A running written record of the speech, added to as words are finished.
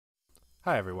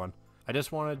Hi, everyone. I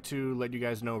just wanted to let you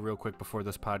guys know real quick before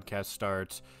this podcast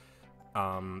starts.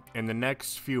 In the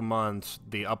next few months,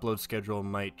 the upload schedule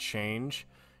might change.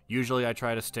 Usually I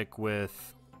try to stick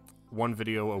with one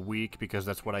video a week because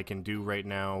that's what I can do right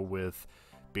now with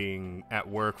being at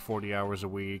work 40 hours a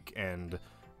week and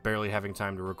barely having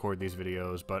time to record these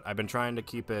videos. But I've been trying to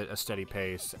keep it a steady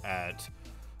pace at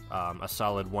a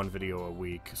solid one video a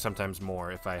week, sometimes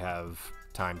more if I have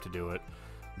time to do it.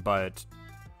 But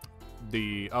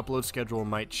the upload schedule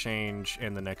might change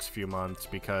in the next few months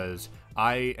because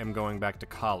I am going back to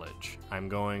college. I'm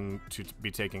going to be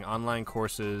taking online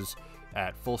courses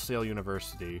at Full Sail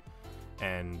University,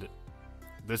 and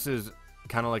this is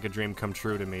kind of like a dream come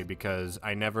true to me because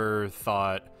I never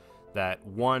thought that,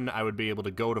 one, I would be able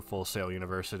to go to Full Sail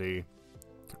University,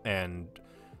 and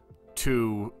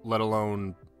two, let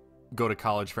alone go to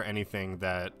college for anything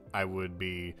that I would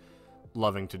be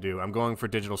loving to do. I'm going for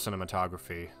digital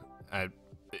cinematography.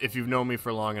 If you've known me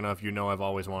for long enough, you know I've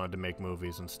always wanted to make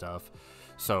movies and stuff.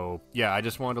 So, yeah, I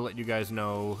just wanted to let you guys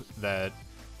know that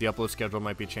the upload schedule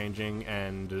might be changing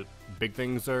and big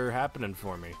things are happening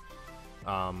for me.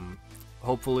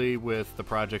 Hopefully, with the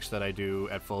projects that I do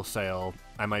at Full Sail,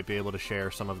 I might be able to share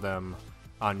some of them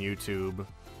on YouTube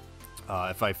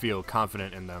if I feel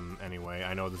confident in them anyway.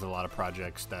 I know there's a lot of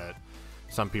projects that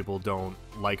some people don't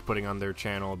like putting on their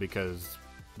channel because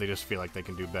they just feel like they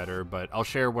can do better, but I'll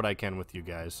share what I can with you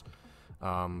guys.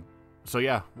 So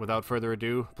yeah, without further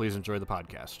ado, please enjoy the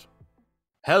podcast.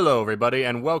 Hello, everybody,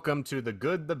 and welcome to the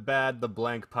Good, the Bad, the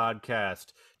Blank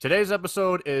podcast. Today's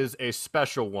episode is a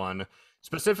special one,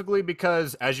 specifically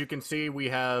because, as you can see, we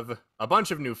have a bunch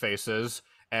of new faces,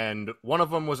 and one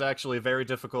of them was actually very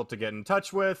difficult to get in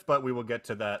touch with, but we will get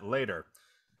to that later.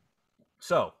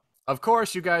 So, of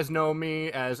course, you guys know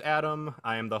me as Adam.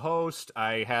 I am the host.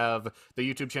 I have the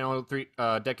YouTube channel,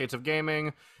 Decades of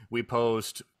Gaming. We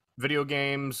post video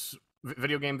game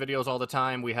videos all the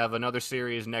time. We have another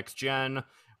series, Next Gen,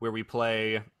 where we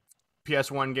play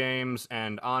PS1 games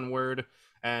and onward.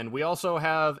 And we also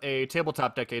have a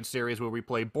Tabletop Decade series where we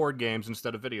play board games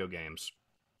instead of video games.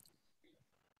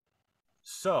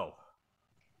 So,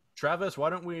 Travis, why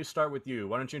don't we start with you?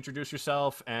 Why don't you introduce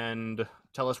yourself and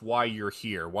tell us why you're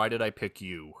here? Why did I pick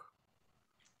you?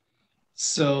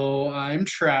 So I'm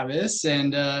Travis,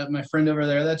 and my friend over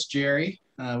there, that's Jerry.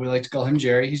 We like to call him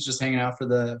Jerry. He's just hanging out for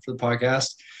the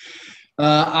podcast.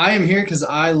 I am here because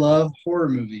I love horror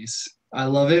movies. I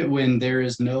love it when there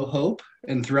is no hope,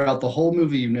 and throughout the whole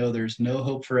movie, you know there's no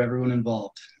hope for everyone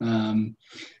involved.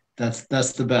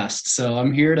 That's the best. So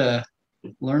I'm here to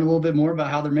learn a little bit more about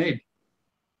how they're made.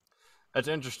 That's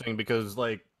interesting because,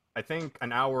 like, I think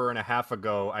an hour and a half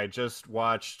ago, I just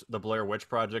watched The Blair Witch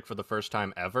Project for the first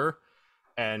time ever,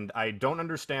 and I don't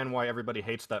understand why everybody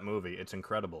hates that movie. It's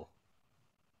incredible.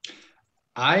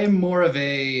 I am more of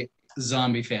a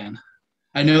zombie fan.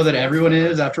 I know that That's everyone fair.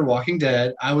 is after Walking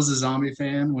Dead. I was a zombie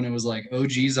fan when it was like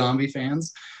OG zombie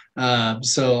fans.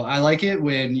 So I like it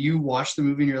when you watch the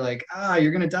movie and you're like,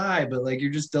 you're gonna die, but like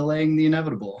you're just delaying the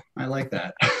inevitable. I like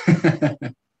that.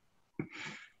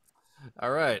 All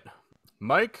right.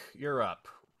 Mike, you're up.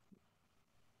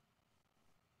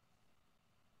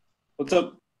 What's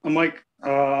up? I'm Mike.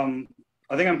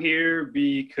 I think I'm here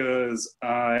because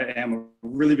I am a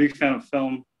really big fan of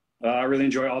film. I really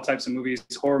enjoy all types of movies.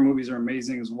 Horror movies are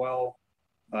amazing as well.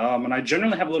 And I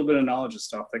generally have a little bit of knowledge of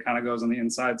stuff that kind of goes on the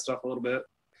inside stuff a little bit.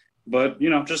 But,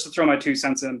 just to throw my 2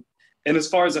 cents in. And as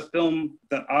far as a film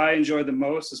that I enjoy the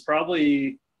most is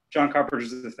probably John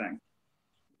Carpenter's The Thing.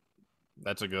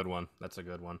 That's a good one. That's a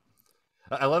good one.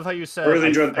 I love how you I said, really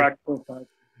enjoy the practical side.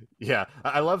 yeah,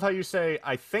 I love how you say,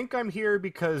 I think I'm here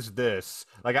because this.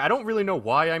 Like, I don't really know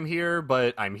why I'm here,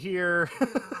 but I'm here.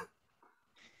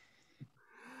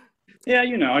 Yeah,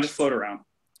 I just float around.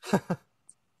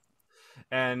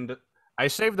 And I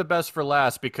saved the best for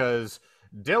last because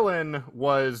Dylan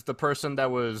was the person that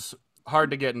was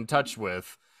hard to get in touch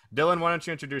with. Dylan, why don't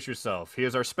you introduce yourself? He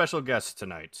is our special guest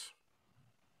tonight.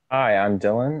 Hi, I'm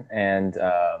Dylan, and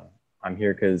I'm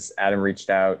here because Adam reached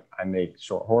out. I make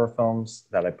short horror films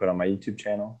that I put on my YouTube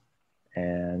channel,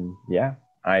 and yeah,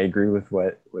 I agree with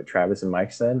what Travis and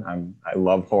Mike said. I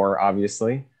love horror,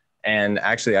 obviously, and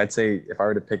actually, I'd say if I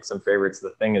were to pick some favorites, The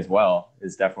Thing as well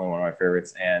is definitely one of my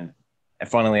favorites. And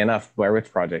funnily enough, Blair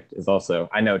Witch Project is also.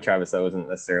 I know Travis, that wasn't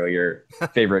necessarily your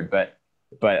favorite, but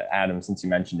Adam, since you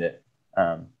mentioned it,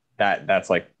 that's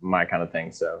like my kind of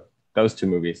thing. So those two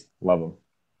movies, love them.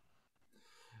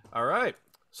 All right.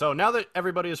 So now that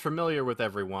everybody is familiar with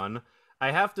everyone,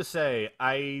 I have to say,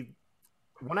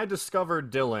 when I discovered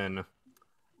Dylan,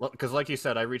 because like you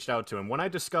said, I reached out to him. When I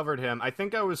discovered him, I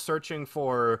think I was searching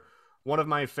for one of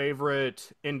my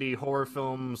favorite indie horror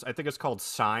films. I think it's called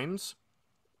Signs,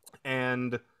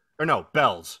 and or no,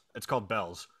 Bells. It's called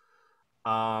Bells.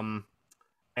 Um,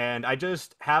 and I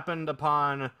just happened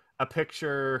upon a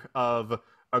picture of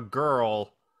a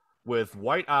girl with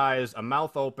white eyes, a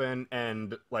mouth open,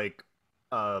 and like,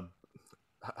 uh,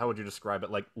 how would you describe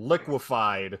it? Like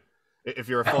liquefied. If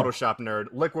you're a Photoshop nerd,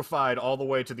 liquefied all the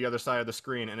way to the other side of the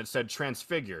screen, and it said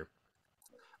transfigure.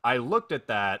 I looked at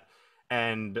that,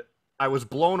 and I was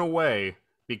blown away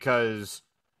because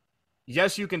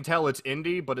yes, you can tell it's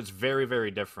indie, but it's very, very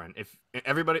different. If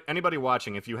anybody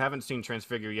watching, if you haven't seen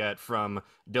Transfigure yet from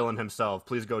Dylan himself,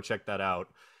 please go check that out.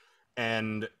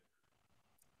 And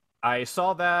I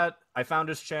saw that, I found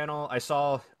his channel, I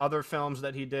saw other films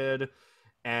that he did,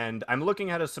 and I'm looking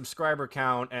at his subscriber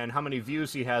count and how many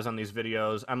views he has on these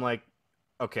videos. I'm like,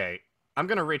 okay, I'm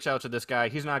going to reach out to this guy.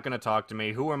 He's not going to talk to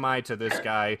me. Who am I to this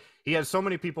guy? He has so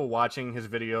many people watching his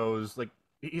videos. Like,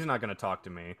 he's not going to talk to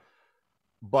me.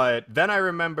 But then I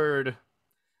remembered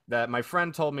that my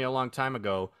friend told me a long time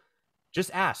ago,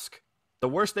 just ask. The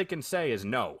worst they can say is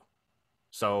no.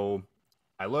 So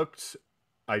I looked,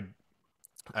 I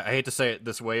I hate to say it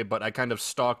this way, but I kind of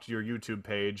stalked your YouTube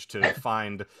page to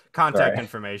find contact Sorry.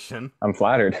 information. I'm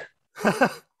flattered.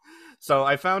 So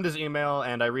I found his email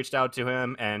and I reached out to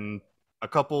him, and a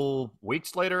couple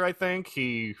weeks later, I think,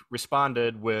 he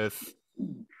responded with,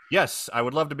 yes, I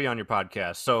would love to be on your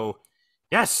podcast. So,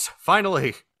 yes,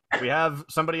 finally, we have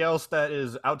somebody else that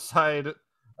is outside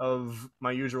of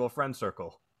my usual friend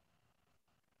circle.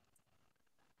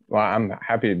 Well, I'm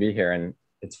happy to be here. And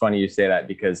it's funny you say that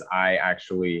because I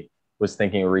actually was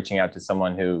thinking of reaching out to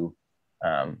someone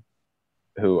um,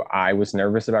 who I was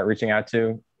nervous about reaching out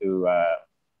to, who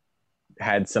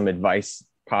had some advice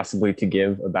possibly to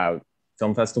give about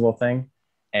film festival thing.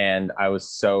 And I was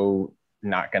so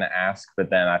not going to ask, but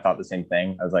then I thought the same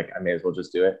thing. I was like, I may as well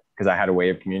just do it because I had a way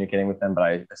of communicating with them, but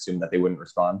I assumed that they wouldn't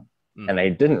respond, and they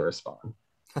didn't respond.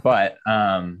 But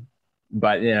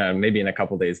you know, maybe in a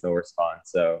couple of days they'll respond.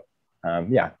 So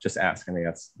yeah, just ask. I think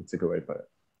that's a good way to put it.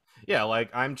 Yeah, like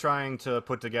I'm trying to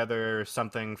put together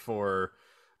something for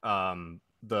the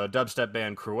dubstep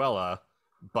band Cruella,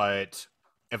 but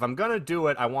if I'm gonna do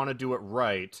it, I want to do it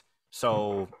right.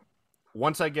 So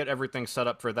once I get everything set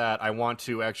up for that, I want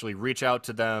to actually reach out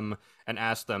to them and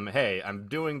ask them, "Hey, I'm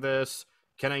doing this.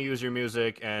 Can I use your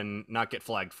music and not get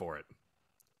flagged for it?"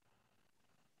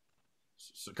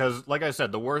 Because, like I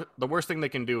said, the worst thing they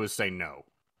can do is say no,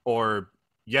 or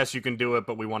yes, you can do it,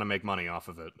 but we want to make money off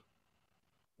of it.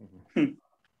 As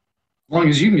long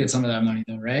as you can get some of that money,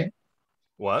 though, right?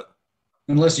 What?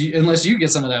 Unless you get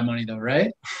some of that money, though,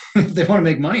 right? If they want to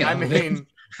make money I off of it. mean,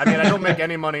 I don't make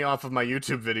any money off of my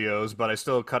YouTube videos, but I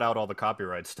still cut out all the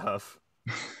copyright stuff.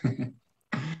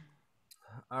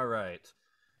 All right.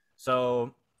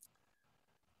 So,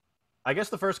 I guess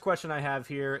the first question I have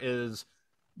here is,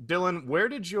 Dylan, where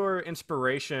did your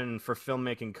inspiration for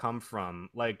filmmaking come from?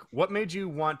 Like, what made you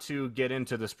want to get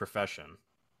into this profession?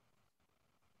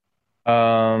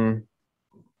 Um,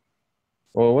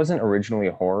 well, it wasn't originally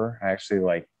horror. I actually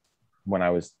like when I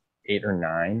was 8 or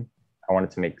 9, I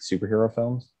wanted to make superhero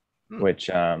films, which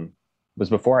was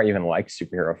before I even liked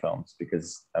superhero films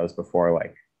because that was before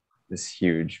like this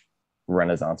huge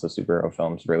renaissance of superhero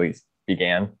films really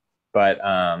began. But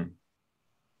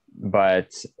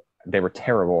but they were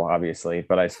terrible, obviously.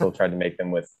 But I still tried to make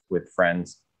them with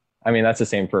friends. I mean, that's the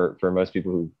same for most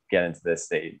people who get into this.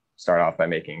 They start off by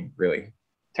making really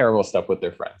terrible stuff with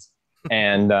their friends,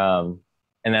 and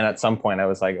then at some point I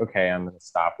was like, okay, I'm gonna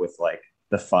stop with like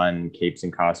the fun capes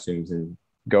and costumes and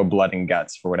go blood and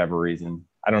guts for whatever reason.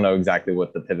 I don't know exactly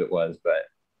what the pivot was, but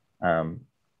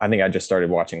I think I just started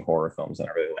watching horror films and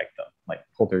I really liked them. Like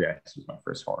Poltergeist was my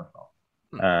first horror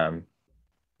film.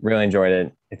 Really enjoyed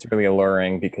it. It's really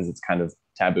alluring because it's kind of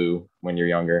taboo when you're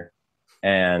younger.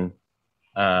 And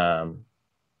and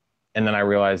then I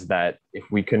realized that if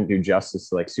we couldn't do justice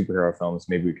to like superhero films,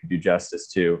 maybe we could do justice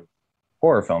to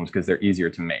horror films because they're easier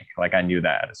to make. Like I knew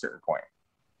that at a certain point.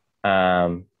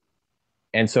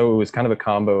 And so it was kind of a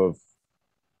combo of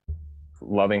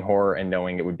loving horror and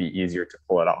knowing it would be easier to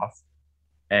pull it off.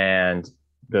 And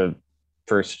the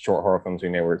first short horror films we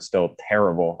made were still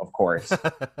terrible, of course.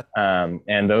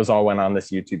 And those all went on this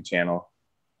YouTube channel.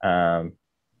 And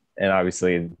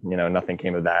obviously, you know, nothing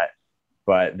came of that,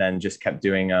 but then just kept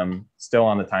doing them still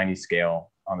on the tiny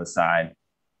scale on the side.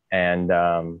 And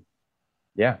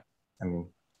yeah, I mean,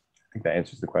 I think that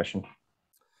answers the question.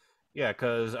 Yeah,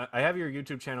 because I have your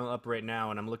YouTube channel up right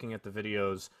now, and I'm looking at the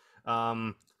videos.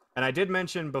 And I did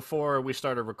mention before we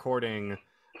started recording,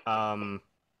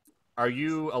 are Are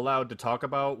you allowed to talk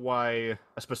about why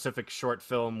a specific short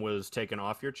film was taken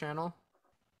off your channel?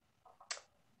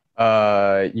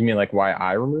 You mean like why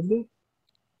I removed it?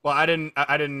 Well, I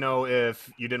didn't know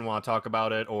if you didn't want to talk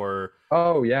about it or.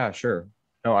 Oh yeah, sure.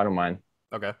 No, I don't mind.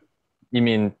 Okay. You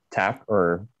mean tap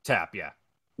or? Tap, yeah.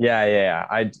 Yeah.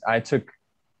 I took,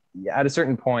 yeah, at a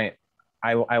certain point,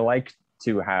 I like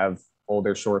to have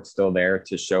older shorts still there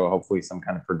to show hopefully some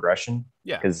kind of progression.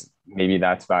 Yeah. Because maybe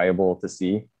that's valuable to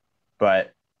see.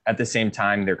 But at the same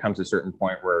time, there comes a certain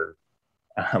point where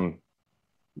um,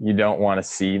 you don't want to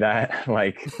see that,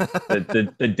 like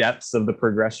the depths of the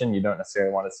progression. You don't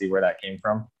necessarily want to see where that came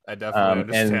from. I definitely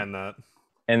understand that.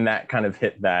 And that kind of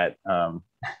hit that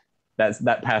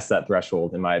that passed that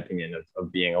threshold, in my opinion,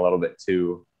 of being a little bit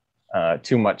too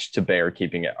much to bear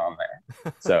keeping it on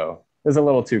there. So it was a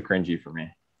little too cringy for me.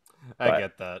 I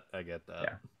get that.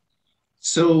 Yeah.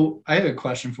 So I have a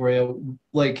question for you.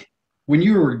 Like when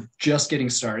you were just getting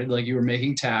started, like you were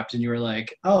making Tapped and you were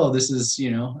like, oh, this is,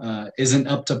 isn't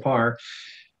up to par.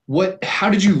 How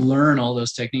did you learn all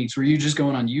those techniques? Were you just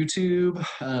going on YouTube,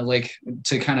 like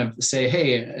to kind of say,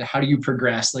 hey, how do you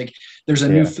progress? Like there's a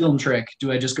new film trick.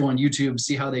 Do I just go on YouTube,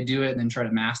 see how they do it and then try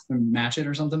to match it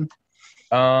or something?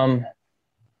 I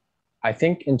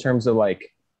think in terms of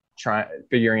like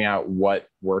figuring out what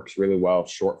works really well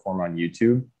short form on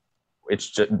YouTube, it's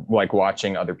just like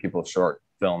watching other people's short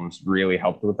films really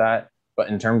helped with that. But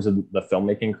in terms of the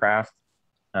filmmaking craft,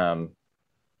 I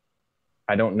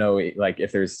don't know like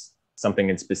if there's something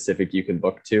in specific you could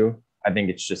look to. I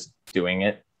think it's just doing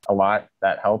it a lot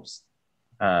that helps.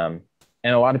 And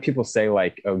a lot of people say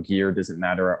like, oh, gear doesn't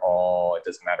matter at all. It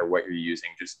doesn't matter what you're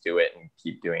using. Just do it and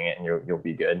keep doing it and you'll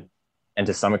be good. And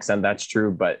to some extent that's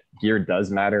true, but gear does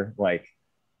matter. Like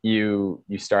you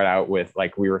start out with,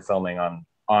 like we were filming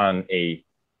on a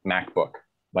MacBook,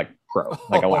 like Pro,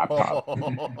 like a laptop.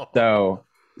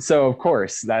 So of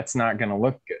course that's not going to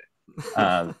look good.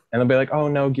 And they'll be like, oh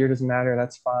no, gear doesn't matter.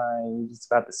 That's fine. It's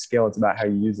about the skill. It's about how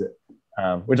you use it.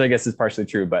 Which I guess is partially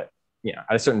true, but at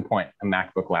a certain point, a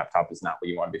MacBook laptop is not what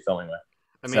you want to be filming with.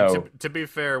 I mean, to be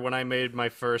fair, when I made my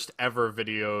first ever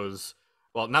videos,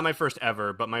 well, not my first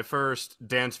ever, but my first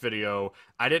dance video,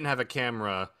 I didn't have a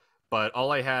camera, but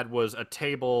all I had was a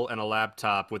table and a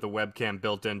laptop with a webcam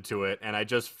built into it, and I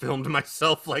just filmed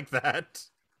myself like that.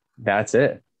 That's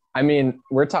it. I mean,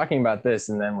 we're talking about this,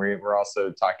 and then we're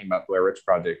also talking about Blair Witch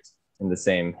Project in the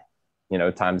same,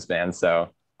 time span. So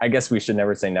I guess we should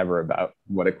never say never about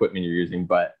what equipment you're using,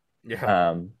 but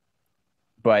yeah.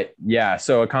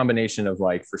 So a combination of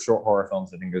like for short horror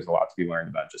films, I think there's a lot to be learned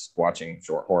about just watching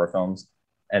short horror films,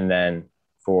 and then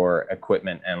for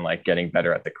equipment and like getting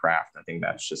better at the craft, I think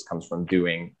that just comes from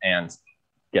doing and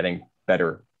getting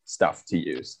better stuff to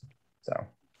use. So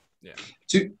yeah.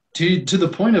 To the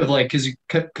point of like, because you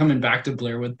kept coming back to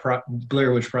Blair Witch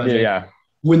Project. Yeah.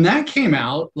 When that came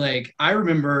out, like I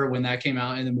remember when that came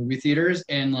out in the movie theaters,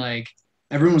 and like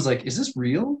everyone was like, "Is this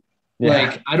real?" Yeah.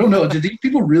 Like I don't know. Did these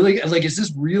people really like? Is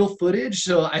this real footage?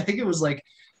 So I think it was like,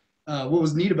 what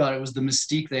was neat about it was the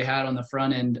mystique they had on the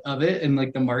front end of it, and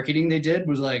like the marketing they did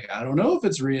was like, I don't know if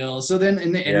it's real. So then,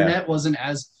 and the internet wasn't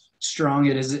as strong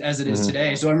as it is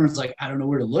today. So everyone's like, I don't know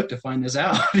where to look to find this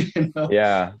out.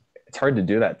 Yeah. It's hard to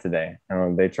do that today.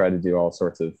 They try to do all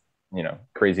sorts of,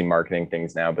 crazy marketing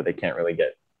things now, but they can't really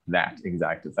get that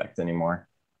exact effect anymore.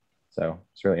 So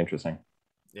it's really interesting.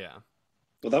 Yeah.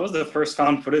 Well, that was the first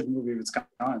found footage movie of its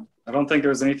kind. I don't think there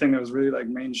was anything that was really like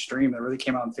mainstream that really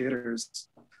came out in theaters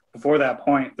before that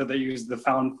point that they used the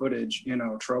found footage,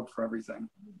 trope for everything.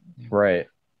 Right.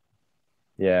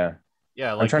 Yeah.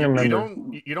 Yeah, like I'm trying to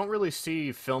remember. You don't really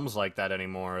see films like that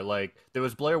anymore. Like there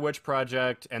was Blair Witch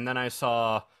Project, and then I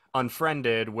saw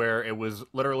Unfriended, where it was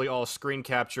literally all screen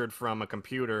captured from a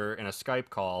computer in a Skype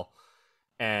call,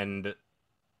 and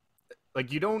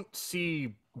like you don't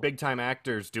see big time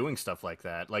actors doing stuff like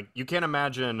that. Like you can't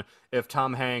imagine if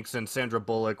Tom Hanks and Sandra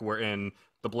Bullock were in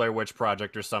the Blair Witch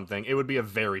Project or something. It would be a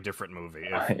very different movie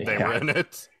if they were in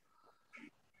it.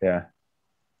 Yeah.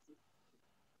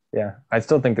 Yeah, I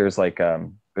still think there's like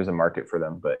there's a market for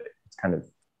them, but it's kind of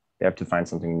they have to find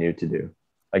something new to do.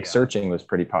 Like Searching was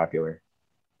pretty popular,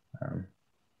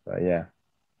 but yeah.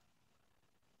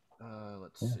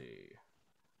 Let's see.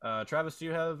 Travis, do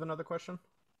you have another question?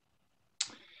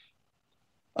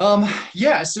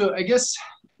 Yeah. So I guess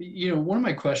one of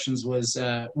my questions was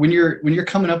when you're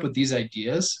coming up with these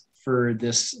ideas for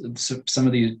some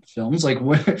of these films, like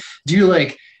what do you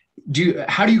like?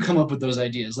 How do you come up with those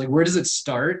ideas? Like, where does it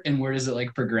start and where does it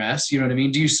like progress? You know what I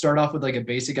mean? Do you start off with like a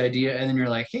basic idea and then you're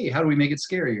like, hey, how do we make it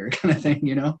scarier kind of thing,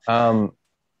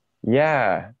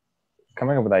 Yeah.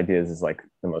 coming up with ideas is like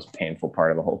the most painful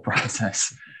part of the whole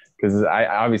process, because I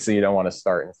obviously you don't want to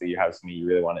start until you have something you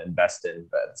really want to invest in,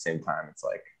 but at the same time it's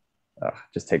like it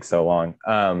just takes so long.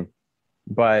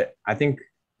 But I think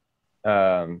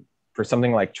for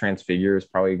something like Transfigure is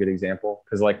probably a good example,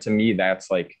 because like to me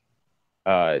that's like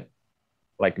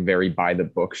very by the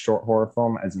book short horror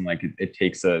film, as in like it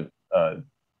takes like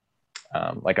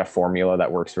a formula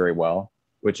that works very well,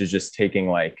 which is just taking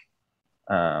like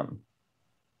how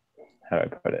do I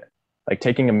put it, like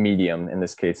taking a medium, in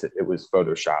this case it was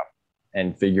Photoshop,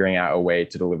 and figuring out a way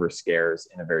to deliver scares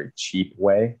in a very cheap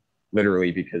way,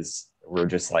 literally, because we're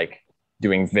just like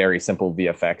doing very simple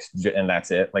VFX and that's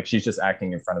it. Like she's just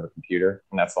acting in front of a computer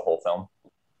and that's the whole film.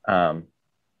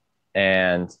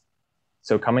 And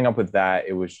so coming up with that,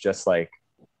 it was just like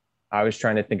I was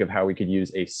trying to think of how we could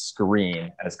use a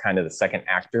screen as kind of the second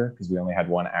actor, because we only had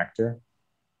one actor.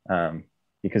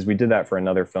 Because we did that for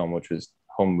another film, which was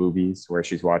Home Movies, where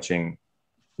she's watching.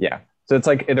 Yeah. So it's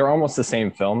like they're almost the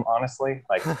same film, honestly.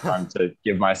 Like I'm to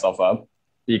give myself up,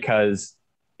 because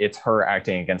it's her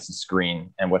acting against the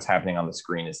screen, and what's happening on the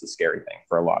screen is the scary thing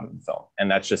for a lot of the film. And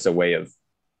that's just a way of,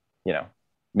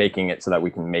 making it so that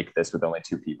we can make this with only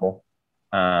two people.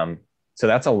 So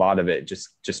that's a lot of it.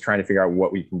 Just trying to figure out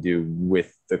what we can do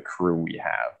with the crew we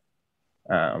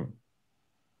have.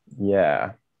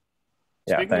 Yeah.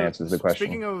 Yeah, that answers the question.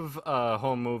 Speaking of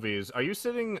Home Movies, are you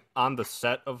sitting on the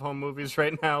set of Home Movies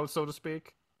right now, so to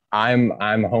speak? I'm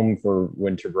home for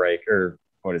winter break, or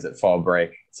what is it, fall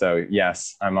break. So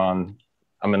yes, I'm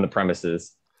in the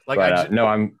premises. Like, but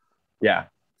yeah.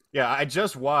 Yeah, I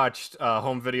just watched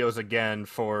home videos again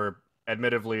for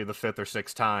admittedly the fifth or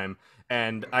sixth time,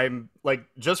 and I'm like,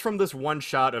 just from this one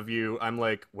shot of you, I'm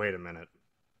like, wait a minute.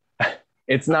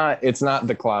 It's not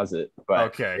the closet, but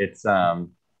okay. It's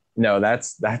no,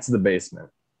 that's the basement.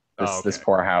 This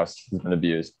poor house has been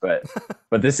abused, but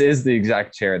this is the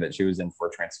exact chair that she was in for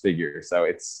Transfigure, so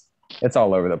it's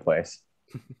all over the place.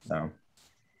 So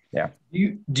yeah.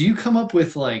 Do you come up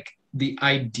with like the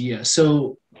idea?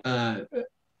 So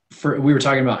we were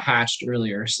talking about Hatched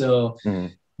earlier. So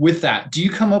with that, do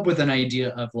you come up with an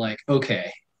idea of like,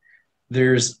 okay,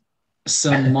 there's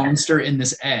some monster in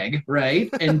this egg, right?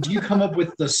 And do you come up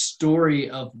with the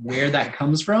story of where that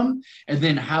comes from, and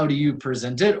then how do you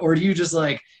present it? Or do you just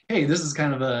like, hey, this is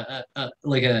kind of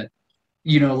like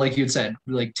you had said,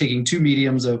 like taking two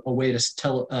mediums, a way to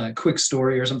tell a quick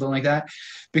story or something like that?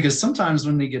 Because sometimes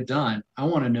when they get done, I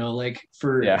want to know, like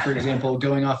for example,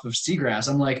 going off of Seagrass,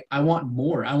 I'm like, I want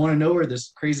more. I want to know where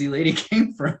this crazy lady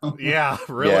came from. Yeah,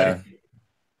 really.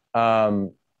 Yeah.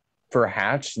 For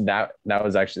Hatch,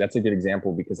 that's a good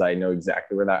example, because I know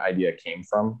exactly where that idea came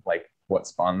from, like what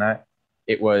spawned that.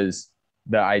 It was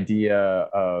the idea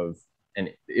of,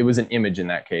 and it was an image in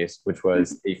that case, which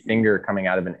was a finger coming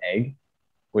out of an egg,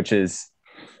 which is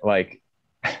like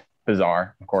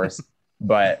bizarre, of course.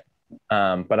 but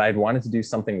I'd wanted to do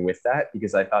something with that,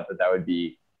 because I thought that would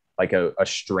be like a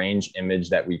strange image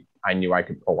that I knew I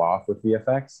could pull off with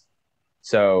VFX.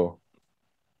 So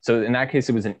in that case,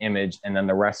 it was an image, and then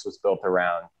the rest was built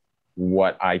around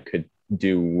what I could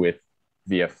do with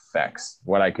VFX,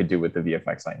 what I could do with the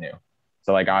VFX I knew.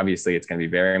 So like, obviously it's going to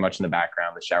be very much in the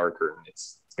background, the shower curtain,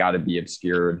 it's got to be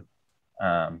obscured.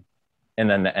 And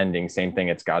then the ending, same thing.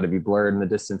 It's got to be blurred in the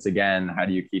distance again. How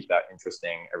do you keep that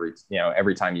interesting?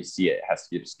 Every time you see it, it has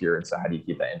to be obscured. So how do you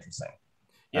keep that interesting?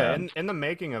 Yeah, in the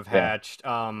making of Hatched,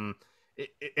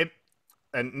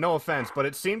 and no offense, but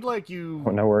it seemed like you...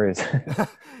 Oh, no worries.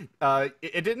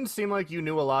 It didn't seem like you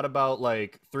knew a lot about,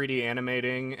 like, 3D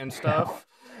animating and stuff.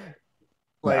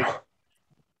 No.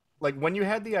 Like, when you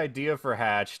had the idea for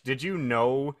Hatch, did you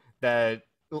know that,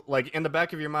 like, in the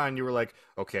back of your mind, you were like,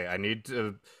 okay, I need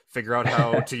to figure out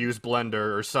how to use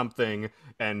Blender or something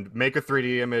and make a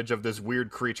 3D image of this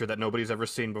weird creature that nobody's ever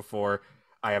seen before.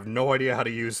 I have no idea how to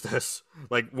use this.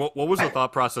 Like, what was the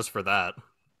thought process for that?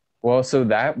 Well, so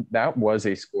that was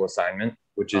a school assignment,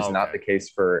 which is not the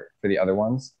case for the other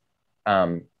ones.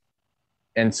 And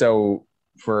so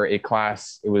for a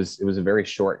class, it was a very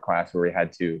short class where we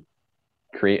had to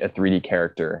create a 3D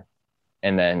character,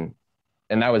 and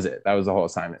that was it. That was the whole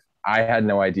assignment. I had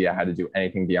no idea how to do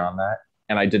anything beyond that,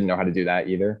 and I didn't know how to do that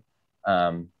either.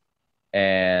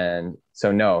 And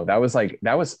so no, that was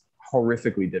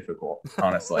horrifically difficult,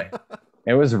 honestly.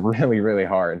 It was really, really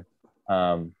hard.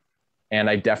 And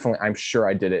I'm sure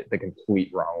I did it the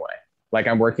complete wrong way. Like,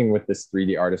 I'm working with this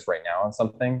 3D artist right now on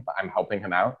something, but I'm helping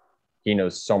him out. He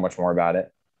knows so much more about it.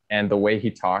 And the way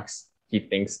he talks, he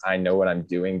thinks I know what I'm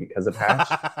doing because of Hatch,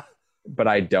 but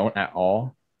I don't at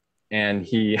all. And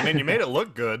I mean, you made it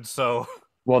look good, so...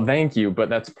 Well, thank you, but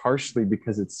that's partially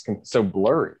because it's so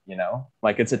blurry, you know?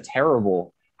 Like it's a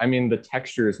terrible, I mean, the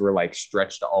textures were like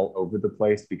stretched all over the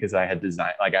place because I had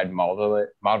designed, like I'd modeled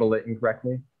it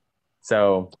incorrectly.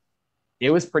 So it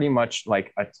was pretty much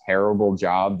like a terrible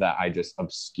job that I just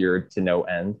obscured to no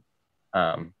end.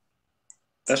 Um,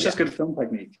 That's yeah, just good film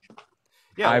technique.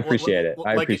 Yeah, I appreciate it.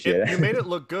 I appreciate you made it. it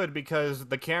look good because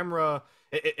the camera.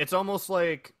 It's almost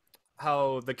like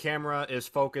how the camera is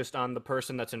focused on the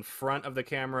person that's in front of the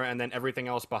camera, and then everything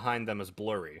else behind them is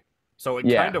blurry. So it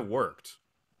kind Yeah. of worked.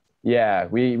 Yeah,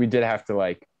 we did have to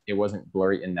like it wasn't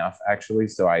blurry enough actually,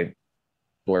 so I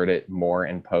blurred it more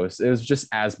in post. It was just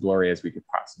as blurry as we could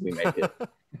possibly make it.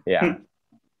 Yeah.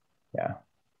 Yeah.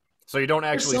 So you don't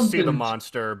There's actually see the something.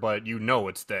 monster, but you know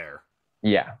it's there.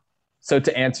 Yeah. So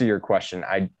to answer your question,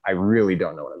 I really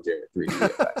don't know what I'm doing with 3D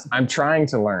effects. I'm trying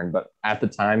to learn, but at the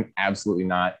time, absolutely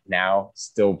not. Now,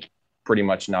 still pretty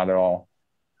much not at all.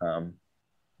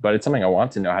 But it's something I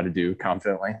want to know how to do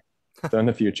confidently. So in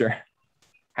the future,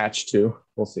 Hatch 2,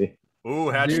 we'll see. Ooh,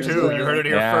 Hatch There's 2. You heard it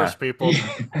here Yeah. first, people. You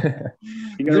gotta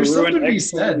There's something ruin to be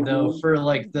eggs said though for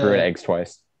like Ruin the eggs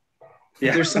twice.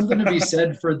 Yeah. there's something to be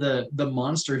said for the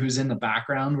monster who's in the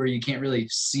background where you can't really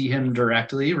see him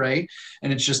directly, right?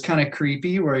 And it's just kind of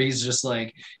creepy where he's just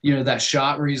like, that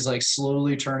shot where he's like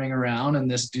slowly turning around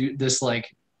and this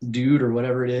dude or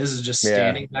whatever it is just Yeah.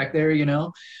 standing back there, Yeah.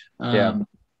 um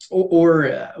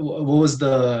or what was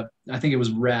I think it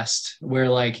was Rest, where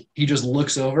like he just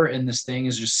looks over and this thing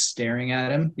is just staring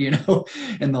at him, in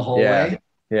the hallway. Yeah.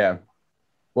 Yeah.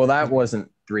 Well, that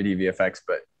wasn't 3D VFX,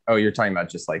 but oh, you're talking about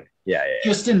just like, yeah.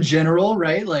 Just in general,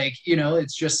 right? Like,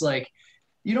 it's just like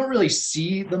you don't really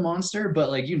see the monster, but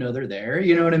like they're there.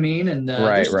 You know what I mean? And Right,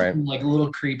 there's right. something like a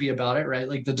little creepy about it, right?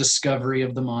 Like the discovery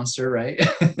of the monster, right?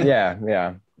 Yeah,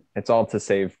 yeah. It's all to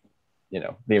save,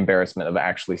 the embarrassment of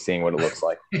actually seeing what it looks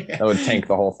like. Yeah, That would tank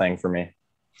the whole thing for me.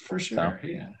 for sure. So.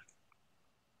 Yeah.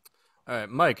 All right,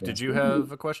 Mike, did you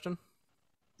have a question?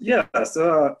 Yeah.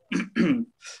 So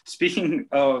speaking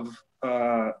of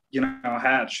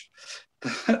Hatch,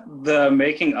 the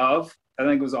making of I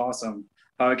think was awesome.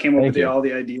 I came up Thank with you. all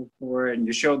the ideas for it, and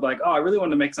you showed like, oh, I really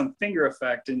wanted to make some finger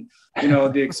effect, and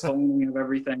the explaining of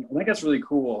everything. I think that's really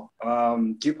cool.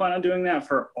 Do you plan on doing that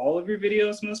for all of your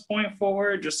videos from this point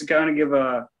forward, just to kind of give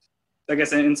I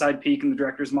guess, an inside peek in the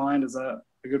director's mind? Is that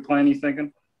a good plan, you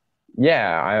thinking?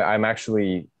 Yeah, I'm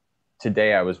actually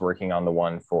today I was working on the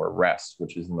one for Rest,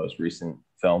 which is the most recent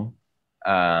film.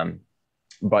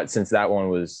 But since that one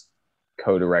was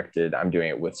co-directed, I'm doing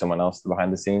it with someone else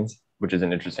behind the scenes, which is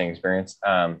an interesting experience.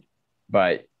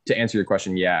 But to answer your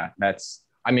question, yeah,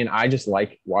 I just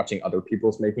like watching other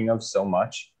people's making of so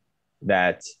much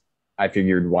that I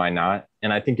figured why not?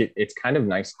 And I think it's kind of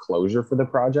nice closure for the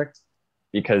project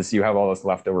because you have all this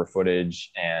leftover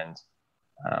footage and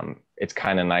it's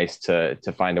kind of nice to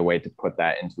find a way to put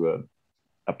that into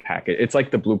a packet. It's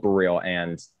like the blooper reel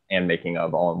and making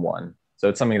of all in one. So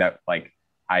it's something that like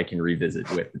I can revisit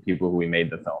with the people who we made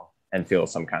the film and feel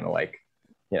some kind of like,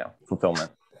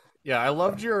 fulfillment. Yeah, I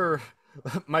loved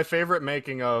my favorite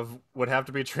making of would have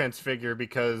to be Transfigure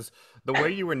because the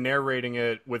way you were narrating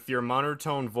it with your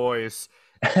monotone voice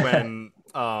when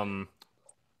I'm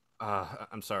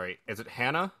sorry, is it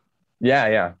Hannah?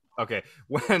 Yeah. Okay,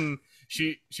 when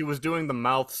she was doing the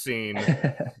mouth scene,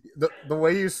 the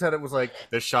way you said it was like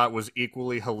this shot was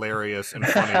equally hilarious and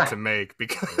funny to make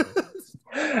because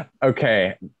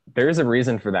Okay, there's a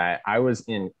reason for that. I was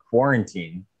in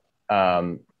quarantine,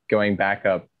 going back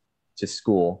up to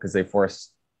school because they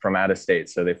forced from out of state,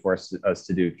 so they forced us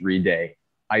to do 3-day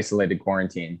isolated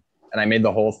quarantine, and I made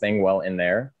the whole thing well in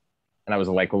there, and I was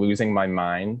like losing my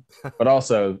mind, but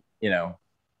also,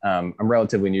 I'm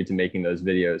relatively new to making those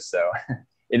videos, so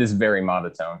it is very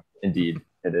monotone. Indeed,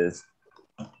 it is.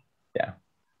 Yeah.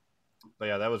 But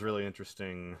yeah, that was really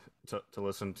interesting to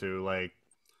listen to. Like,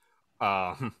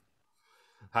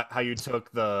 how you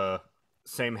took the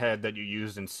same head that you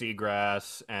used in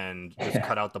Seagrass and just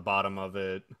cut out the bottom of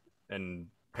it and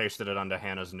pasted it onto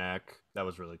Hannah's neck. That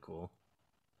was really cool.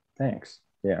 Thanks.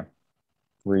 Yeah.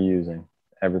 Reusing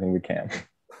everything we can.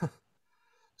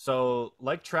 So,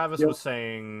 like Travis Yep. was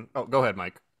saying... Oh, go ahead,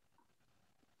 Mike.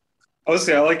 I was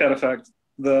say I like that effect.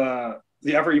 The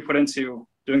effort you put into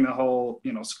doing the whole,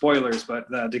 spoilers, but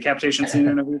the decapitation scene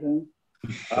and everything.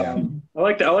 Yeah. I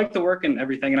like the work and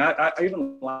everything, and I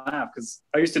even laugh because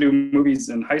I used to do movies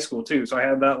in high school too, so I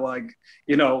had that like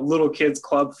little kids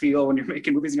club feel when you're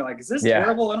making movies and you're like, is this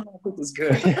terrible? I don't know if this is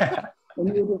good. Yeah.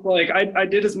 And you're just like, I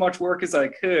did as much work as I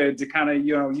could to kind of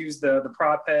use the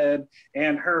prop head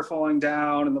and her falling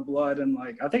down and the blood, and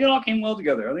like I think it all came well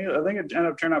together. I think it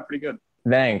ended up turning out pretty good.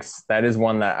 Thanks. That is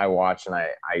one that I watch, and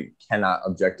I cannot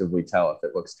objectively tell if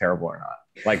it looks terrible or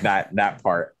not. Like that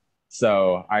part.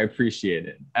 So I appreciate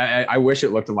it. I wish it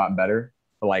looked a lot better,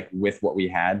 but like with what we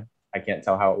had, I can't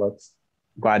tell how it looks.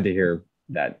 Glad to hear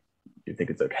that you think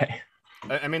it's okay.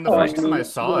 I mean, the Oh, I first time I mean,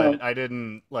 saw it, I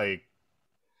didn't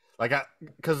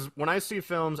because when I see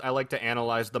films, I like to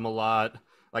analyze them a lot.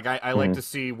 Like I like to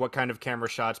see what kind of camera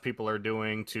shots people are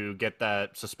doing to get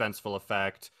that suspenseful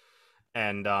effect.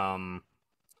 And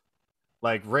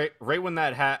like right when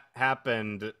that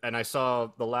happened, and I saw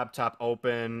the laptop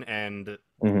open and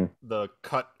Mm-hmm. the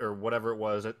cut or whatever it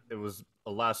was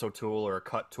a lasso tool or a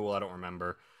cut tool, I don't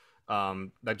remember.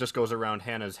 That just goes around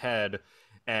Hannah's head,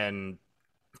 and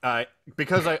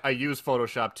because I use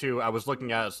Photoshop too, I was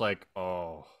looking at it, it's like,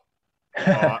 oh,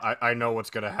 I know what's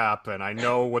gonna happen. I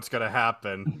know what's gonna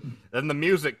happen. Then the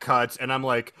music cuts, and I'm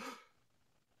like,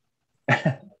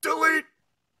 delete,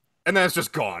 and then it's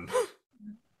just gone.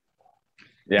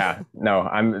 Yeah, no,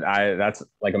 that's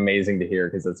like amazing to hear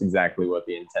because that's exactly what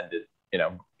the intended,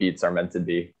 beats are meant to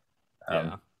be.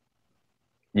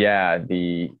 Yeah.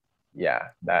 Yeah,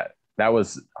 that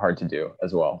was hard to do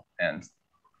as well, and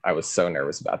I was so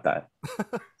nervous about that.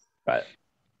 But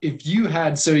If you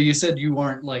had, so you said you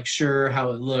weren't like sure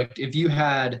how it looked. If you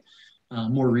had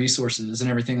more resources and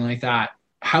everything like that,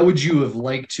 how would you have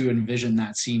liked to envision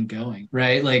that scene going?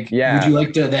 Right? Like, would you yeah,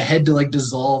 like the head to like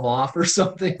dissolve off or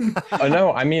something? oh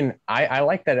no, I mean, I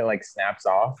like that it like snaps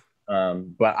off,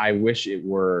 but I wish it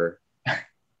were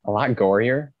a lot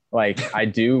gorier. Like, I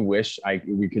do wish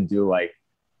we could do like,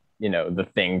 the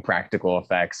Thing practical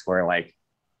effects where like,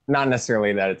 not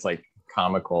necessarily that it's like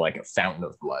comical, like a fountain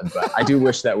of blood, but I do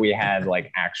wish that we had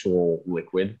like actual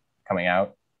liquid coming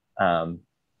out.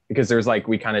 Because there's like,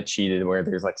 we kind of cheated where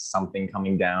there's like something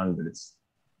coming down, but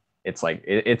it's like,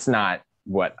 it's not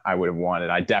what I would have wanted.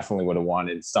 I definitely would have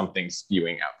wanted something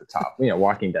spewing out the top,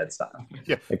 Walking Dead style.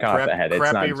 Yeah, It cut off the head. It's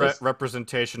crappy not just,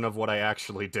 representation of what I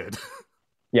actually did.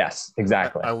 yes,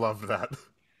 exactly. I love that.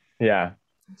 Yeah.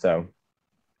 So,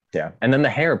 yeah. And then the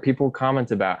hair, people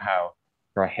comment about how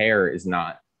her hair is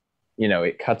not,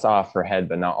 it cuts off her head,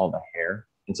 but not all the hair.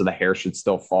 And so the hair should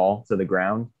still fall to the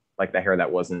ground, like the hair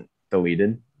that wasn't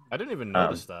deleted. I didn't even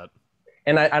notice that.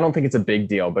 And I don't think it's a big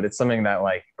deal, but it's something that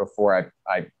like before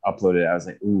I uploaded it, I was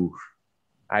like, ooh,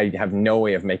 I have no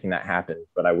way of making that happen,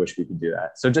 but I wish we could do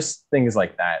that. So just things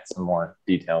like that, some more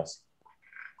details.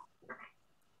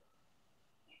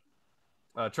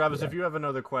 Travis, Yeah. if you have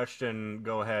another question,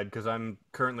 go ahead, because I'm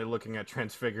currently looking at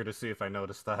Transfigure to see if I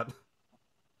noticed that.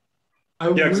 I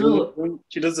Yeah, because will. when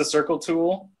she does the circle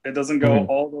tool, it doesn't go Mhm.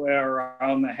 all the way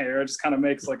around the hair. It just kind of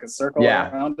makes like a circle Yeah.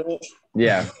 around it.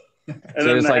 Yeah. And So then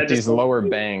there's the like head these just goes lower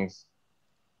through. bangs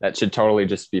that should totally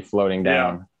just be floating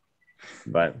down.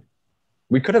 But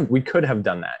we could have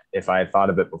done that if I had thought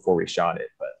of it before we shot it.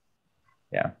 But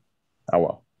yeah. Oh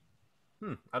well.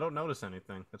 I don't notice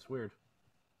anything. That's weird.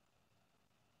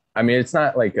 I mean, it's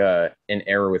not like an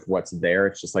error with what's there.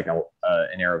 It's just like an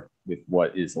error with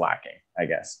what is lacking, I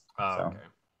guess. Oh, So, okay.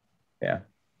 yeah.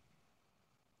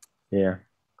 Yeah.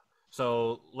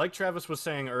 So, like Travis was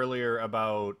saying earlier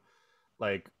about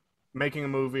like making a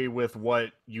movie with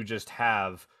what you just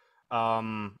have,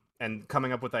 and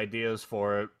coming up with ideas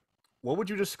for it, what would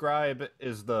you describe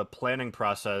as the planning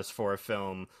process for a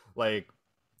film? Like,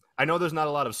 I know there's not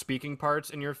a lot of speaking parts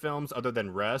in your films other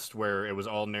than Rest, where it was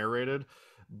all narrated,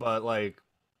 but like,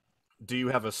 do you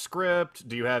have a script?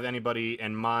 Do you have anybody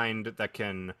in mind that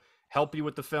can help you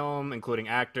with the film, including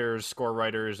actors, score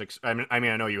writers? I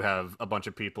know you have a bunch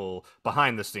of people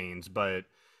behind the scenes, but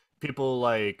people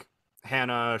like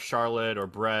Hannah, Charlotte, or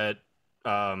Brett,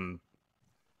 um,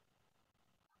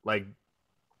 like,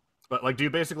 but like, do you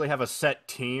basically have a set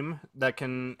team that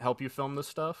can help you film this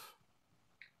stuff?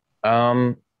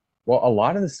 Um, well, a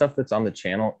lot of the stuff that's on the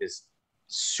channel is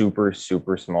super,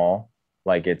 super small.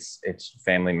 Like it's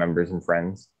family members and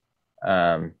friends.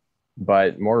 Um,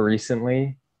 but more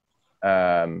recently,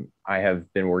 I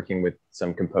have been working with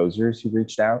some composers who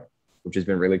reached out, which has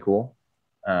been really cool.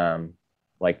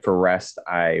 Like for Rest,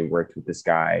 I worked with this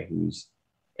guy who's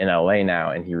in LA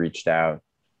now, and he reached out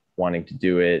wanting to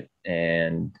do it.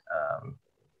 And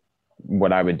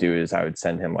what I would do is I would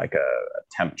send him like a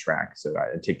temp track. So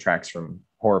I would take tracks from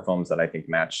horror films that I think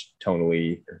match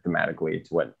tonally or thematically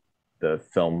to what the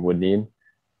film would need.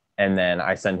 And then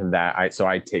I send him that.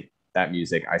 I take that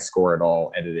music, I score it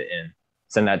all, edit it in,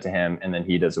 send that to him, and then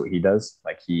he does what he does.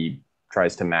 Like he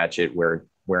tries to match it where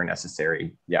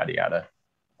necessary, yada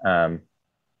yada.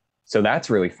 So that's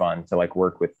really fun to like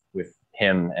work with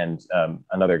him and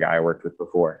another guy I worked with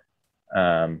before.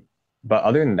 But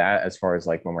other than that, as far as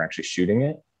like when we're actually shooting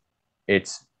it,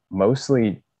 it's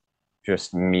mostly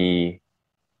just me.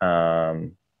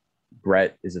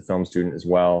 Brett is a film student as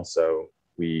well, so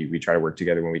we try to work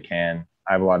together when we can.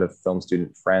 I have a lot of film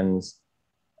student friends,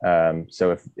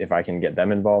 so if I can get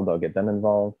them involved, I'll get them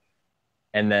involved.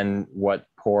 And then what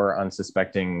poor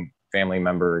unsuspecting family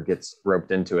member gets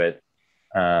roped into it?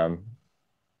 Um,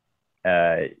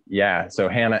 yeah, so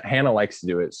Hannah likes to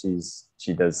do it.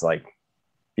 She does like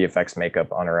VFX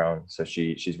makeup on her own, so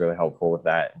she's really helpful with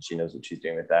that, and she knows what she's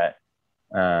doing with that.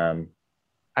 Um,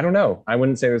 I don't know. I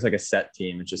wouldn't say there's like a set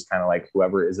team. It's just kind of like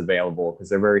whoever is available because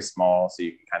they're very small, so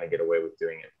you can kind of get away with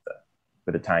doing it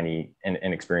with a tiny and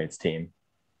inexperienced team.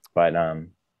 But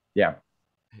yeah,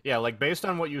 Yeah, like based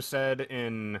on what you said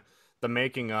in the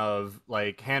making of,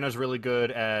 like Hannah's really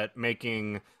good at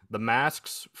making the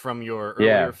masks from your earlier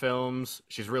yeah, films.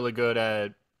 She's really good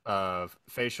at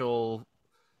facial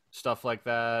stuff like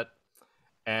that.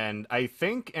 And I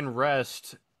think in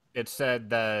Rest, it said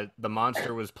that the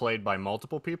monster was played by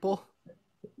multiple people.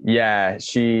 yeah.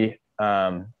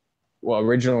 Well,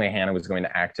 originally Hannah was going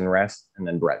to act in Rest, and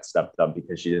then Brett stepped up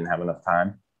because she didn't have enough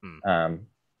time. Hmm.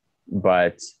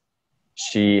 But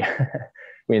she,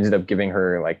 we ended up giving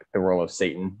her like the role of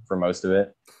Satan for most of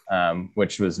it,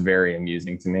 which was very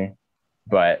amusing to me.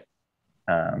 But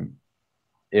um,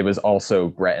 it was also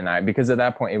Brett and I, because at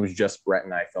that point it was just Brett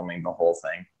and I filming the whole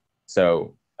thing.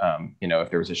 So, if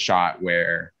there was a shot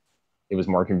where it was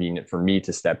more convenient for me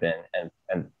to step in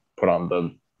and put on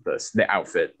the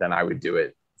outfit, then I would do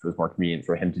it. If it was more convenient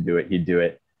for him to do it, he'd do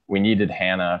it. We needed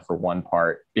Hannah for one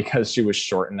part because she was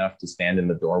short enough to stand in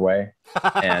the doorway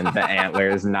and the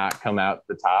antlers not come out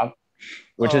the top,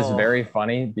 which is very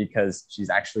funny because she's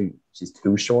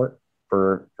too short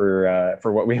for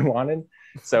what we wanted.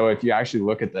 So if you actually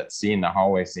look at that scene, the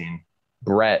hallway scene,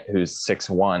 Brett, who's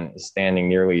 6'1", is standing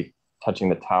nearly touching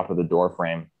the top of the door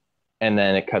frame. And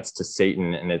then it cuts to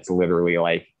Satan, and it's literally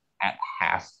like at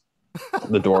half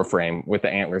the door frame with the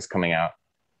antlers coming out.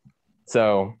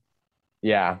 So,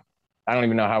 yeah, I don't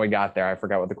even know how we got there. I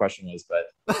forgot what the question was, but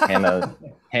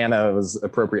Hannah was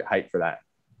appropriate height for that.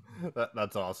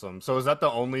 That's awesome. So is that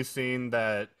the only scene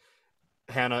that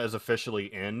Hannah is officially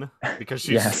in because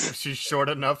Yes. she's short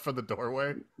enough for the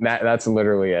doorway? That's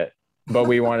literally it. But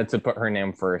we wanted to put her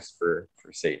name first for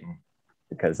Satan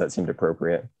because that seemed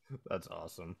appropriate. That's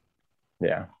awesome.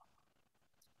 Yeah.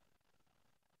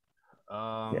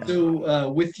 So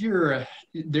with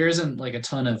there isn't like a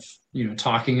ton of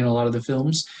talking in a lot of the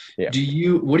films. Yeah.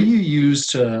 What do you use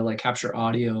to like capture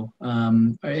audio?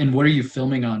 And what are you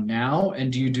filming on now?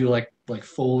 And do you do like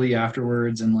Foley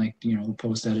afterwards and like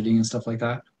post editing and stuff like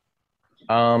that?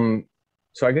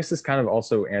 So I guess this kind of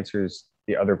also answers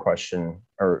the other question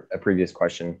or a previous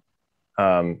question.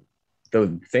 The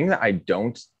thing that I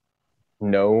don't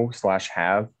know /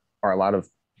 have are a lot of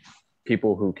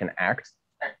people who can act.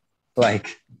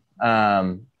 Like,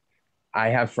 I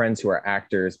have friends who are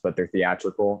actors, but they're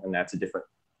theatrical, and that's a different,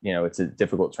 it's a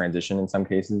difficult transition in some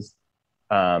cases.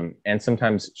 And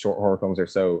sometimes short horror films are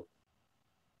so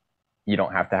you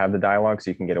don't have to have the dialogue, so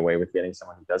you can get away with getting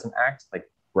someone who doesn't act. Like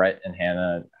Brett and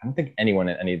Hannah, I don't think anyone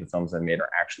in any of the films I've made are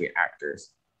actually actors,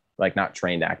 like not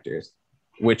trained actors,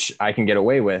 which I can get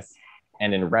away with.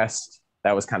 And in Rest,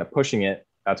 that was kind of pushing it.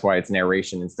 That's why it's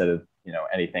narration instead of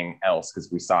anything else,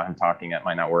 because we saw him talking, that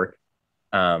might not work.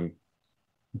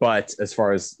 But as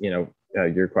far as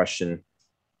your question,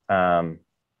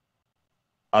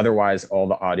 otherwise all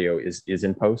the audio is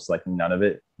in post. Like none of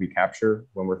it we capture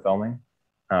when we're filming.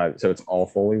 So it's all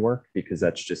Foley work because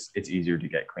it's easier to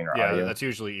get cleaner audio. Yeah, that's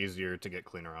usually easier to get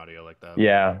cleaner audio like that.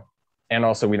 Yeah, and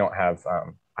also we don't have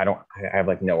I have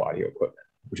like no audio equipment,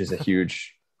 which is a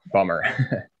huge bummer,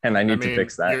 and I need to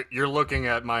fix that. You're looking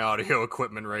at my audio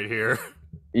equipment right here.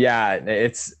 Yeah,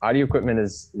 it's audio equipment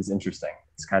is interesting.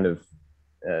 It's kind of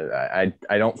I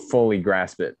don't fully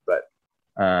grasp it, but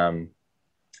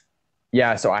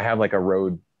yeah. So I have like a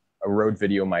Rode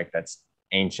video mic that's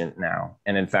ancient now,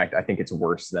 and in fact, I think it's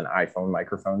worse than iPhone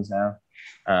microphones now.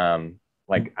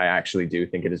 Like I actually do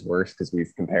think it is worse because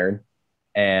we've compared,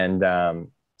 and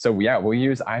so yeah, we'll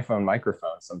use iPhone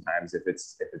microphones sometimes if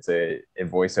it's a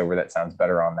voiceover that sounds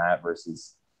better on that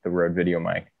versus the Rode video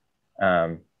mic.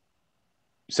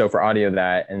 So for audio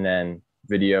that, and then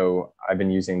video, I've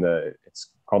been using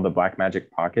it's called the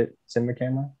Blackmagic Pocket cinema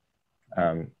camera,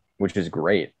 which is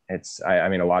great. I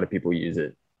mean, a lot of people use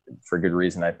it for good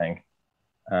reason, I think.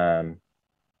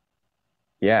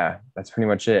 Yeah, that's pretty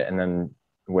much it. And then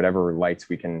whatever lights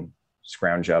we can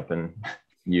scrounge up and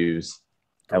use,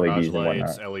 Garage LEDs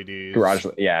lights, and whatnot.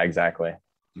 LEDs. Yeah, exactly.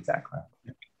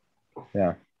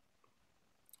 Yeah.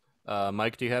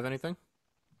 Mike, do you have anything?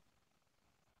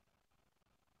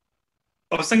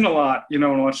 I was thinking a lot, you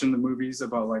know, when watching the movies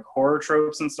about like horror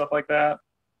tropes and stuff like that.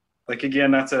 Like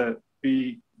again, not to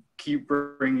be keep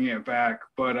bringing it back,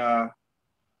 but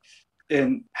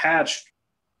in Hatch,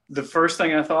 the first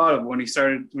thing I thought of when he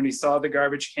saw the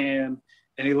garbage can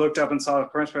and he looked up and saw the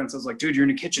principal, I was like, dude, you're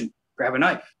in the kitchen, grab a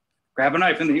knife. And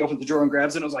then he opens the drawer and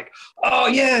grabs it, and I was like, oh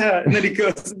yeah. And then he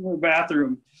goes in the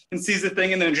bathroom and sees the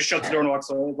thing and then just shuts the door and walks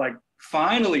away. Like,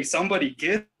 finally, somebody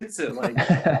gets it. Like,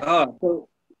 so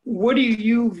what do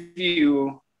you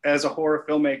view as a horror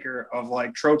filmmaker of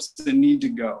like tropes that need to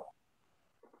go?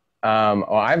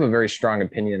 Well, I have a very strong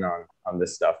opinion on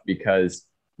this stuff because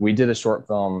we did a short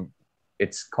film.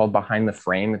 It's called Behind the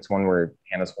Frame. It's one where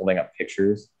Hannah's holding up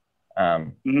pictures.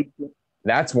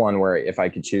 That's one where if I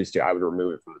could choose to, I would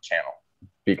remove it from the channel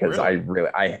because really?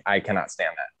 I cannot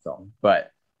stand that film.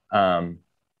 But and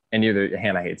either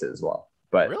Hannah hates it as well.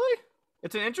 But really,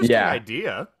 it's an interesting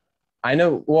idea. I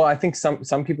know. Well, I think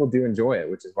some people do enjoy it,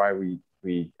 which is why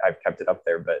I've kept it up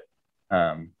there. But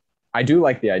I do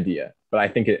like the idea, but I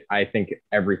think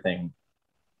everything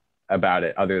about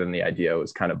it, other than the idea,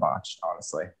 was kind of botched,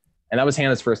 honestly. And that was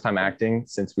Hannah's first time acting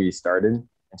since we started,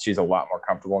 and she's a lot more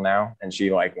comfortable now, and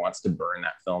she like wants to burn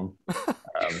that film.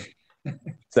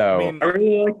 So I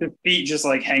really like the feet just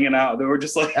like hanging out. They were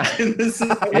just like in this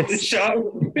shot.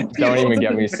 Don't even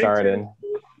get me started.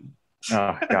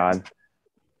 Oh God.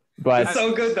 But it's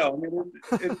so good though.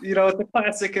 I mean, you know,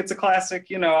 it's a classic.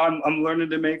 You know, I'm learning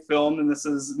to make film, and this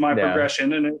is my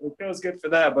progression, and it feels good for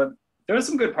that. But there's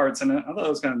some good parts in it. I thought it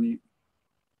was kind of neat.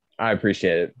 I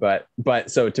appreciate it,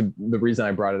 but so the reason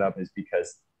I brought it up is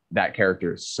because that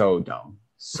character is so dumb.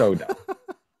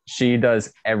 She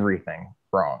does everything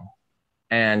wrong,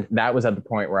 and that was at the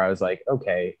point where I was like,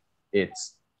 okay,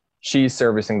 she's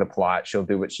servicing the plot. She'll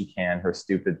do what she can. Her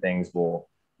stupid things will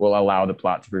allow the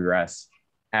plot to progress,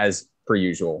 as per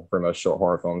usual for most short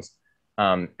horror films.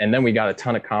 And then we got a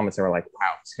ton of comments that were like,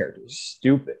 wow, this character is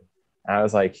stupid. And I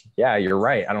was like, yeah, you're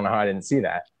right. I don't know how I didn't see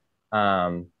that.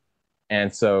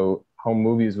 And so Home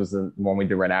Movies was the one we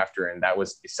did right after, and that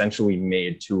was essentially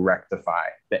made to rectify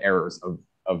the errors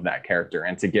of that character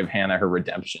and to give Hannah her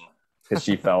redemption, because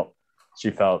she felt,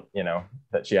 you know,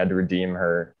 that she had to redeem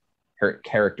her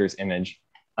character's image.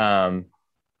 And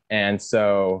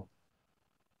so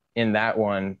in that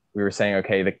one, we were saying,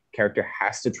 okay, the character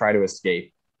has to try to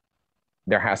escape.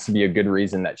 There has to be a good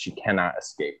reason that she cannot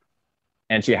escape,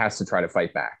 and she has to try to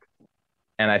fight back.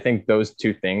 And I think those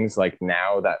two things, like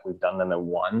now that we've done them in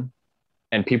one,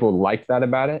 and people like that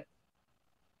about it,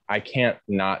 I can't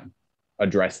not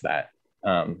address that.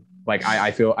 Like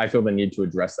I feel the need to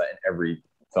address that in every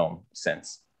film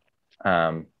since.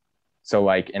 So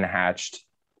like in Hatched,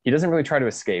 he doesn't really try to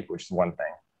escape, which is one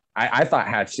thing. I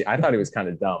thought he was kind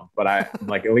of dumb, but I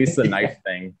like at least the knife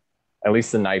thing, that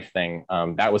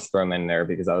was thrown in there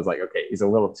because I was like, okay, he's a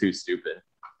little too stupid.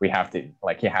 He has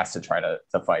to try to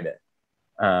fight it.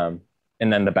 And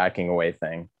then the backing away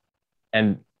thing,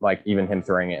 and like even him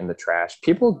throwing it in the trash.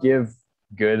 People give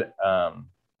good,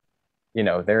 you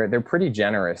know, they're pretty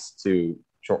generous to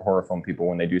short horror film people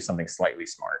when they do something slightly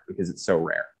smart because it's so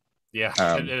rare. Yeah,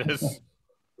 it is.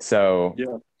 So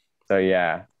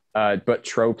yeah. But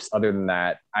tropes, other than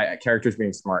that, characters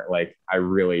being smart, like I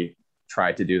really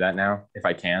try to do that now if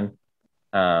I can.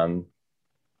 And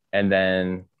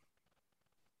then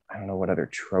I don't know what other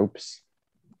tropes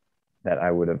that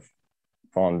I would have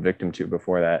fallen victim to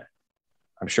before that.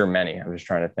 I'm sure many. I'm just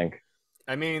trying to think.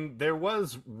 I mean, there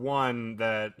was one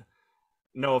that,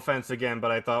 no offense again,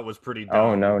 but I thought was pretty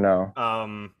dumb. Oh,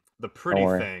 no. The pretty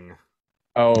thing.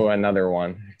 Oh, another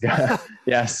one.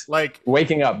 Yes. Like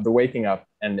waking up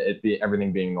and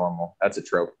everything being normal. That's a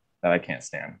trope that I can't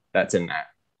stand. That's in that.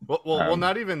 Well,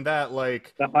 not even that.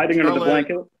 Like the hiding under the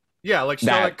blanket. Yeah, like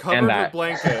Charlotte covered her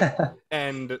blanket,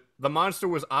 and the monster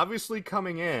was obviously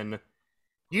coming in.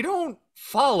 You don't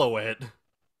follow it.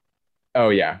 Oh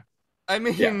yeah. I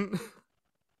mean, yeah.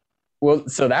 Well,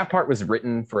 so that part was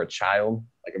written for a child,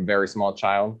 like a very small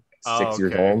child, 6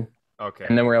 years old. Okay.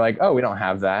 And then we're like, oh, we don't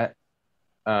have that.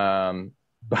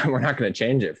 But we're not going to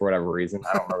change it for whatever reason.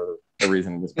 I don't remember the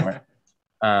reason at this point.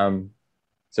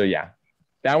 So yeah,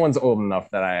 that one's old enough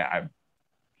that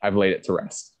I've laid it to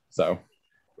rest. So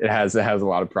it has a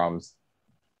lot of problems.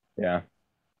 Yeah.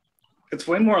 It's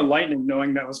way more enlightening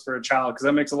knowing that was for a child, because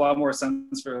that makes a lot more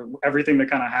sense for everything that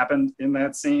kind of happened in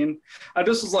that scene. I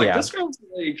just was like, this girl's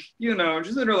like, you know,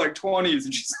 she's in her like 20s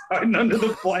and she's hiding under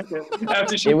the blanket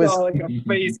after she saw like a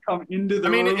face come into the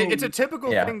room. I mean, it's a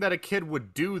typical thing that a kid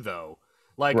would do, though.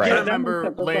 Like, I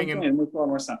remember laying in... It makes a lot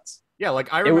more sense. Yeah,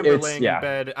 like, I remember laying in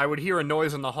bed, I would hear a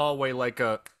noise in the hallway, like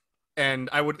and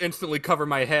I would instantly cover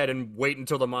my head and wait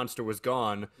until the monster was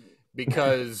gone.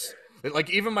 because like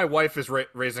even my wife is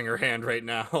raising her hand right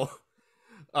now.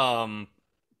 um,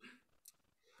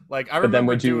 like I But then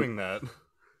remember doing that.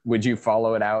 would you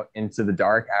follow it out into the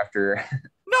dark after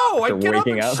No, after I'd get up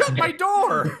waking and up? shut my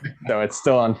door. So it's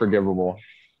still unforgivable.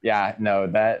 Yeah, no,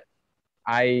 that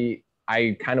I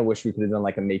kind of wish we could have done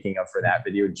like a making of for that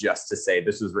video just to say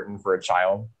this was written for a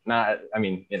child. Not, I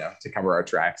mean, you know, to cover our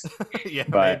tracks. Yeah,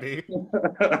 But maybe.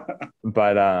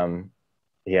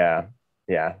 Yeah,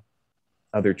 yeah,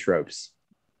 other tropes.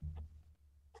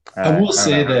 I will I don't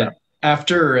say know. that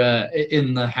after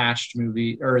in the Hatched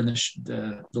movie or in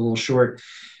the little short,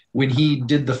 when he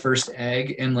did the first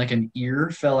egg and like an ear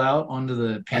fell out onto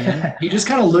the pan, he just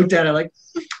kind of looked at it like,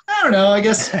 I don't know. I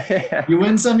guess you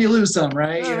win some, you lose some,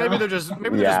 right? You Maybe know. they're just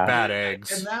bad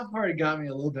eggs. And that part got me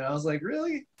a little bit. I was like,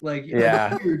 really? Like,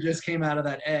 Yeah. you just came out of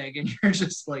that egg, and you're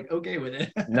just like okay with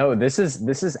it. No, this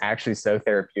is actually so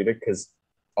therapeutic because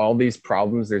all these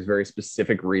problems, there's very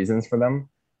specific reasons for them.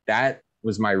 That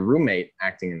was my roommate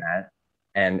acting in that,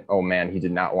 and oh man, he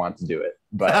did not want to do it,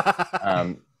 but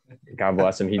God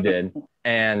bless him, he did.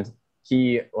 And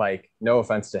he, like, no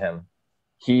offense to him,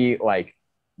 he like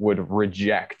would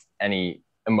reject any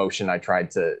emotion I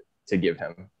tried to give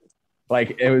him.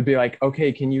 Like it would be like,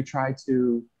 okay, can you try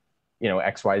to, you know,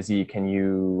 XYZ? Can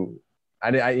you?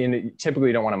 You know,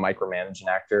 typically don't want to micromanage an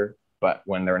actor, but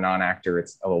when they're a non-actor,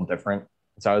 it's a little different.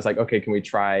 So I was like, okay, can we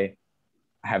try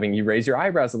having you raise your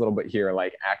eyebrows a little bit here,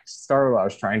 like act startled? I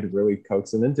was trying to really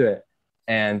coax him into it,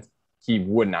 and he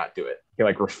would not do it. He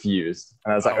like refused,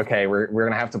 and I was like, okay, we're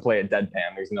gonna have to play it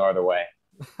deadpan. There's no other way.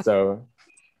 So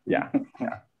yeah.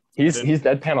 He's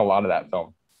deadpan a lot of that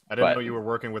film. I didn't know you were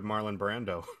working with Marlon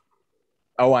Brando.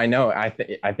 Oh, I know. I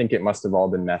think it must have all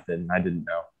been method, and I didn't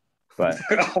know. But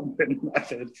all been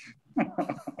method.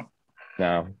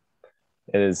 No,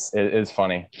 it is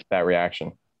funny, that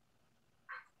reaction.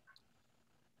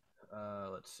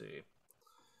 Let's see.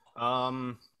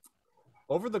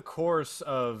 Over the course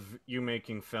of you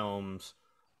making films,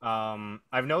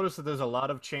 I've noticed that there's a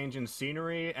lot of change in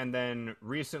scenery, and then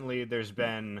recently there's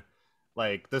been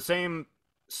like the same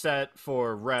set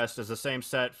for Rest as the same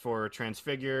set for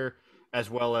Transfigure, as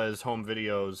well as home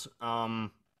videos.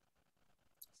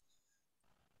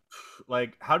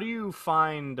 Like, how do you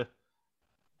find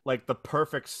like the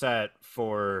perfect set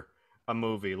for a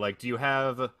movie? Like, do you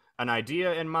have an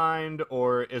idea in mind,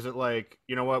 or is it like,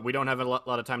 you know what, we don't have a lot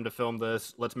of time to film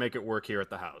this, let's make it work here at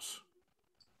the house?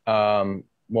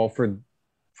 Well, for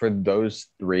those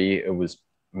three, it was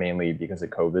mainly because of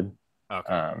COVID.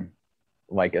 Okay.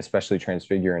 Like especially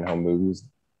Transfigure and home movies.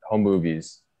 Home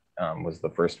movies was the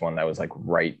first one that was like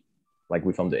we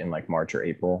filmed it in like March or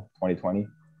April 2020.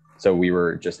 So we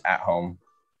were just at home,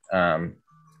 and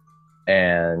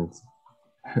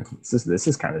this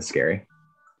is kind of scary.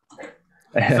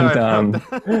 And Sorry,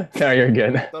 no, you're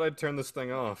good. I thought I'd turn this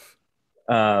thing off.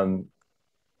 So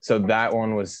that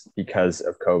one was because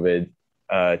of COVID.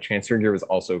 Transfigure was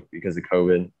also because of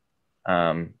COVID.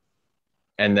 And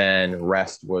then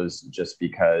Rest was just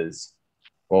because,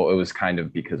 well, it was kind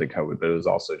of because of COVID, but it was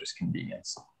also just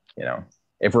convenience. You know,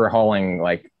 if we're hauling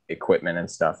like equipment and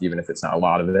stuff, even if it's not a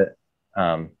lot of it,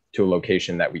 to a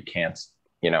location that we can't,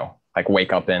 you know, like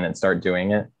wake up in and start doing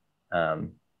it,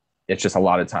 it's just a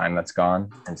lot of time that's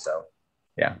gone. And so,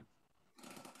 yeah.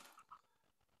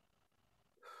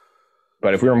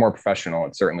 But if we were more professional,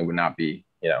 it certainly would not be,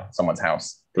 you know, someone's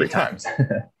house 3 times.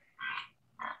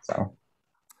 So.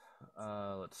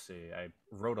 Let's see. I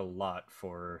wrote a lot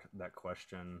for that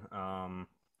question. I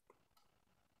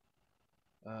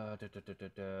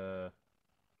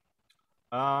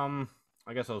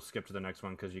guess I'll skip to the next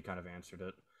one because you kind of answered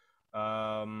it.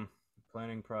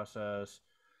 Planning process.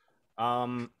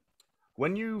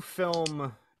 When you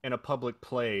film in a public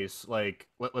place, like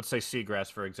let's say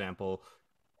Seagrass, for example,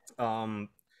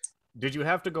 did you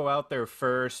have to go out there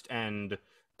first and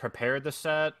prepare the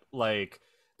set? Like,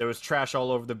 there was trash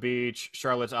all over the beach.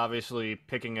 Charlotte's obviously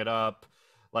picking it up.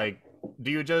 Like,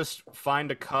 do you just find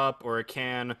a cup or a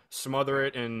can, smother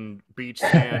it in beach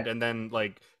sand, and then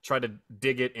like try to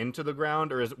dig it into the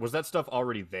ground, or was that stuff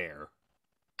already there?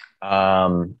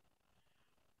 Seagrass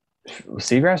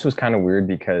was kind of weird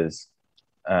because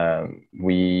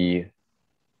we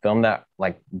filmed that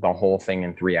like the whole thing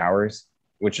in 3 hours,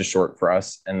 which is short for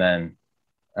us, and then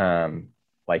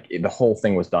like the whole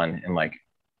thing was done in like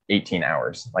 18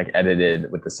 hours, like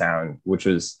edited with the sound, which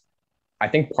was, I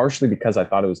think, partially because I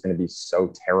thought it was going to be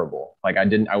so terrible. Like I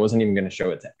wasn't even going to show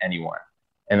it to anyone.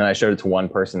 And then I showed it to one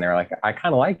person. They're like, I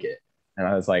kind of like it. And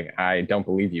I was like, I don't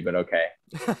believe you, but okay.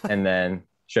 And then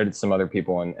showed it to some other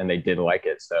people, and they did like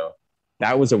it. So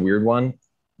that was a weird one.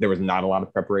 there was not a lot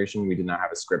of preparation. We did not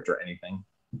have a script or anything.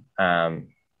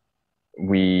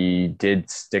 We did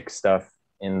stick stuff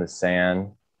in the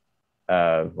sand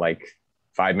like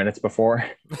 5 minutes before.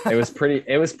 It was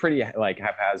pretty like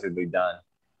haphazardly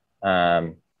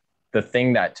done. The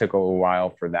thing that took a little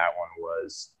while for that one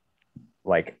was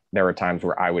like there were times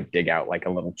where I would dig out like a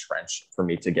little trench for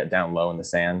me to get down low in the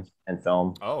sand and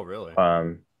film. Oh, really?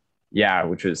 Yeah,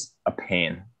 which was a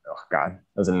pain. Oh God,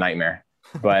 it was a nightmare.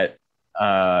 But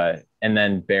and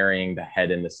then burying the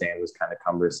head in the sand was kind of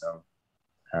cumbersome.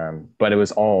 But it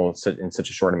was all in such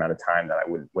a short amount of time that I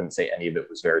wouldn't say any of it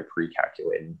was very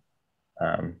pre-calculated.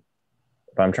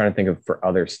 But I'm trying to think of for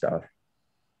other stuff.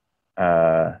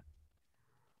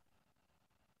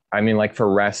 I mean, like for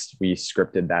Rest, we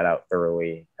scripted that out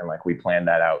thoroughly, and like we planned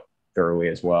that out thoroughly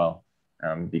as well,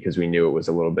 because we knew it was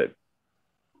a little bit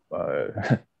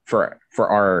for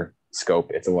our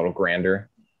scope, it's a little grander.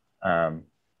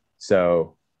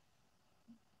 So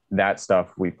that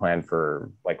stuff we planned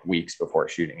for like weeks before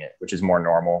shooting it, which is more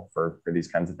normal for these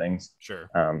kinds of things. Sure.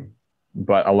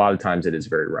 But a lot of times it is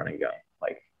very run and gun.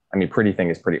 Like, I mean, Pretty Thing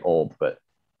is pretty old, but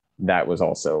that was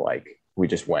also like we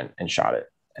just went and shot it.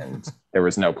 And there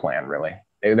was no plan really.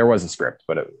 There was a script,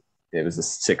 but it was a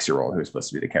 6-year-old who was supposed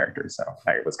to be the character. So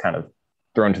I was kind of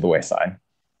thrown to the wayside.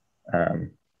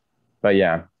 But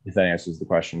yeah, if that answers the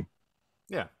question.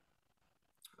 Yeah.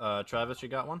 Travis, you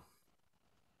got one?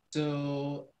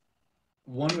 So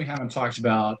one we haven't talked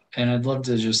about, and I'd love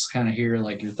to just kind of hear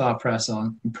like your thought process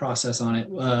on it,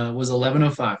 was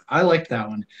 1105. I liked that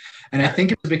one. And I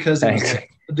think it's because it was like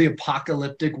the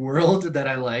apocalyptic world that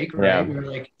I like, right? Yeah. We're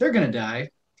like, they're going to die.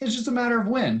 It's just a matter of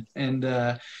when. And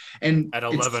at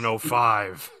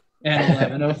 11:05.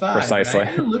 At 11:05. Precisely.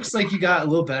 Right? It looks like you got a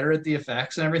little better at the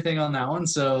effects and everything on that one.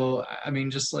 So, I mean,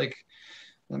 just like,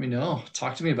 let me know.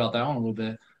 Talk to me about that one a little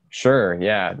bit. Sure.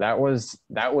 Yeah. That was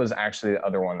actually the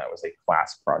other one that was a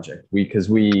class project. Because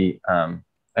we and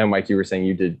Mike, you were saying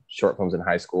you did short films in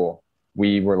high school.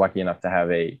 We were lucky enough to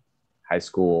have a high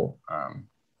school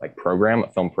like program, a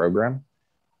film program.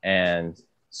 And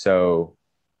so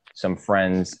some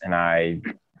friends and I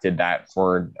did that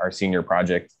for our senior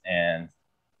project, and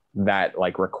that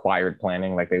like required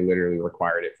planning, like they literally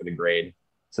required it for the grade.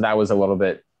 So that was a little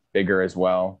bit bigger as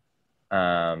well.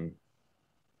 And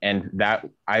that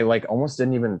I like almost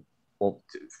didn't even, well,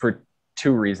 for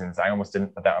 2 reasons, I almost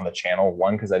didn't put that on the channel.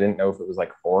 One, because I didn't know if it was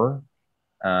like horror,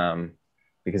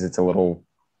 because it's a little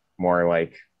more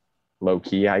like low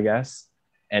key, I guess.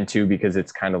 And 2, because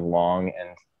it's kind of long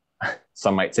and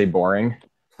some might say boring.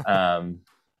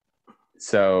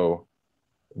 So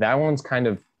that one's kind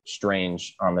of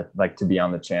strange on the, like, to be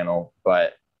on the channel,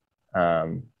 but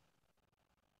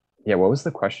yeah, what was the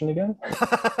question again?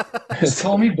 Just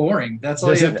call me boring. That's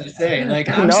all you have to say. Like,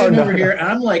 I'm sitting over here and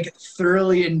I'm like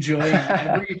thoroughly enjoying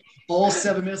every all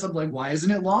 7 minutes. I'm like, why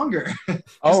isn't it longer?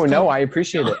 Oh no, I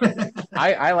appreciate it.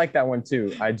 I like that one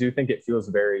too. I do think it feels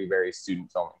very, very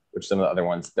student filming, which some of the other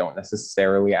ones don't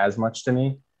necessarily as much to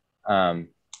me.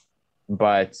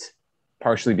 But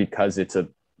partially because it's a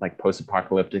like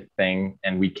post-apocalyptic thing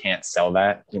and we can't sell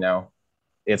that, you know.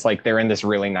 It's like they're in this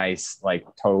really nice, like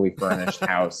totally furnished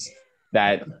house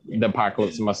that the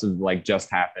apocalypse must have like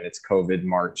just happened. It's COVID,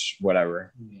 March,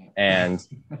 whatever. And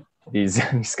these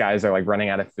guys are like running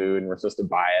out of food and we're supposed to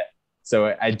buy it.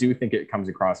 So I do think it comes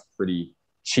across pretty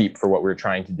cheap for what we're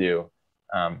trying to do.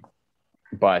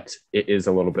 But it is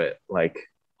a little bit like,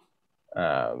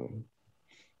 I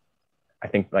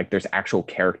think like there's actual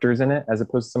characters in it as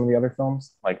opposed to some of the other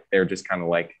films. Like they're just kind of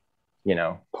like, you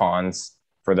know, pawns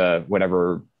for the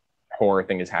whatever horror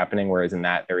thing is happening, whereas in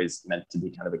that there is meant to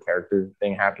be kind of a character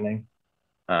thing happening.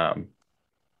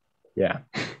 Yeah.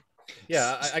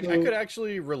 Yeah, I could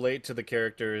actually relate to the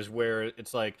characters where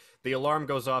it's like the alarm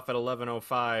goes off at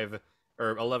 11:05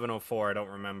 or 11:04, I don't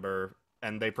remember,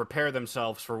 and they prepare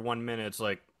themselves for 1 minute. It's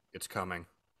like, it's coming.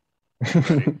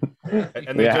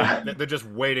 And they're just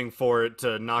waiting for it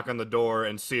to knock on the door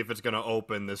and see if it's going to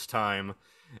open this time,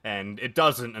 and it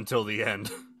doesn't until the end.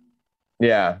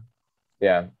 Yeah.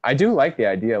 I do like the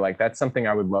idea. Like that's something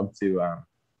I would love to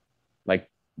like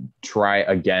try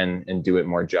again and do it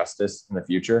more justice in the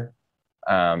future.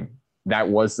 That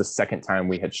was the second time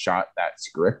we had shot that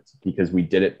script because we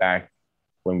did it back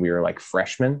when we were like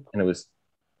freshmen, and it was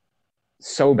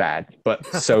so bad, but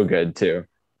so good too.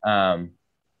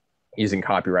 Using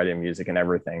copyrighted music and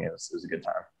everything. It was a good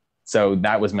time. So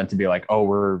that was meant to be like, oh,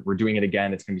 we're doing it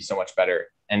again. It's gonna be so much better.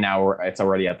 And now it's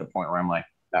already at the point where I'm like,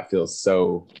 that feels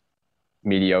so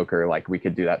mediocre. Like we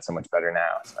could do that so much better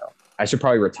now. So I should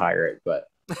probably retire it, but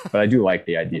I do like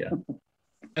the idea.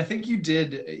 I think you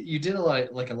did a lot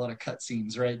of cut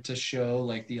scenes, right? To show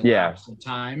like the Yeah, elapsed of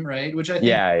time, right? Which I think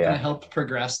yeah, kind of yeah, helped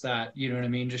progress that, you know what I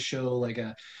mean? Just show like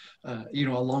you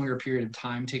know, a longer period of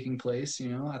time taking place, you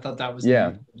know. I thought that was yeah.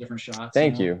 neat, different shots, you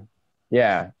Thank know. you.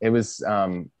 Yeah, it was.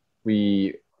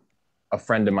 We a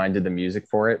friend of mine did the music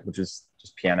for it, which is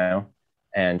just piano,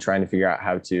 and trying to figure out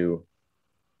how to.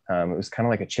 It was kind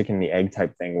of like a chicken and the egg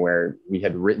type thing where we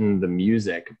had written the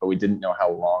music, but we didn't know how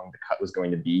long the cut was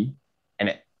going to be,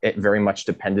 and it very much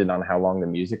depended on how long the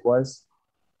music was.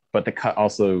 But the cut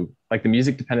also, like the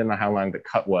music depended on how long the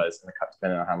cut was, and the cut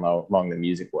depended on how long the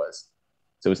music was.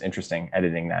 So it was interesting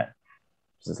editing that.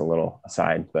 Just a little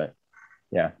aside, but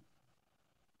yeah.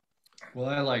 Well,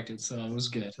 I liked it, so it was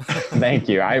good. Thank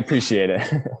you. I appreciate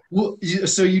it. Well,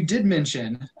 so you did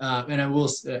mention, and I will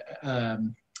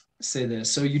say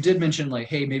this. So you did mention like,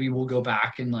 hey, maybe we'll go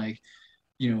back and like,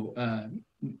 you know,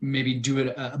 maybe do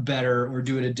it better or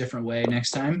do it a different way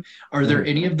next time. Are there Mhm.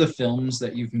 any of the films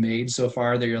that you've made so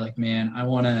far that you're like, man, I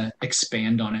want to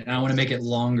expand on it and I want to make it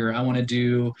longer. I want to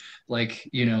do like,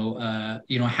 you know,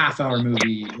 a half-hour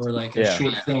movie or like a Yeah.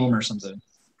 short film or something.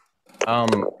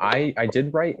 I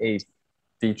did write a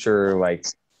feature like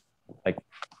I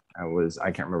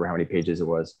can't remember how many pages it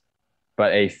was,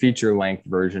 but a feature length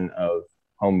version of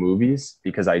home movies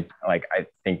because I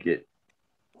think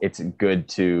it's good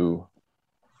to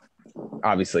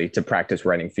obviously to practice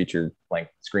writing feature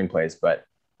length screenplays, but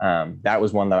that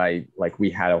was one that I like.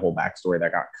 We had a whole backstory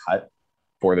that got cut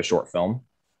for the short film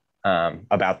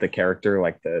about the character,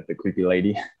 like the creepy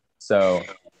lady. So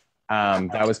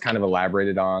that was kind of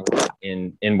elaborated on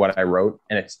in what I wrote,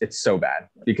 and it's so bad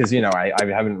because you know I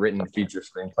haven't written feature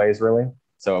screenplays really,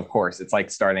 so of course it's like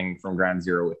starting from ground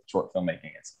zero with short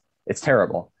filmmaking. It's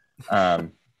terrible,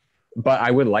 but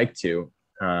I would like to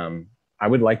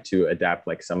adapt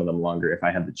like some of them longer if I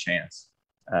had the chance.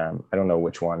 I don't know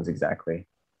which ones exactly.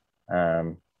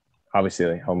 Um, Obviously,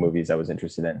 like home movies I was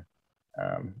interested in.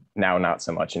 Now not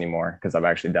so much anymore because I've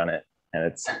actually done it, and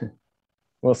it's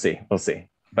we'll see.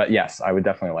 But yes, I would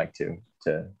definitely like to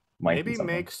lengthen Maybe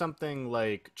something. make something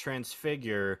like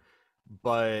Transfigure,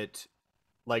 but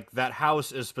like that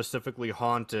house is specifically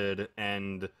haunted,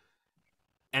 and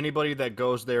anybody that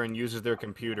goes there and uses their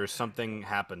computer, something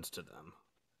happens to them.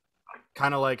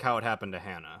 Kind of like how it happened to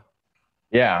Hannah.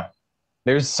 Yeah,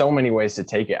 there's so many ways to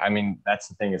take it. I mean, that's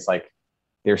the thing. It's like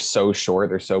they're so short,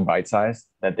 they're so bite sized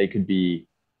that they could be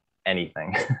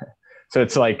anything. So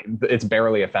it's like it's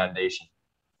barely a foundation.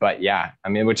 But yeah, I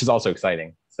mean, which is also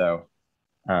exciting. So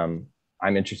um,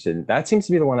 I'm interested. That seems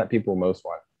to be the one that people most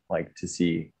want, like to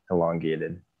see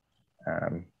elongated.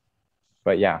 Um,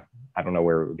 but yeah, I don't know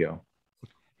where it would go.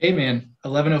 Hey man,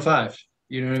 11:05.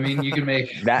 You know what I mean? You can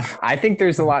make That I think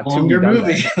there's a lot to be longer done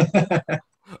movie. there.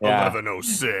 Yeah,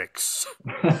 1106.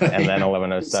 and then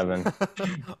 1107. On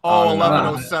Oh, and on.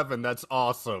 1107. That's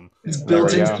awesome. It's There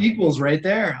we built-in go. sequels right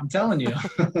there. I'm telling you.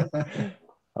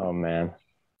 Oh man.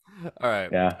 All right.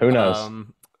 Yeah, who knows?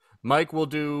 Um, Mike, we'll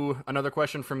do another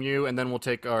question from you, and then we'll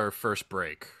take our first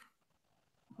break.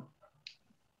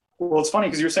 Well, it's funny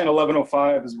because you're saying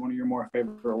 11:05 is one of your more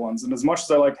favorite ones, and as much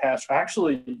as I liked Hash, I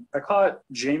caught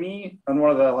Jamie on one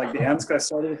of the like the ends because I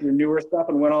started with your newer stuff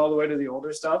and went all the way to the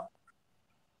older stuff.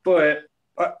 But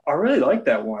I really like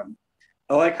that one.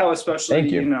 I like how, especially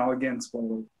Thank you. you know, again,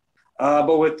 spoiler,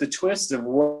 but with the twist of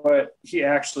what he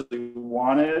actually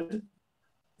wanted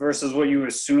versus what you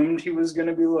assumed he was going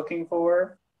to be looking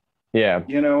for. Yeah.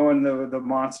 You know, and the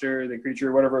monster, the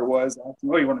creature, whatever it was.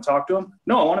 Oh, you want to talk to him?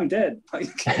 No, I want him dead.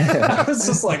 Like, I was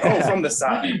just like, oh, from the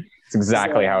side. It's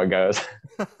exactly So, how it goes.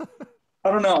 I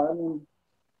don't know. I mean,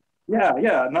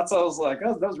 yeah, and that's I was like,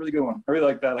 oh, that was a really good one. I really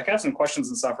like that. Like, I have some questions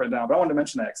and stuff right now, but I wanted to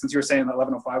mention that since you were saying that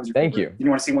 11:05 was your Thank favorite. you. You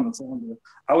want to see one that's longer.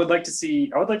 I would like to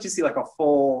see like a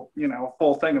full, you know,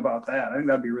 full thing about that. I think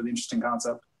that'd be a really interesting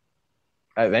concept.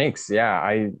 Thanks. Yeah,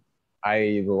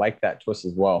 I like that twist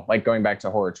as well. Like going back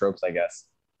to horror tropes, I guess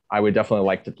I would definitely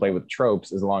like to play with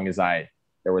tropes as long as there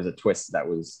was a twist that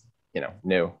was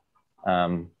new.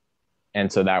 Um, and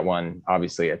so that one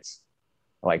obviously it's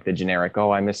like the generic. Oh,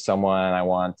 I missed someone. I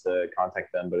want to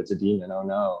contact them, but it's a demon. Oh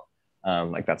no.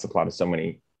 Like that's the plot of so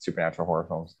many supernatural horror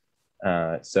films.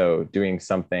 So doing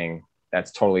something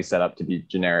that's totally set up to be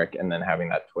generic and then having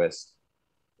that twist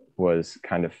was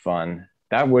kind of fun.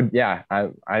 That would, yeah,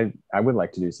 I would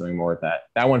like to do something more with that.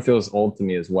 That one feels old to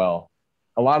me as well.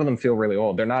 A lot of them feel really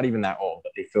old. They're not even that old,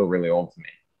 but they feel really old to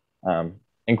me,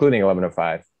 including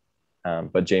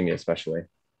 11:05, but Jamie especially.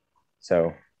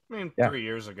 So, I mean, yeah. 3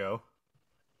 years ago.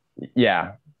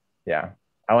 Yeah.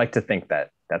 I like to think that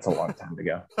that's a long time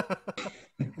ago.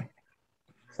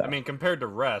 So, I mean, compared to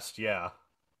Rest, yeah.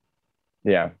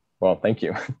 yeah. Well, thank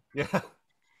you. Yeah.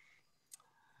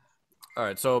 All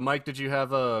right. So, Mike, did you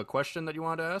have a question that you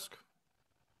wanted to ask?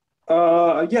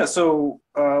 Yeah. So,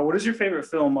 what is your favorite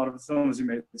film out of the films you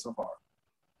made so far?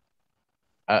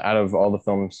 Out of all the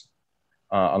films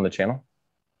on the channel.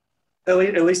 At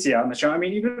least, yeah, on the channel. I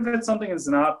mean, even if it's something that's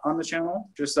not on the channel,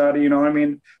 just out of, I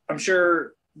mean, I'm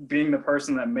sure being the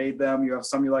person that made them, you have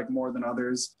some you like more than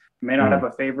others. You may not have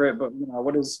a favorite, but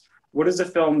what is a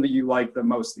film that you like the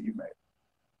most that you made?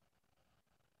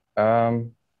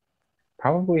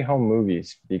 Probably home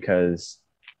movies, because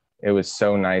it was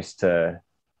so nice to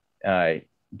uh,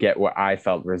 get what I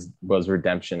felt was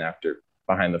redemption after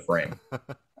Behind the Frame.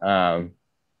 um,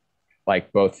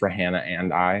 like both for Hannah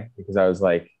and I, because I was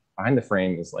like, Behind the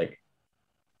Frame is like,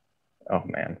 oh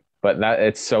man, but that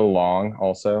it's so long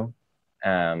also.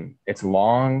 It's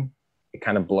long. It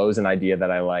kind of blows an idea that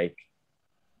I like.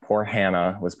 Poor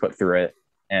Hannah was put through it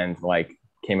and like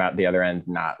came out the other end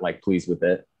not like pleased with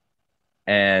it.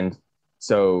 And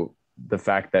so the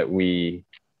fact that we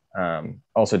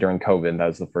also during COVID, that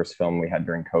was the first film we had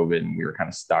during COVID, and we were kind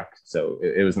of stuck. So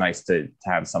it was nice to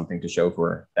have something to show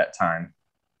for that time.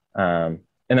 And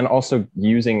then also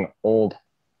using old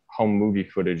home movie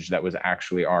footage that was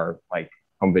actually our like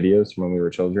home videos from when we were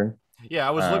children. Yeah,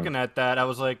 I was looking at that. I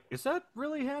was like, is that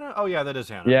really Hannah? Oh, yeah, that is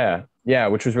Hannah. Yeah,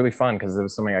 which was really fun because it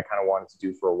was something I kind of wanted to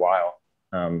do for a while.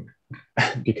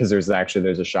 Because there's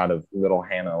a shot of little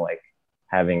Hannah like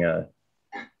having an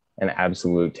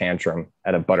absolute tantrum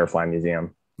at a butterfly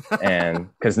museum, and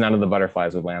because none of the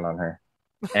butterflies would land on her,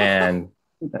 and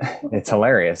it's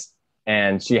hilarious.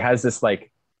 And she has this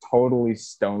like totally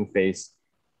stone-faced,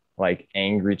 like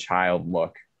angry child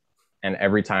look. And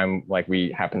every time like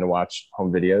we happen to watch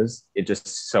home videos, it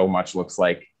just so much looks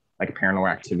like a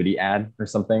Paranormal Activity ad or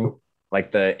something.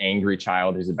 Like the angry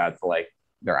child who's about to like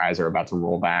their eyes are about to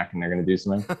roll back and they're going to do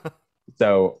something.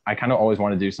 So I kind of always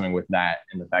want to do something with that,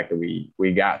 and the fact that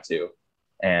we got to,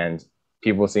 and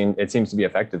it seems to be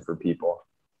effective for people.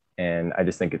 And I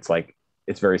just think it's like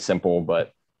it's very simple,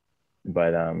 but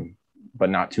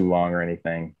not too long or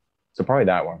anything. So probably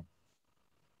that one.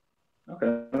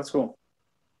 Okay, that's cool.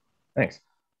 Thanks.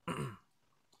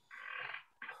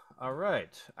 All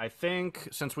right. I think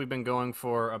since we've been going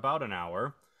for about an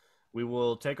hour, we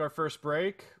will take our first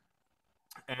break.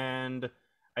 And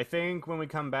I think when we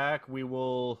come back, we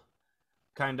will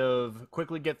kind of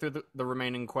quickly get through the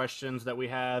remaining questions that we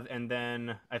have. And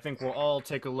then I think we'll all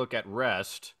take a look at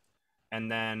Rest.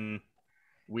 And then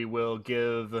we will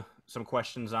give some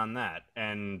questions on that.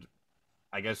 And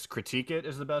I guess critique it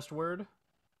is the best word.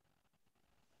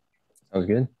 Sounds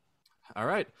good. All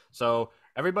right. So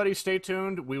everybody stay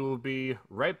tuned. We will be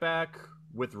right back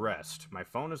with Rest. My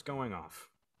phone is going off.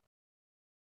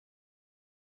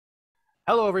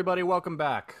 Hello, everybody. Welcome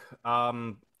back.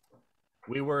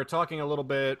 We were talking a little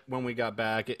bit when we got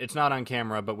back. It's not on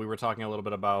camera, but we were talking a little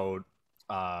bit about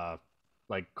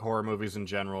like horror movies in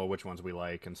general, which ones we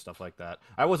like and stuff like that.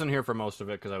 I wasn't here for most of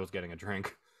it because I was getting a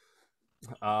drink.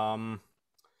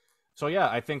 So yeah,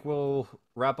 I think we'll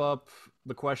wrap up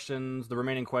the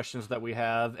remaining questions that we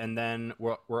have, and then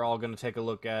we're all going to take a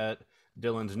look at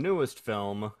Dylan's newest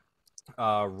film,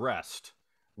 Rest,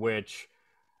 which,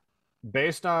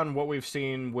 based on what we've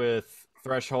seen with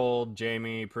Threshold,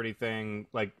 Jamie, Pretty Thing,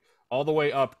 like all the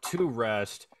way up to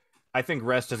Rest, I think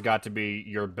Rest has got to be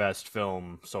your best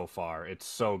film so far. It's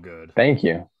so good. Thank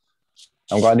you.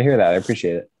 I'm glad to hear that. I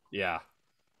appreciate it. Yeah.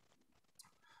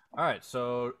 All right,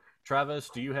 so Travis,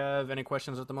 do you have any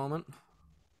questions at the moment?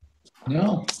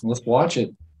 No, let's watch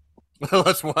it.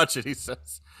 Let's watch it, he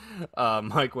says.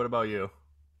 Mike, what about you?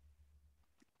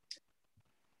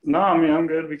 No, I mean, I'm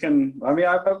good.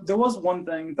 There was one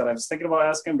thing that I was thinking about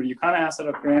asking, but you kind of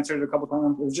answered it a couple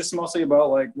times. It was just mostly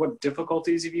about like what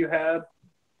difficulties have you had,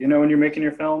 when you're making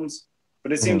your films.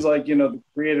 But it seems like, the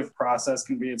creative process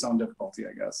can be its own difficulty,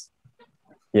 I guess.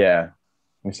 Yeah.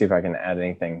 Let me see if I can add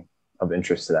anything of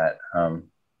interest to that.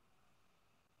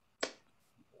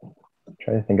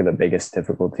 Try to think of the biggest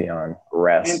difficulty on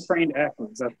Rest. And trained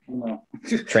actors,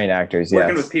 Trained actors,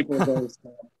 working with people with those,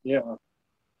 yeah.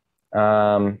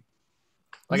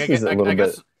 Like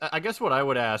I guess what I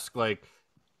would ask, like,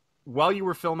 while you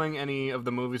were filming any of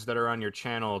the movies that are on your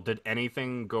channel, did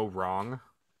anything go wrong?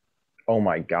 Oh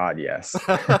my God, yes.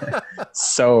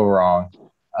 So wrong.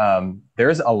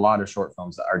 There's a lot of short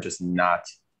films that are just not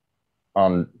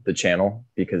on the channel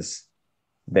because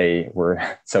they were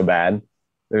so bad.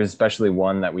 There's especially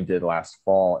one that we did last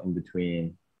fall in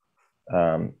between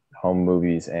home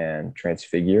movies and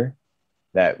Transfigure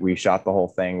that we shot the whole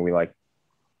thing.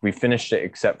 We finished it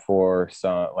except for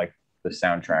some, like, the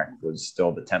soundtrack was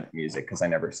still the temp music because I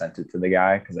never sent it to the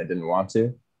guy because I didn't want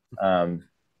to.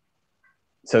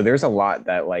 So there's a lot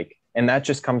that like, and that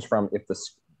just comes from if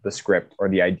the script or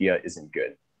the idea isn't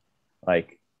good.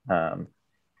 Like,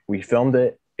 we filmed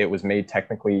it, it was made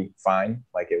technically fine,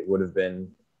 like it would have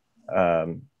been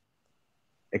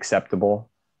acceptable,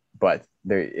 but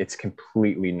it's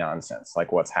completely nonsense,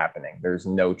 like what's happening. There's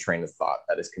no train of thought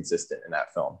that is consistent in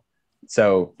that film.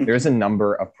 So there's a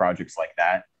number of projects like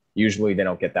that. Usually they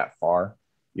don't get that far.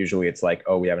 Usually it's like,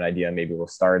 oh, we have an idea, maybe we'll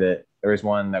start it. There was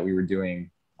one that we were doing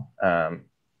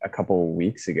a couple of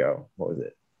weeks ago. What was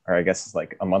it? Or I guess it's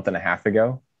like a month and a half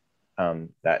ago,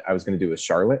 that I was going to do with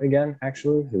Charlotte again,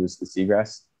 actually, who was the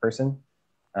seagrass person.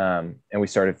 And we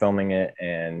started filming it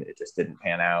and it just didn't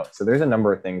pan out. So there's a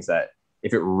number of things that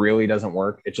if it really doesn't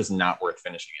work, it's just not worth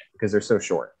finishing it because they're so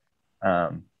short.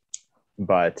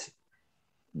 But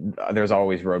there's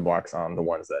always roadblocks on the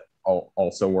ones that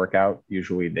also work out.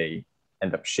 Usually they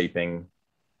end up shaping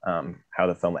how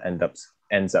the film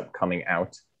ends up coming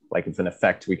out. Like if an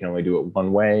effect, we can only do it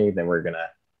one way, then we're going to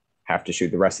have to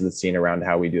shoot the rest of the scene around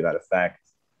how we do that effect.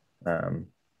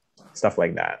 Stuff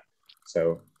like that.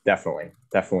 So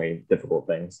definitely difficult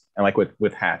things. And like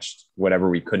with Hatched, whatever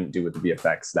we couldn't do with the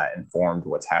VFX, that informed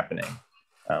what's happening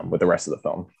with the rest of the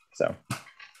film. So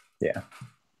yeah.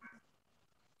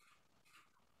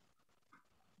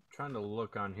 Trying to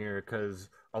look on here because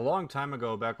a long time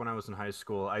ago, back when I was in high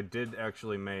school, I did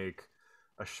actually make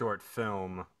a short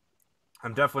film.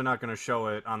 I'm definitely not going to show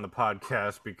it on the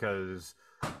podcast because,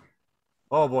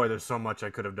 oh boy, there's so much I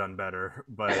could have done better.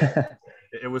 But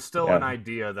it was still an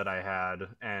idea that I had,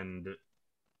 and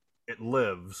it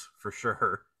lives for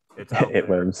sure. It's out it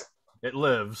there. lives. It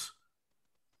lives.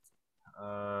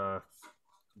 God,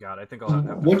 I think I'll have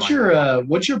to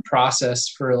What's your process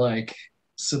for like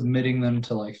submitting them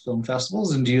to like film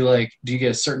festivals? And do you get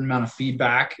a certain amount of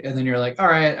feedback and then you're like, all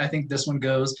right, I think this one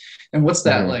goes? And what's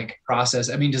that like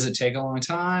process? I mean, does it take a long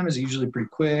time? Is it usually pretty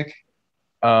quick?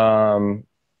 That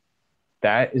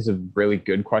is a really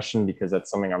good question because that's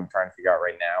something I'm trying to figure out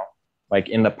right now. Like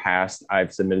in the past,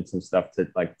 I've submitted some stuff to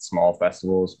like small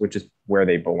festivals, which is where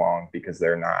they belong because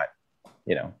they're not,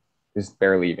 there's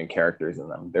barely even characters in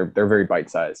them. They're very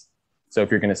bite-sized. So if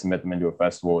you're going to submit them into a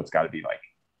festival, it's got to be like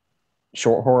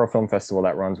short horror film festival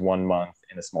that runs 1 month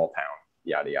in a small town,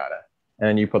 yada, yada. And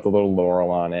then you put the little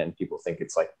laurel on it and people think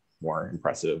it's like more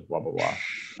impressive, blah, blah,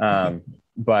 blah.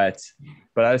 But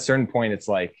at a certain point, it's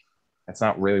like, it's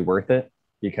not really worth it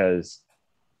because,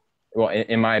 well,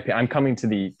 in my opinion, I'm coming to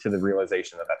the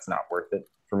realization that that's not worth it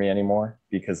for me anymore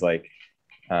because like,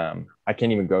 I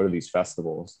can't even go to these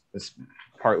festivals. It's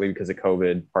partly because of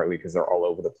COVID, partly because they're all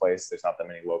over the place. There's not that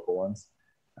many local ones.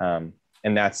 And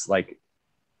that's like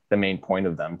the main point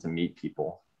of them, to meet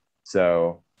people.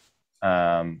 So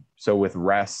with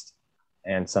Rest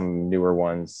and some newer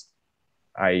ones,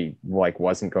 I like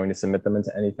wasn't going to submit them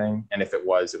into anything. And if it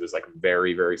was like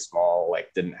very, very small,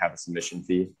 like didn't have a submission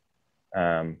fee.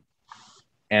 And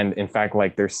in fact,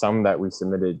 like there's some that we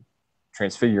submitted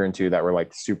Transfigure into that were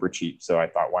like super cheap. So I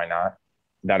thought, why not?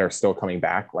 That are still coming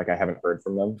back. Like I haven't heard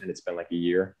from them and it's been like a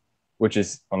year, which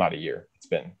is, well, not a year. It's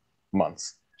been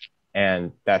months.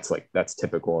 And that's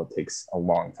typical. It takes a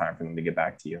long time for them to get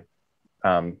back to you.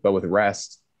 But with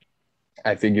Rest,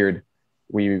 I figured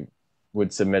we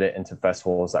would submit it into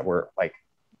festivals that were like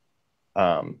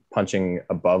punching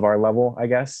above our level, I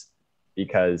guess,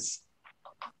 because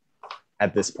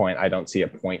at this point, I don't see a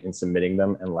point in submitting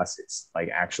them unless it's like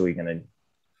actually going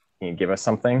to give us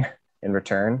something in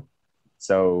return.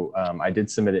 So I did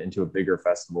submit it into a bigger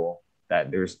festival that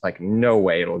there's like no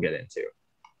way it'll get into.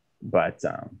 But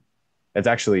it's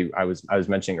actually, I was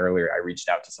mentioning earlier, I reached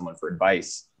out to someone for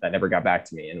advice that never got back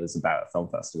to me, and it was about a film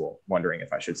festival, wondering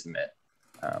if I should submit.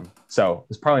 So it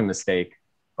was probably a mistake,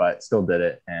 but still did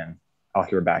it, and I'll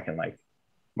hear back in like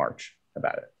March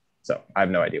about it. So I have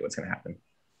no idea what's going to happen.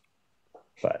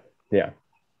 But yeah.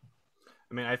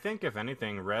 I mean, I think if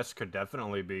anything, Rest could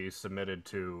definitely be submitted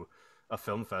to a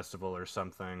film festival or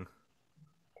something.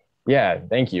 Yeah,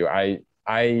 thank you.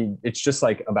 It's just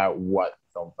like about what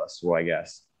film festival, I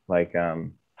guess. Like,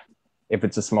 if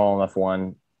it's a small enough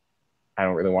one, I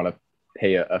don't really want to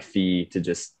pay a fee to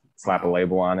just slap a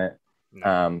label on it.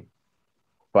 No.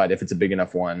 But if it's a big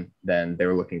enough one, then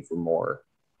they're looking for more.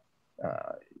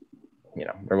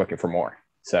 They're looking for more.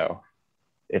 So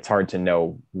it's hard to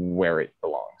know where it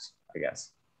belongs, I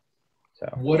guess. So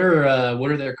what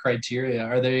are their criteria?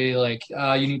 Are they like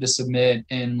you need to submit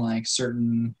in like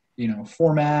certain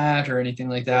format or anything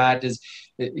like that?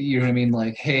 You know what I mean?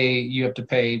 Like, hey, you have to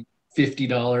pay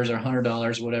 $50 or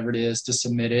 $100, whatever it is, to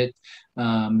submit it.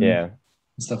 Yeah,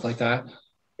 stuff like that.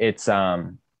 It's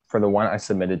for the one I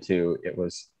submitted to, it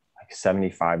was like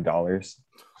 $75.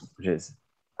 which is,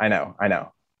 I know.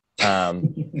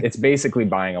 It's basically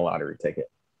buying a lottery ticket,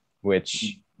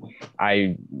 which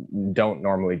I don't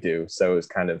normally do. So it's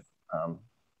kind of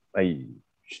a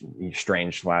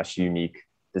strange / unique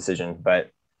decision,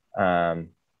 but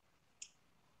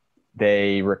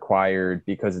they required,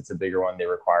 because it's a bigger one,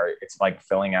 it's like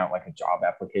filling out like a job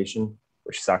application,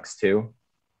 which sucks too.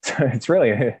 So it's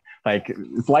really like,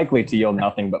 it's likely to yield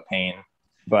nothing but pain,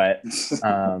 but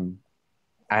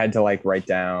I had to like write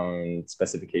down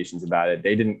specifications about it.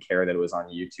 They didn't care that it was on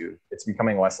YouTube. It's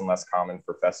becoming less and less common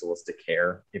for festivals to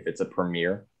care if it's a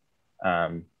premiere,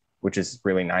 which is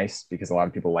really nice because a lot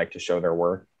of people like to show their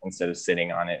work instead of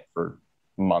sitting on it for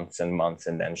months and months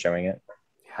and then showing it.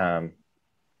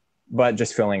 But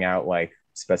just filling out like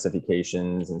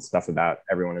specifications and stuff about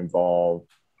everyone involved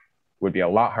would be a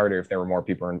lot harder if there were more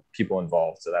people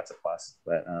involved. So that's a plus.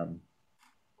 But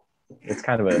it's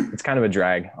kind of a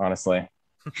drag, honestly.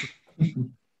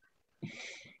 Do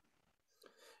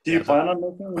you plan on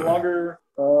making longer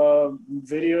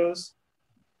videos?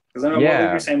 Because I know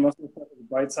you're saying most of the stuff is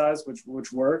bite size,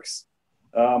 which works.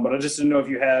 But I just didn't know if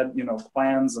you had,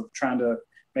 plans of trying to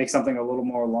make something a little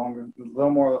more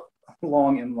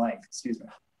long in length. Excuse me.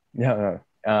 No.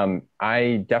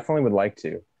 I definitely would like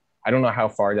to. I don't know how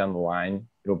far down the line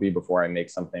it'll be before I make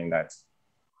something that's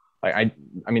like,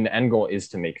 I mean, the end goal is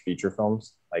to make feature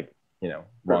films, like,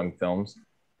 long films,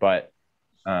 but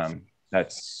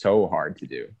that's so hard to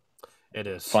do. It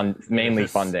is. Mainly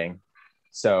funding.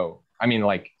 So, I mean,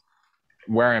 like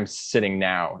where I'm sitting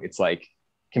now, it's like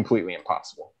completely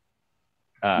impossible.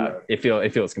 It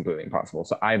feels completely impossible.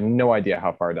 So I have no idea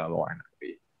how far down the line that will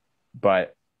be.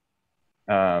 But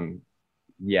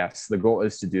yes, the goal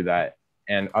is to do that.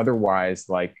 And otherwise,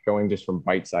 like going just from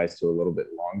bite size to a little bit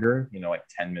longer, like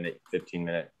 10-minute,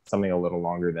 15-minute, something a little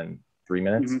longer than 3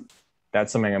 minutes. Mm-hmm.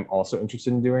 That's something I'm also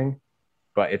interested in doing,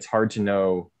 but it's hard to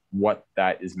know what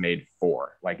that is made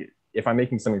for. Like if I'm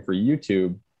making something for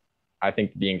YouTube, I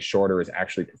think being shorter is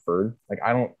actually preferred. Like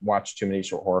I don't watch too many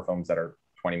short horror films that are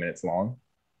 20 minutes long.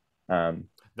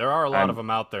 There are a lot of them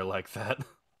out there like that.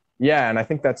 Yeah, and I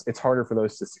think it's harder for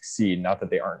those to succeed. Not that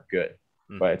they aren't good,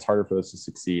 but it's harder for those to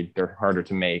succeed. They're harder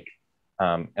to make.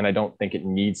 And I don't think it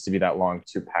needs to be that long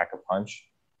to pack a punch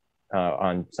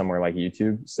on somewhere like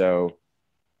YouTube. So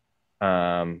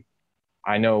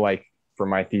I know like for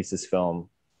my thesis film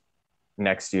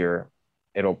next year,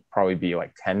 it'll probably be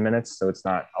like 10 minutes. So it's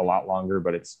not a lot longer,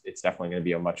 but it's definitely going to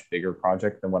be a much bigger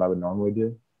project than what I would normally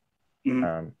do.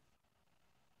 Mm-hmm.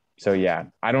 So yeah,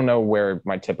 I don't know where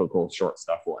my typical short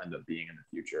stuff will end up being in the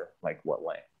future, like what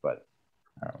length, but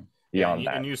beyond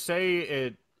that. And you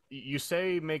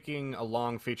say making a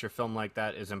long feature film like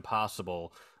that is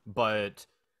impossible, but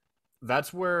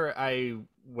that's where I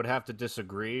would have to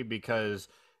disagree, because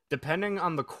depending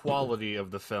on the quality of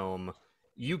the film,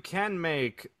 you can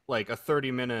make like a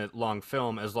 30-minute long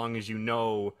film as long as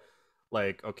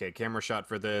like, okay, camera shot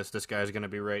for this guy's going to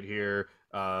be right here.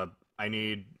 I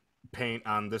need paint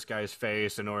on this guy's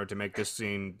face in order to make this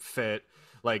scene fit.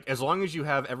 Like, as long as you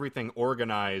have everything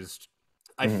organized,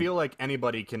 I feel like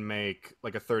anybody can make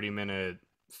like a 30-minute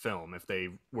film if they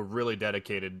were really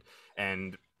dedicated,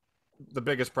 and the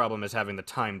biggest problem is having the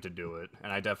time to do it,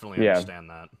 and I definitely understand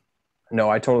that. No,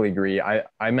 I totally agree.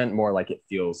 I meant more like it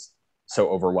feels so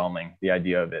overwhelming, the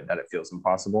idea of it, that it feels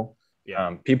impossible.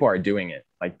 Yeah. People are doing it.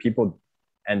 Like people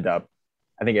end up,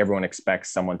 I think everyone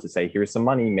expects someone to say, here's some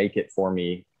money, make it for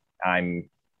me. I'm,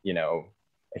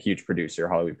 a huge producer,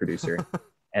 Hollywood producer.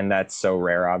 And that's so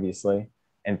rare, obviously.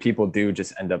 And people do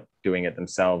just end up doing it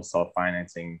themselves,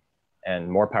 self-financing, and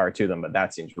more power to them. But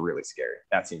that seems really scary.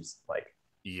 That seems like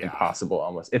impossible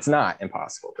almost. It's not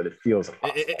impossible, but it feels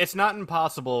impossible. It's not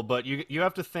impossible, but you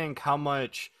have to think how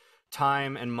much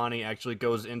time and money actually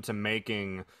goes into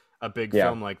making a big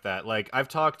film like that. Like, I've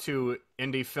talked to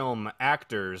indie film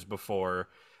actors before,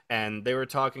 and they were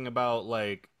talking about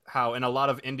like how in a lot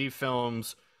of indie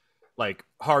films, like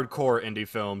hardcore indie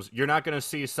films, you're not going to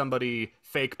see somebody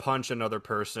fake punch another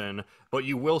person, but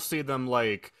you will see them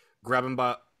like grab him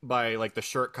by like the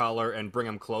shirt collar and bring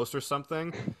him close or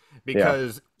something,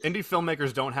 because indie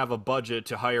filmmakers don't have a budget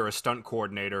to hire a stunt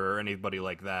coordinator or anybody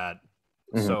like that.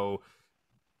 Mm-hmm. So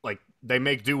like they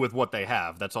make do with what they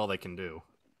have. That's all they can do.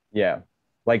 Yeah.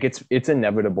 Like it's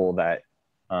inevitable that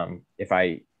if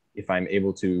I'm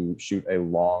able to shoot a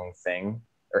long thing,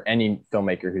 or any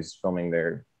filmmaker who's filming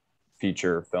their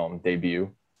feature film debut,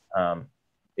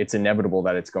 it's inevitable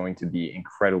that it's going to be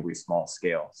incredibly small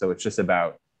scale. So it's just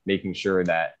about making sure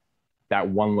that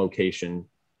one location,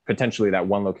 potentially that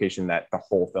one location that the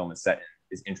whole film is set in,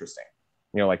 is interesting.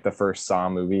 Like the first Saw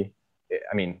movie.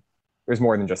 I mean, there's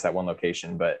more than just that one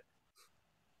location, but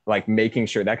like making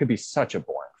sure that could be such a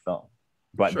boring film,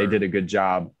 but they did a good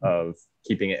job of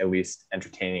keeping it at least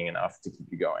entertaining enough to keep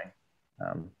you going.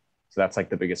 So that's like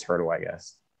the biggest hurdle, I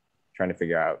guess, trying to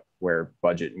figure out where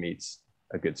budget meets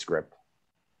a good script.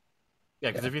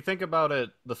 Yeah, because if you think about it,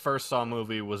 the first Saw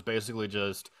movie was basically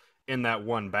just in that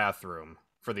one bathroom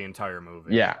for the entire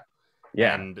movie. Yeah.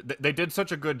 And they did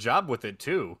such a good job with it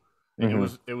too.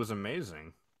 It was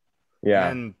amazing. Yeah.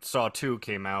 And then Saw 2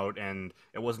 came out, and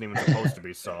it wasn't even supposed to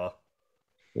be Saw.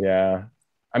 Yeah.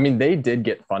 I mean, they did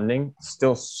get funding,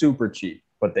 still super cheap,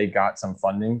 but they got some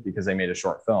funding because they made a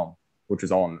short film, which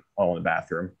was all in the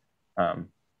bathroom.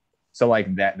 So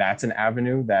like that's an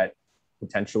avenue that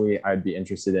potentially I'd be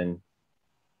interested in,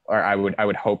 or I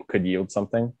would hope could yield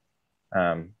something.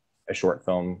 A short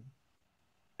film,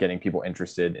 getting people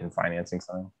interested in financing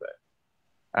something, but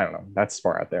I don't know. That's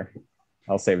far out there.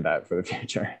 I'll save that for the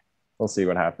future. We'll see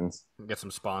what happens. Get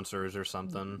some sponsors or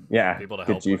something. Yeah, People to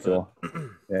get help G Fuel.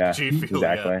 Yeah, G Fuel,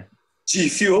 exactly. Yeah. G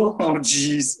Fuel? Oh,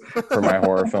 jeez. For my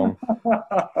horror film.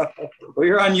 Well,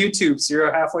 you're on YouTube, so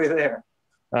you're halfway there.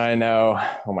 I know.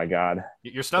 Oh my God.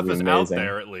 Your stuff is out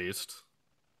there at least.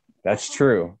 That's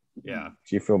true. Yeah.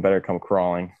 G Fuel better come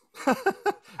crawling.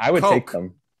 I would take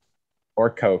them. Or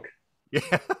Coke.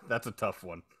 Yeah, that's a tough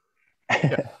one.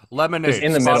 Yeah. Lemonade, just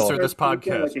in the sponsor middle. this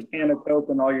podcast. Like a can of Coke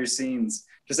in all your scenes.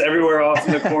 Just everywhere off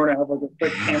in the corner, have like a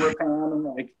quick camera pan and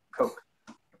like Coke.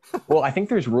 Well, I think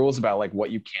there's rules about like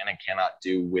what you can and cannot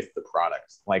do with the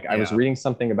product. Like I was reading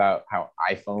something about how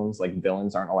iPhones, like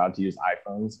villains aren't allowed to use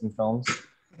iPhones in films.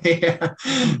 Yeah,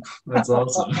 that's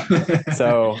awesome.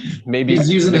 So maybe he's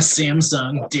using a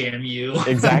Samsung. Damn you.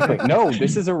 Exactly. No,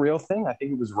 this is a real thing. I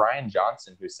think it was Ryan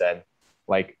Johnson who said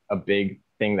like a big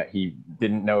thing that he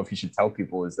didn't know if he should tell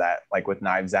people is that like with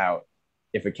Knives Out,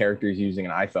 if a character is using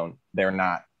an iPhone, they're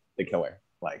not the killer.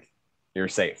 Like you're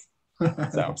safe. So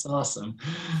that's awesome.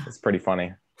 It's pretty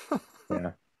funny.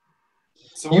 Yeah.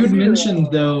 So you had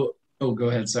mentioned though. Oh, go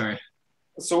ahead. Sorry.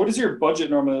 So what does your budget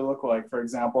normally look like, for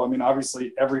example? I mean,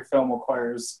 obviously every film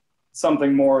requires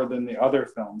something more than the other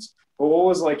films, but what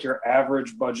was like your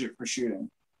average budget for shooting?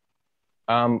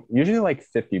 Usually like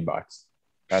 $50.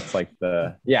 That's like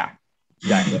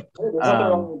exactly. There's nothing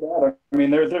wrong with that. I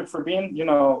mean, they're for being, you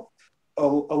know, a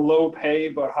low pay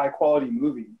but high quality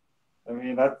movie. I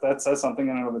mean, that says something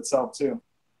in and of itself too.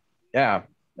 Yeah.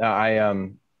 I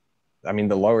mean,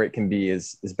 the lower it can be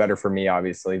is better for me,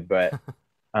 obviously, but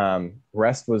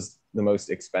Rest was the most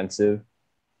expensive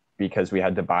because we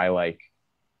had to buy like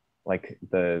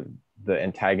the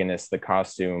antagonist, the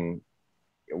costume.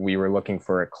 We were looking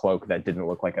for a cloak that didn't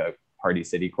look like a Party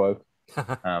City cloak,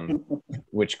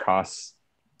 which costs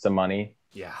some money.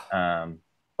 Yeah.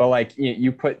 But like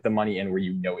you put the money in where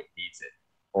you know it needs it,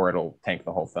 or it'll tank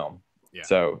the whole film. Yeah.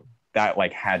 So that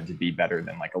like had to be better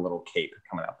than like a little cape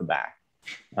coming out the back.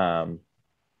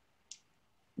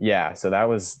 Yeah, so that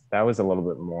was a little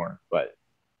bit more, but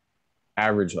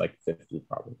average like 50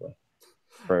 probably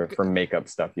for makeup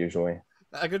stuff usually.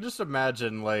 I could just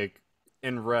imagine like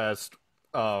in Rest,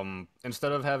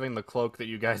 instead of having the cloak that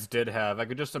you guys did have, I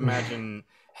could just imagine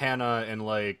Hannah in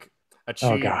like a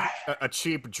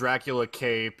cheap Dracula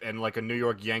cape and like a New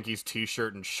York Yankees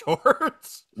t-shirt and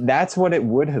shorts. That's what it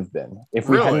would have been if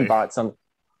we hadn't bought some.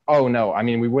 Oh no, I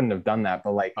mean we wouldn't have done that,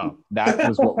 but like that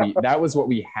was what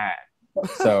we had.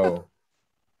 So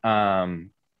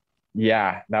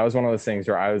yeah, that was one of those things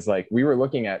where I was like, we were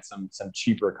looking at some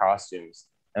cheaper costumes,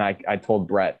 and I told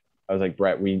Brett, I was like,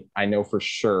 Brett, I know for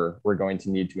sure we're going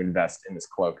to need to invest in this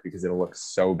cloak because it'll look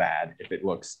so bad if it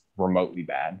looks remotely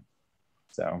bad.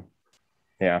 So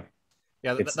yeah,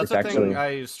 that's the thing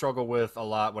I struggle with a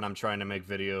lot when I'm trying to make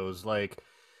videos. Like,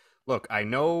 look, I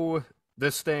know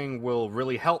this thing will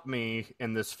really help me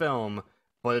in this film,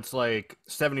 but it's like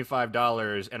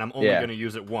 $75 and I'm only going to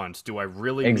use it once. Do I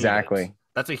really need it?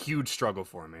 That's a huge struggle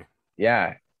for me.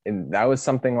 Yeah. And that was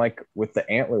something like with the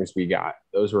antlers we got.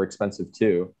 Those were expensive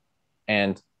too.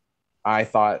 And I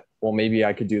thought, well, maybe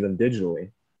I could do them digitally.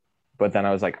 But then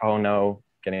I was like, oh no,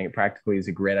 getting it practically is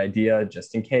a great idea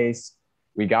just in case.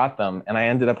 We got them. And I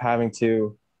ended up having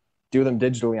to do them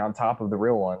digitally on top of the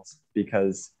real ones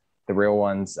because the real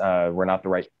ones were not the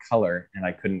right color. And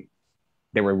I couldn't.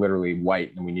 They were literally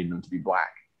white and we needed them to be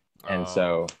black. And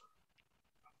so,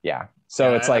 yeah.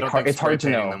 So it's like, it's hard to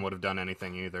know. Them would have done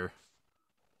anything either.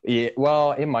 Yeah,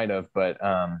 well, it might have, but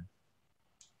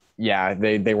yeah,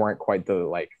 they weren't quite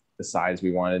the size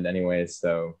we wanted anyways.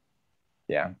 So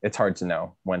yeah, it's hard to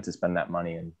know when to spend that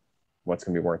money and what's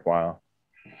going to be worthwhile.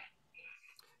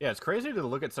 Yeah, it's crazy to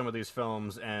look at some of these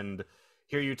films and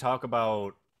hear you talk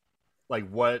about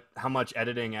how much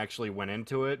editing actually went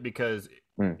into it, because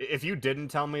if you didn't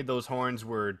tell me those horns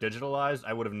were digitalized,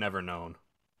 I would have never known.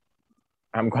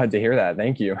 I'm glad to hear that.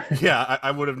 Thank you. Yeah,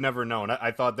 I would have never known.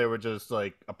 I thought they were just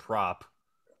like a prop.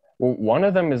 Well, one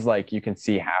of them is like you can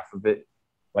see half of it,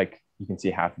 like you can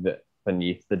see half of it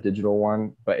beneath the digital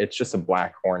one, but it's just a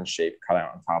black horn shape cut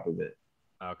out on top of it.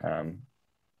 Okay.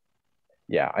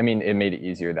 Yeah, I mean, it made it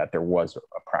easier that there was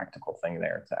a practical thing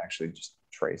there to actually just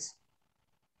trace.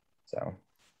 So,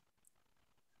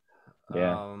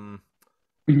 yeah.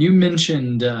 When you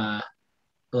mentioned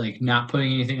like not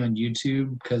putting anything on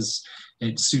YouTube because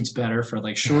it suits better for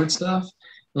like short stuff,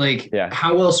 like Yeah.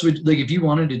 how else would, like if you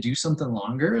wanted to do something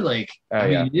longer, like I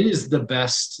mean, it is the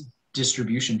best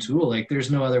distribution tool. Like there's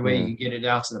no other way you can get it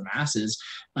out to the masses.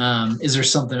 Is there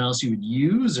something else you would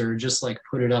use, or just like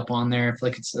put it up on there if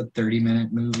like it's a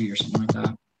 30-minute movie or something like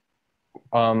that?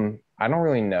 I don't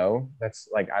really know. That's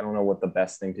like, I don't know what the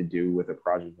best thing to do with a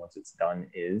project once it's done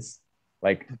is.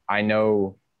 Like, I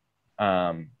know,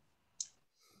 from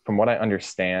what I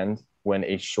understand, when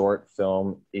a short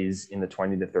film is in the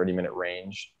 20 to 30-minute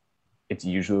range, it's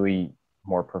usually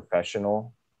more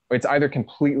professional. It's either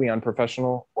completely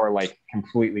unprofessional or like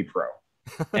completely pro.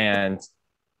 And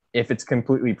if it's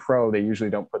completely pro, they usually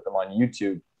don't put them on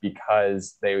YouTube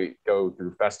because they go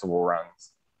through festival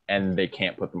runs and they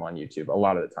can't put them on YouTube a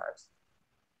lot of the times.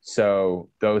 So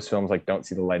those films like don't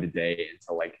see the light of day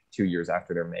until like 2 years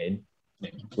after they're made,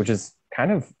 which is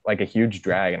kind of like a huge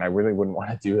drag. And I really wouldn't want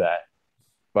to do that.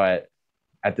 But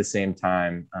at the same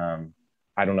time,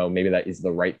 I don't know, maybe that is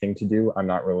the right thing to do. I'm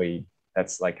not really,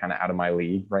 that's like kind of out of my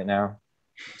league right now.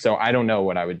 So I don't know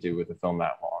what I would do with a film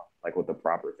that long, like what the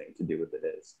proper thing to do with it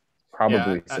is.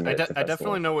 Probably submit it to I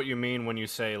definitely know what you mean when you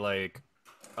say like,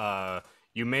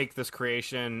 you make this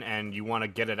creation and you want to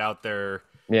get it out there.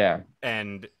 Yeah.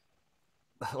 And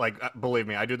like, believe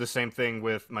me, I do the same thing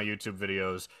with my YouTube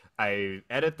videos. I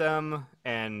edit them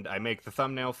and I make the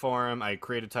thumbnail for them. I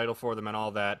create a title for them and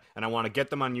all that. And I want to get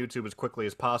them on YouTube as quickly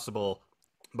as possible.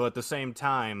 But at the same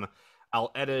time,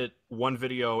 I'll edit one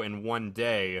video in one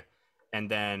day and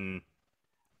then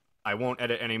I won't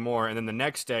edit anymore. And then the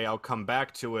next day I'll come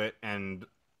back to it and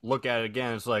look at it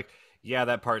again. It's like, yeah,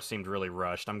 that part seemed really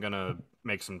rushed. I'm going to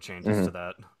make some changes to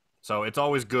that. So it's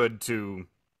always good to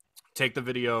take the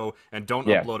video and don't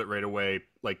upload it right away.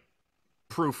 Like,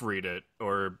 proofread it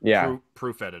or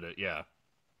proof edit it. Yeah.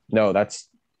 No, that's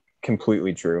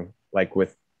completely true. Like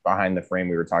with Behind the Frame,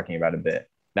 we were talking about a bit.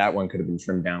 That one could have been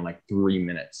trimmed down like 3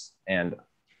 minutes. And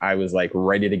I was like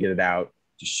ready to get it out,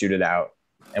 to shoot it out.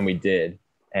 And we did.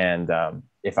 And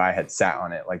if I had sat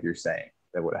on it, like you're saying,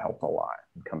 that would have helped a lot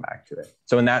and come back to it.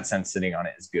 So in that sense, sitting on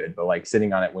it is good. But like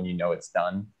sitting on it when you know it's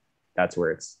done, that's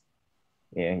where it's,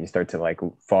 you start to like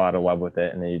fall out of love with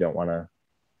it. And then you don't want to,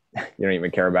 you don't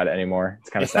even care about it anymore. It's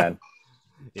kind of sad.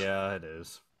 Yeah, it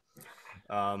is.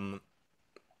 I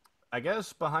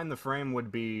guess Behind the Frame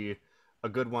would be a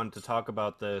good one to talk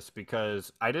about this,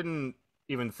 because I didn't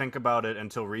even think about it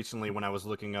until recently when I was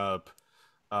looking up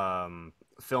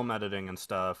film editing and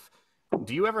stuff.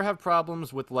 Do you ever have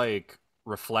problems with like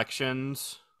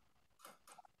reflections?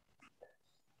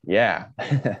 Yeah.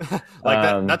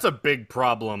 Like that's a big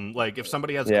problem. Like if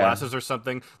somebody has glasses or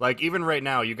something, like even right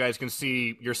now you guys can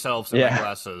see yourselves in my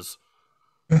glasses.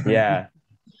 Yeah.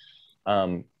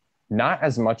 Not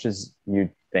as much as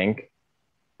you'd think,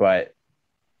 but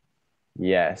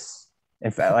yes.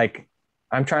 In fact, like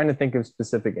I'm trying to think of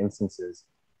specific instances.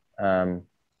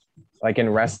 Like in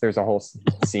Rest, there's a whole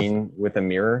scene with a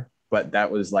mirror, but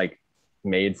that was like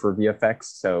made for VFX,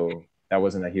 so that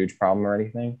wasn't a huge problem or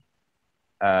anything.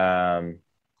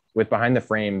 With Behind the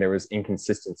Frame, there was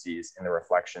inconsistencies in the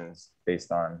reflections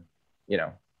based on,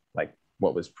 like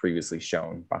what was previously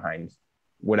shown behind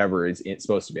whatever it's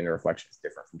supposed to be in the reflection is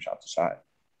different from shot to shot.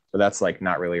 So that's like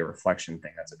not really a reflection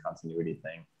thing. That's a continuity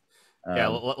thing. Yeah,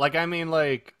 like I mean,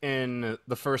 like in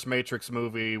the first Matrix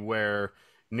movie where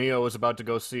Neo is about to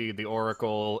go see the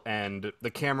Oracle and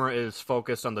the camera is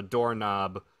focused on the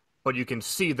doorknob, but you can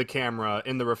see the camera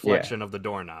in the reflection of the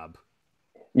doorknob.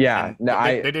 Yeah, no,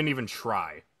 they didn't even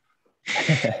try.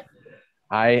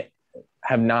 I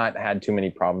have not had too many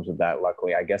problems with that.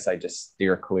 Luckily, I guess I just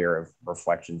steer clear of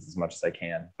reflections as much as I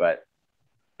can. But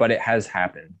it has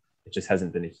happened. It just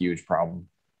hasn't been a huge problem.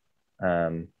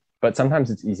 But sometimes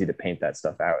it's easy to paint that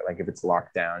stuff out. Like if it's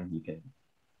locked down, you can,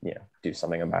 do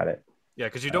something about it. Yeah,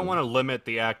 because you don't want to limit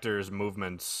the actors'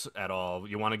 movements at all.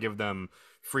 You want to give them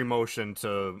free motion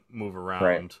to move around.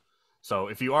 Right. So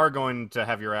if you are going to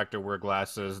have your actor wear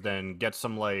glasses, then get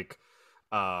some like,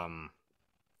 I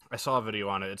saw a video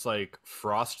on it. It's like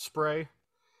frost spray,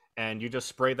 and you just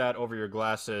spray that over your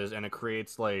glasses, and it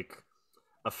creates like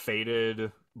a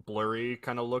faded, blurry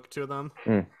kind of look to them,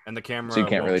 and the camera So you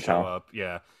can't won't really show tell. up.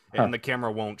 Yeah, Huh. and the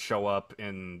camera won't show up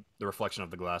in the reflection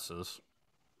of the glasses.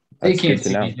 They That's can't good to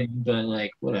see know. anything, but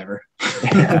like whatever.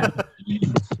 Yeah,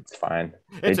 it's fine.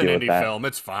 They It's an deal with indie that. film.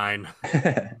 It's fine.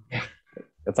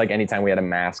 It's like anytime we had a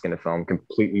mask in a film,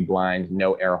 completely blind,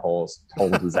 no air holes,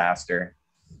 total disaster.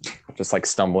 Just like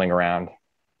stumbling around.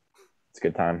 It's a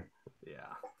good time. Yeah.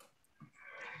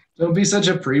 Don't be such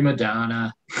a prima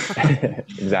donna.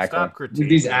 Exactly. Stop critiquing.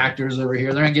 These actors over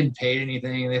here, they're not getting paid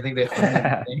anything, and they think they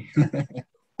own everything.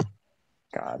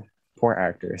 God, poor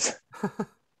actors.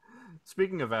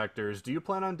 Speaking of actors, do you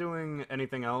plan on doing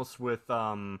anything else with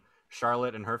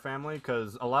Charlotte and her family?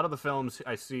 Because a lot of the films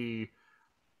I see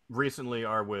recently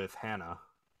are with Hannah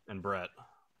and Brett.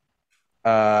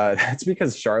 That's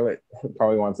because Charlotte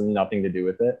probably wants nothing to do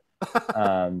with it.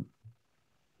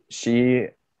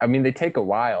 I mean, they take a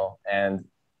while, and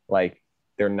like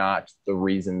they're not the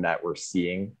reason that we're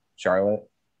seeing Charlotte.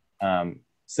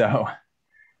 So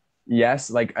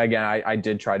yes, like again, I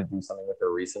did try to do something with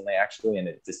her recently, actually, and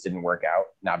it just didn't work out.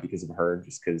 Not because of her,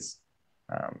 just because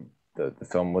the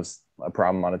film was a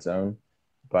problem on its own.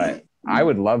 But I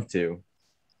would love to.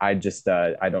 I just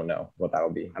I don't know what that'll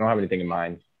be. I don't have anything in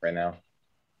mind right now.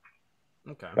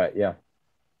 Okay. But yeah.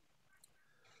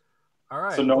 All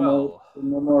right. So no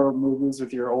more movies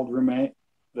with your old roommate,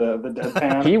 the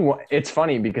deadpan. It's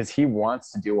funny because he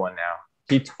wants to do one now.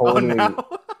 He totally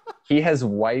he has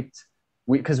wiped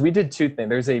because we did two things.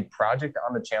 There's a project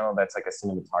on the channel that's like a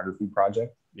cinematography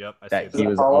project. Yep. That he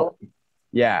was all.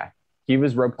 Yeah, he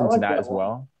was roped into that as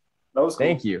well. That was cool.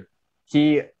 Thank you.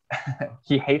 He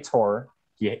hates horror.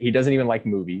 He doesn't even like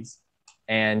movies,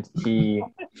 and he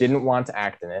didn't want to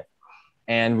act in it.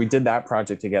 And we did that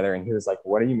project together, and he was like,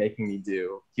 "What are you making me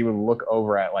do?" He would look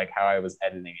over at like how I was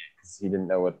editing it because he didn't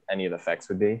know what any of the effects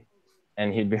would be,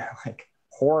 and he'd be like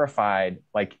horrified,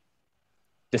 like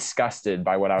disgusted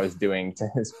by what I was doing to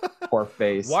his poor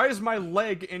face. Why is my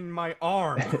leg in my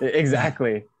arm?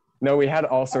 Exactly. No, we had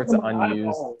all sorts of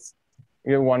unused.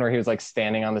 You know, one where he was like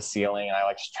standing on the ceiling, and I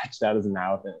like stretched out his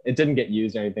mouth, and it didn't get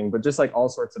used or anything, but just like all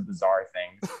sorts of bizarre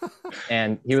things.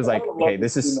 And he was like, "Okay,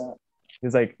 this is."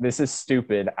 He's like, "This is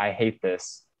stupid. I hate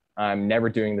this. I'm never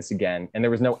doing this again." And there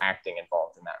was no acting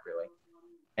involved in that really.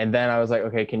 And then I was like,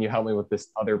 "Okay, can you help me with this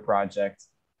other project?"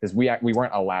 Because we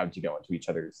weren't allowed to go into each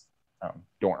other's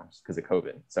dorms because of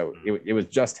COVID. So it was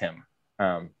just him.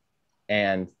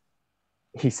 And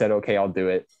he said, "Okay, I'll do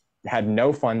it." Had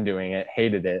no fun doing it,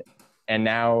 hated it. And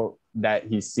now that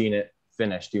he's seen it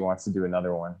finished, he wants to do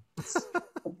another one. It's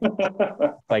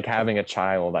like having a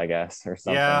child, I guess, or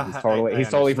something. Yeah, he's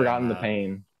totally forgotten the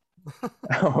pain.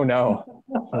 Oh no,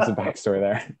 there's a backstory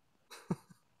there,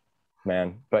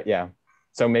 man. But yeah,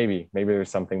 so maybe there's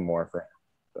something more for him,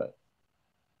 but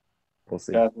we'll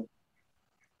see. Yeah.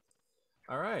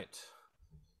 All right.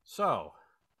 So,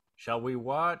 shall we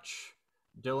watch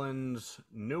Dylan's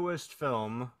newest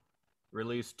film,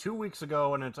 released 2 weeks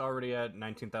ago, and it's already at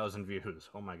 19,000 views?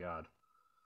 Oh my god.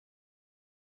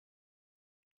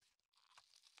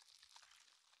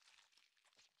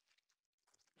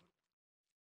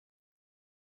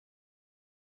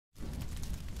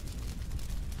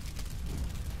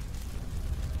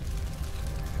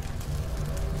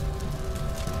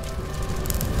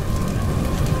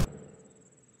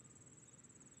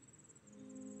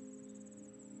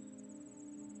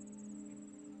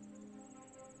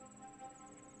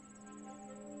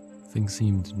 Things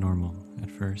seemed normal at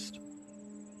first. It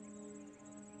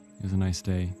was a nice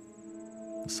day.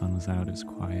 The sun was out, it was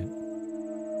quiet.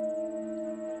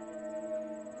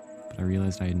 But I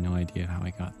realized I had no idea how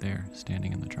I got there,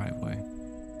 standing in the driveway.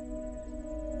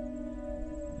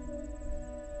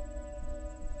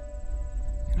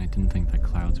 And I didn't think that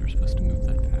clouds were supposed to move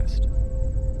that fast.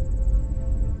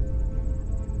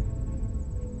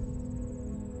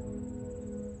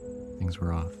 Things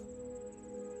were off.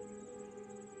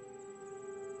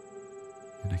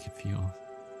 And I could feel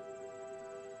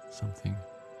something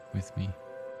with me.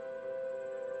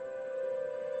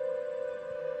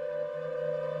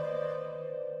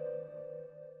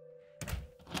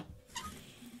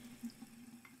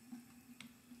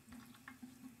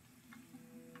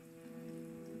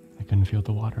 I couldn't feel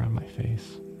the water on my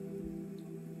face.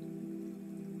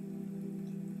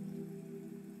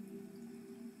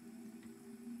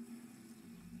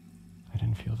 I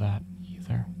didn't feel that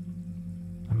either.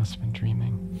 I must have been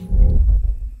dreaming.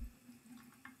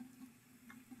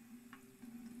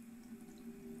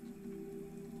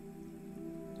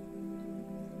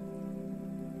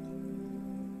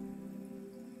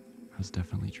 I was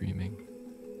definitely dreaming.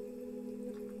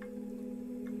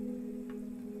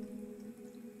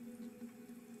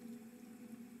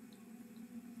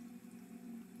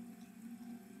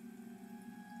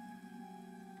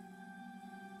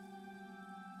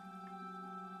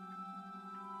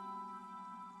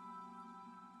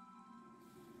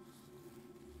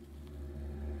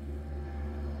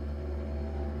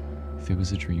 If it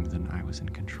was a dream, then I was in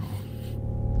control.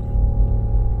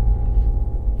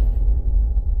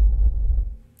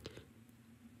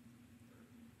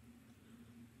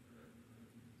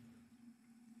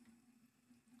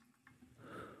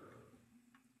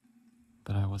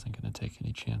 But I wasn't going to take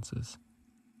any chances.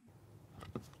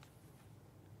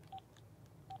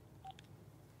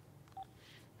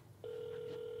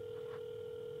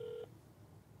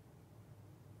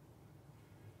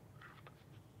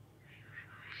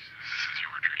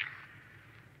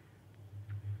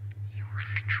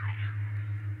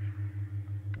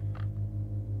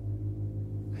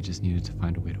 I just needed to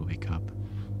find a way to wake up.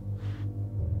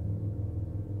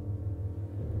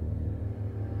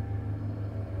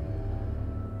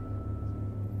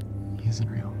 He isn't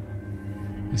real.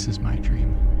 This is my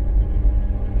dream.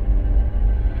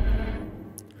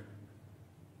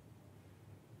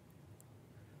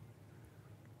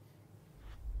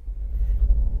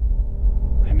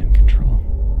 I'm in control.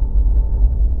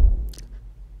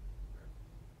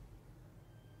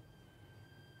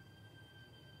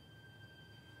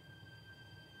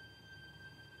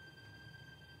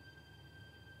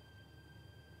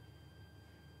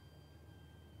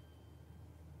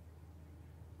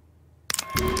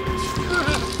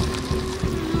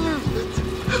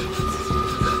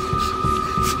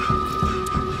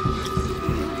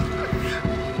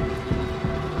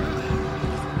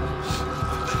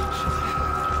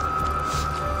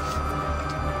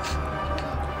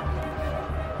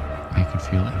 I could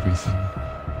feel everything.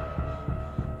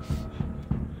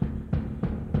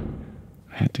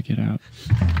 I had to get out.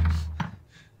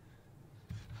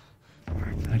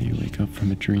 How do you wake up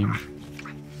from a dream?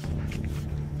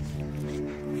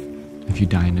 If you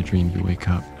die in a dream, you wake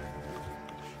up.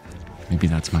 Maybe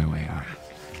that's my way out.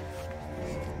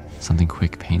 Something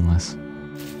quick, painless.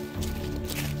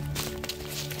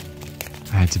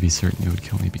 I had to be certain it would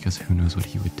kill me because who knows what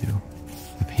he would do.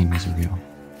 The pain was real.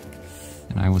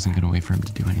 And I wasn't going to wait for him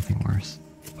to do anything worse.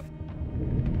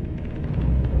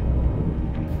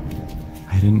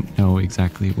 I didn't know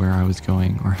exactly where I was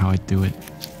going or how I'd do it.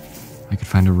 I could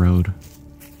find a road,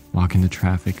 walk into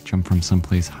traffic, jump from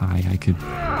someplace high. I could...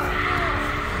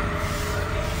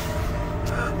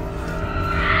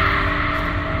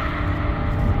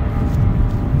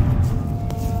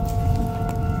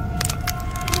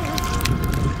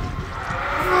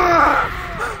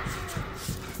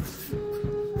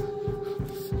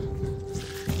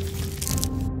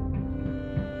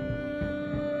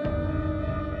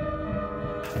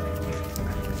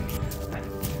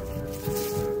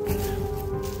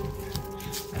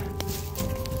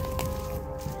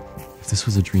 If this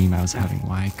was a dream I was having,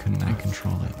 why couldn't I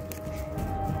control it?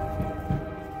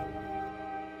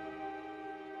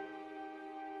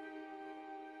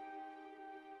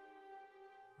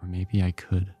 Or maybe I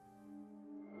could.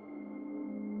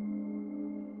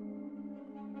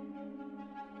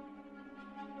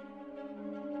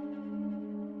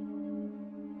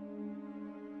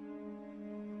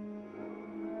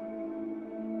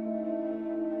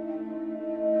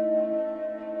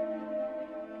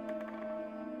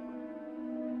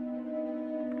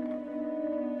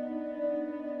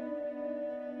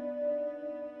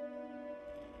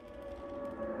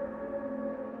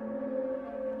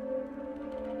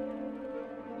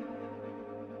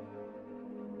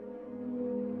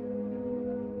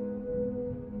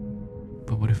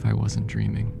 But what if I wasn't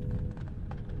dreaming?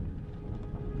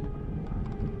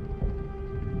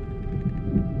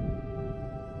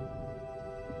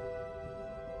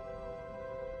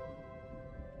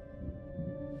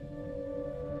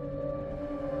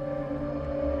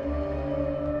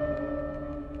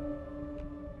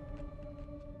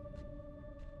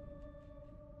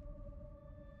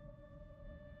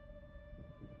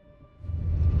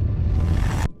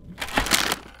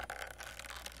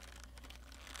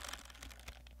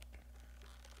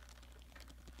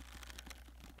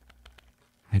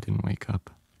 I didn't wake up.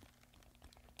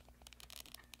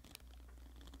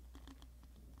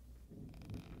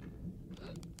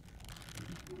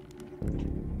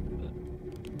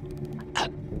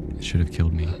 It should have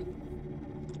killed me.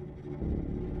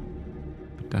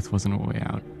 But death wasn't a way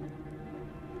out.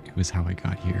 It was how I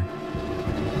got here.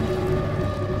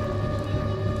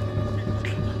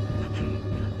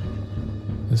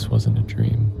 This wasn't a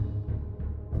dream.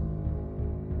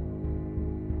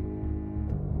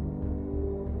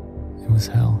 It was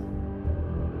hell.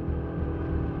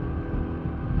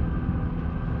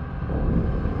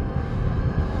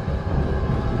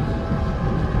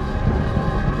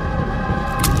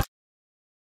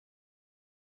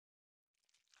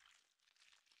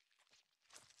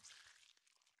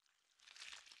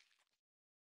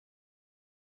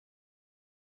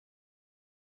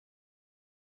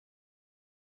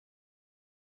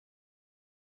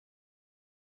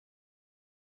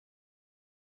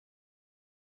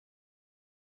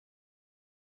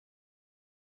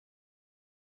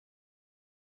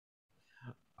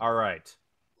 All right.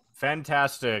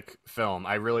 Fantastic film.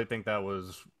 I really think that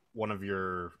was one of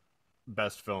your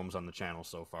best films on the channel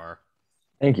so far.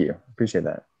 Thank you. Appreciate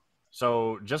that.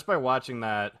 So just by watching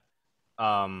that,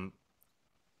 um,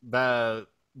 the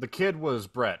kid was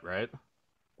Brett, right?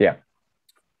 Yeah.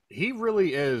 He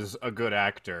really is a good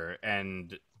actor,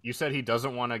 and you said he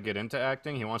doesn't want to get into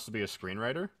acting. He wants to be a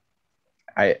screenwriter.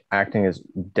 Acting is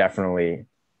definitely,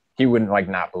 he wouldn't like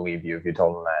not believe you if you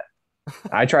told him that.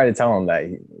 I try to tell him that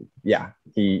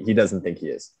he doesn't think he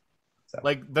is. So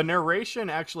Like the narration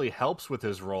actually helps with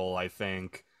his role, I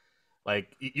think.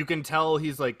 Like you can tell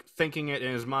he's like thinking it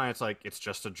in his mind. It's like it's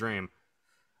just a dream.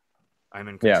 I'm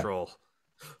in yeah. control.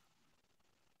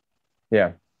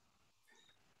 Yeah.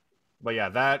 But yeah,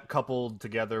 that coupled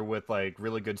together with like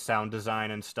really good sound design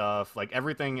and stuff, like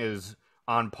everything is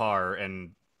on par.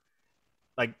 And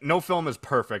like no film is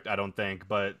perfect, I don't think,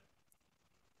 but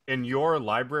in your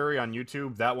library on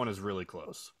YouTube, that one is really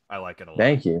close. I like it a lot.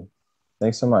 Thank you.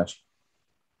 Thanks so much.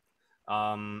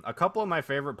 A couple of my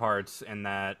favorite parts in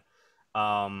that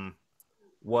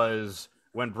was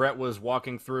when Brett was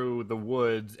walking through the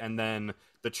woods and then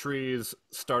the trees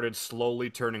started slowly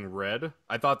turning red.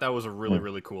 I thought that was a really,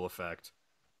 really cool effect.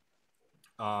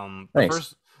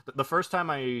 Thanks. The first time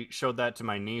I showed that to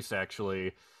my niece,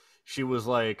 actually, she was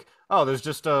like, "Oh, there's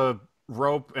just a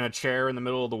rope and a chair in the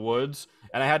middle of the woods,"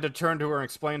 and I had to turn to her and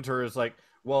explain to her, "Is like,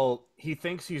 well, he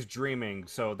thinks he's dreaming,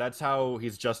 so that's how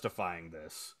he's justifying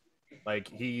this. Like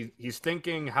he's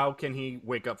thinking, how can he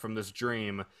wake up from this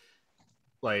dream?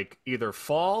 Like either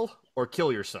fall or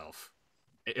kill yourself.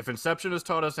 If Inception has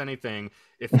taught us anything,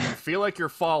 if you feel like you're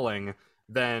falling,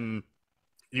 then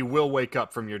you will wake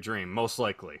up from your dream, most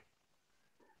likely."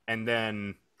 And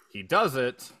then he does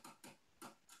it,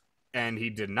 and he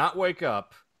did not wake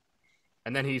up,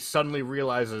 and then he suddenly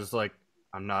realizes, like,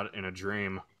 I'm not in a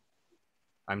dream.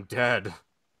 I'm dead.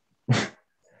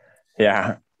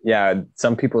 Yeah. Yeah.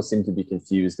 Some people seem to be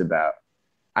confused about,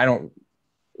 I don't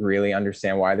really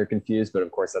understand why they're confused, but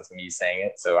of course that's me saying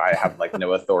it. So I have like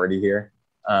no authority here.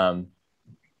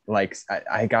 Like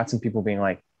I got some people being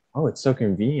like, oh, it's so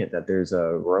convenient that there's a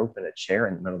rope and a chair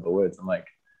in the middle of the woods. I'm like,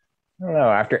 I don't know.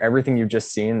 After everything you've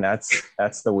just seen, that's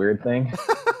the weird thing.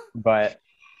 but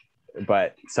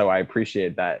so I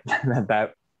appreciate that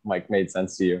that like made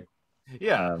sense to you.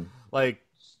 Yeah, like,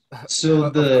 So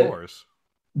of course.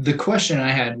 the question I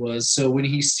had was, so when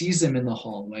he sees him in the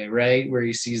hallway, right, where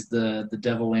he sees the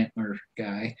devil antler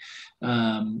guy,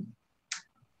 um,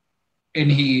 and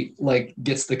he like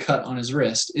gets the cut on his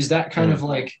wrist, is that kind of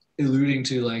like alluding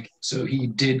to like, so he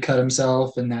did cut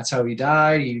himself and that's how he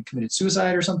died? He committed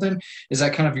suicide or something? Is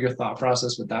that kind of your thought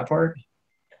process with that part?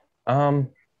 I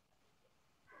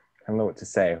don't know what to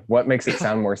say. What makes it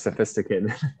sound more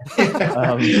sophisticated?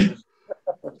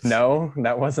 No,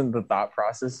 that wasn't the thought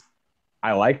process.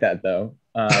 I like that though.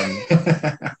 I'm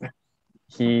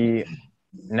trying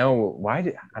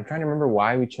to remember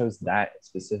why we chose that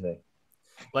specific.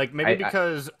 Like, maybe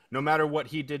because no matter what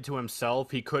he did to himself,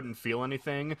 he couldn't feel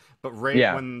anything. But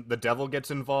when the devil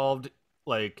gets involved,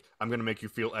 like, I'm going to make you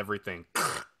feel everything.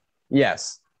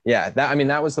 Yes. Yeah.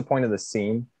 That was the point of the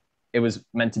scene. It was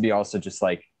meant to be also just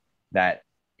like that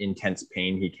intense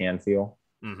pain he can feel.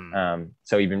 Mm-hmm.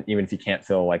 So even if he can't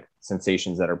feel like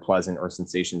sensations that are pleasant or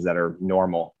sensations that are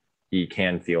normal, he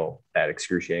can feel that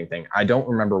excruciating thing. I don't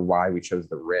remember why we chose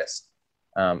the wrist.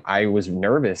 I was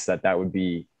nervous that would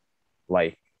be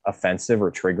like offensive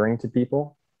or triggering to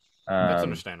people. That's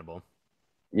understandable.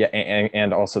 Yeah,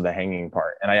 and also the hanging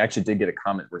part. And I actually did get a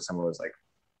comment where someone was like,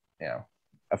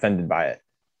 offended by it,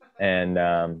 and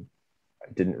I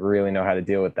didn't really know how to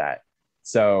deal with that.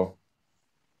 So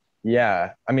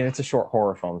yeah, it's a short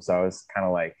horror film, so I was kind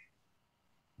of like,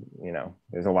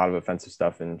 there's a lot of offensive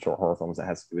stuff in short horror films that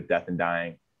has to do with death and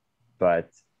dying. But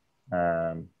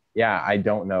yeah, I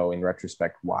don't know in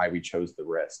retrospect why we chose the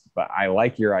wrist, but I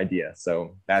like your idea,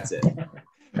 so that's it.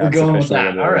 We're going with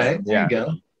that. All right, there you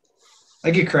go. I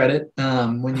get credit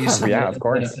when you submit yeah, of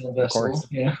course.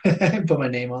 Yeah, put my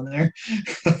name on there.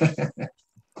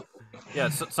 Yeah,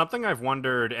 so something I've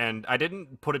wondered, and I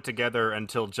didn't put it together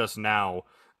until just now.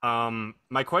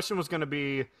 My question was going to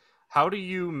be, how do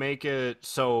you make it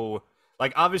so,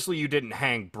 like, obviously you didn't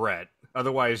hang Brett,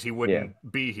 otherwise he wouldn't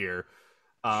be here.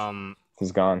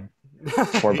 He's gone.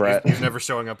 Poor Brett. He's never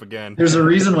showing up again. There's a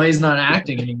reason why he's not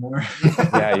acting anymore.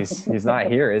 Yeah, he's not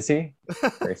here, is he?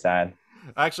 Very sad.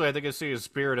 Actually, I think I see his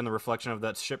spirit in the reflection of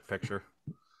that ship picture.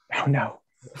 Oh no.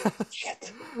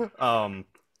 Shit.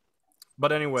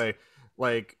 But anyway,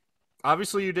 like,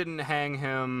 obviously you didn't hang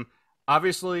him.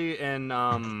 Obviously in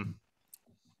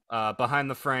Behind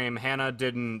the Frame, Hannah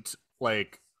didn't,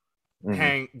 like,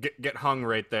 get hung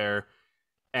right there.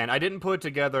 And I didn't put it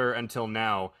together until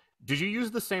now. Did you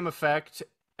use the same effect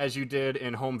as you did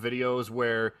in home videos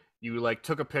where you like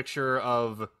took a picture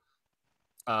of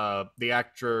the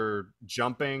actor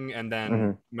jumping and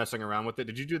then messing around with it?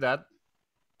 Did you do that?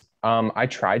 I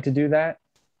tried to do that.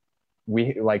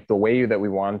 We like the way that we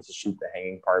wanted to shoot the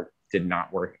hanging part did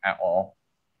not work at all.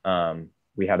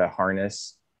 We had a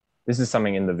harness. This is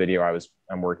something in the video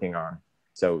I'm working on,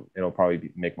 so it'll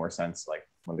probably make more sense like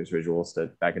when there's visuals to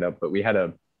back it up. But we had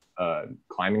a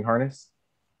climbing harness,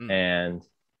 and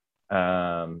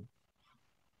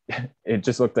it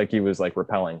just looked like he was like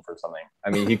rappelling from something. I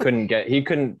mean, he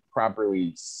couldn't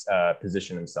properly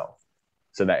position himself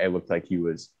so that it looked like he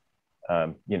was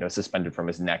suspended from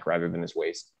his neck rather than his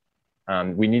waist.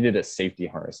 We needed a safety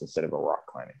harness instead of a rock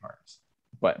climbing harness,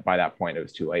 but by that point it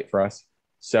was too late for us.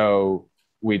 So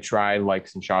we tried like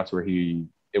some shots where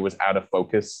it was out of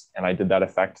focus, and I did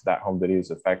that home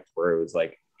videos effect where it was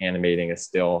like animating a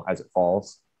still as it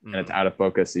falls, and it's out of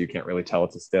focus, so you can't really tell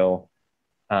it's a still,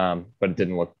 but it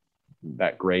didn't look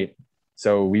that great.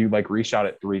 So we like reshot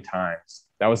it 3 times.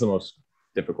 That was the most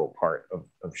difficult part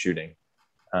of shooting.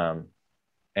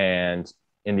 And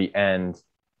in the end,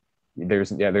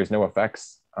 there's no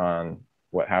effects on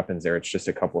what happens there. It's just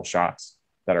a couple of shots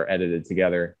that are edited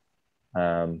together.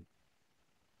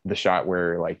 The shot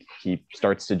where like he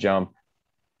starts to jump,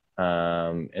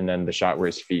 and then the shot where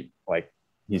his feet, like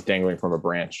he's dangling from a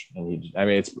branch, and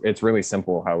it's really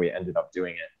simple how we ended up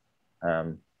doing it.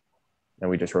 And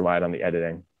we just relied on the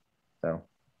editing. So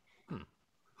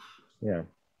yeah.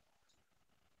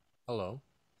 Hello.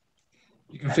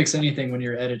 You can fix anything when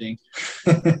you're editing.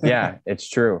 Yeah, it's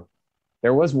true.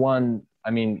 There was one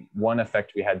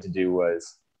effect we had to do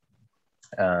was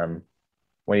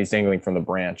when he's dangling from the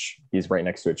branch, he's right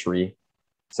next to a tree.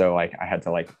 So like I had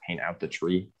to like paint out the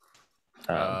tree.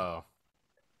 So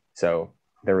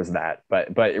there was that,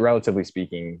 but relatively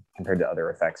speaking, compared to other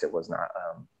effects, it was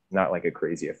not like a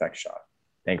crazy effect shot,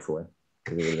 thankfully,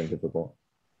 because it would have been difficult.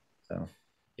 So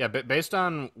yeah, but based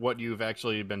on what you've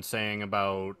actually been saying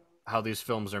about how these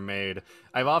films are made,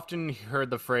 I've often heard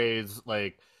the phrase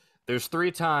like there's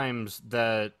 3 times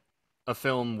that a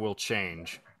film will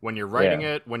change: when you're writing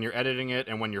it, when you're editing it,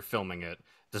 and when you're filming it.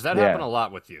 Does that happen a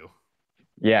lot with you?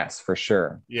 Yes, for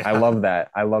sure. Yeah. I love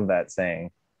that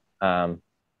saying.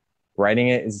 Writing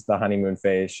it is the honeymoon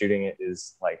phase. Shooting it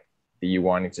is like the you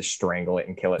wanting to strangle it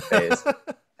and kill it phase.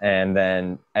 And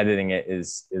then editing it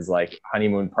is like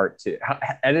honeymoon part 2.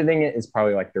 Editing it is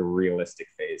probably like the realistic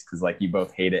phase, because like you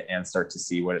both hate it and start to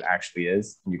see what it actually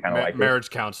is, and you kind of like marriage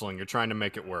counseling. You're trying to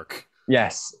make it work.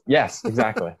 Yes,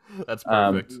 exactly. That's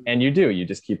perfect. And you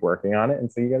just keep working on it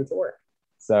until you get it to work.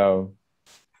 So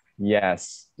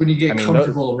yes, when you get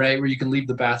comfortable, right, where you can leave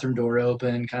the bathroom door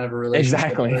open, kind of a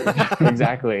relationship.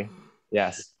 Exactly.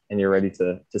 Yes, and you're ready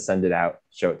to send it out,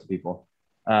 show it to people.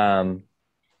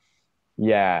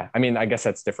 Yeah, I mean, I guess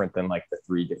that's different than like the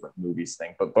 3 different movies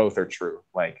thing, but both are true.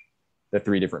 Like the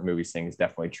 3 different movies thing is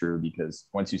definitely true, because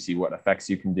once you see what effects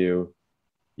you can do,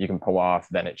 you can pull off,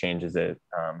 then it changes it.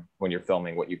 When you're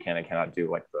filming, what you can and cannot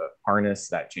do, like the harness,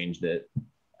 that changed it.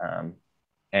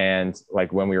 And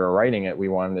like when we were writing it, we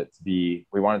wanted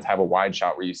to have a wide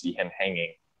shot where you see him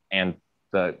hanging and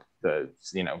the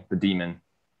demon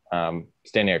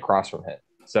standing across from him.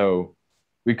 So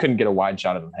we couldn't get a wide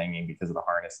shot of him hanging because of the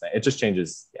harness thing. It just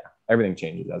changes. Yeah, everything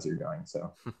changes as you're going.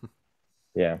 So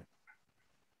yeah,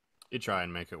 you try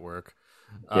and make it work.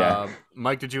 Yeah.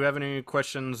 Mike, did you have any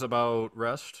questions about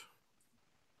Rest?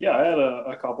 Yeah, I had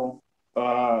a couple.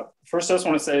 First, I just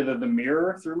want to say that the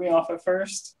mirror threw me off at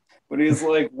first. When he's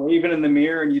like waving in the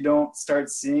mirror and you don't start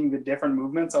seeing the different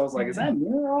movements, I was like, is that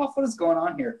mirror off? What is going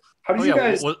on here? How did you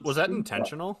guys... Was that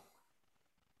intentional?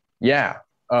 Yeah.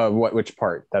 Which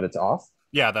part? That it's off?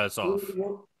 Yeah, that it's off.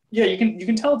 Yeah, you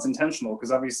can tell it's intentional,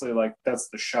 because obviously like that's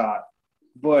the shot.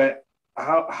 But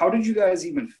how did you guys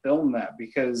even film that?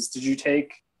 Because did you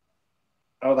take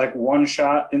like one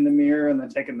shot in the mirror and then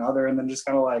take another and then just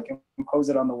kind of like impose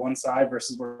it on the one side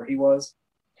versus where he was?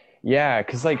 Yeah,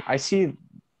 because like I see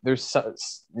there's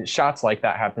shots like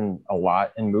that happen a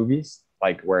lot in movies,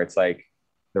 like where it's like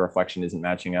the reflection isn't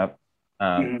matching up.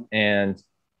 And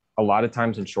a lot of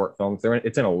times in short films,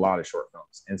 it's in a lot of short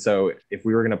films. And so if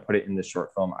we were going to put it in the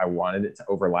short film, I wanted it to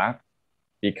overlap,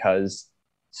 because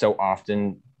so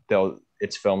often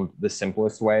it's filmed the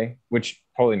simplest way, which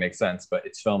totally makes sense, but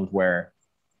it's filmed where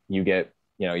you get,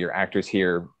 your actors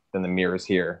here, then the mirror's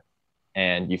here,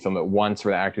 and you film it once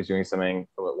where the actor's doing something,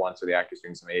 film it once where the actor's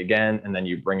doing something again, and then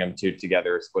you bring them two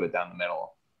together, split it down the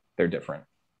middle. They're different.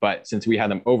 But since we had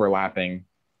them overlapping,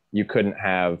 you couldn't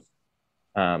have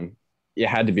it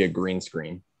had to be a green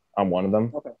screen on one of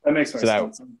them. Okay, that makes So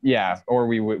that, sense. yeah, or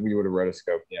we would have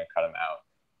rotoscoped, cut them out,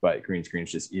 but green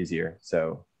screen's just easier.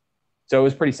 So it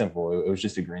was pretty simple. It was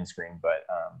just a green screen, but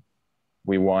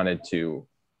we wanted to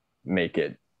make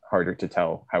it harder to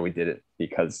tell how we did it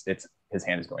because his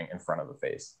hand is going in front of the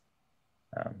face.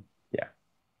 Yeah.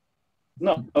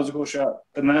 No, that was a cool shot.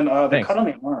 And then the Thanks. cut on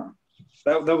the arm.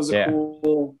 That was a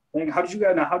cool thing. How did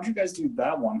you guys do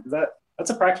that one? Because that's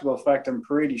a practical effect, I'm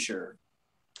pretty sure.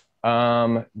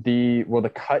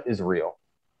 The cut is real.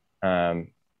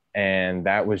 And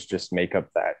that was just makeup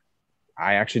that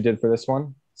I actually did for this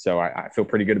one. So I feel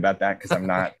pretty good about that because I'm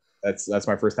not that's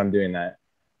my first time doing that.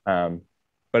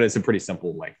 But it's a pretty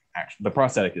simple, the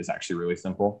prosthetic is actually really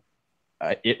simple.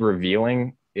 It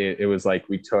revealing, it was like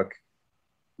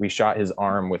we shot his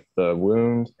arm with the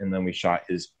wound, and then we shot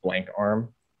his blank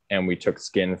arm, and we took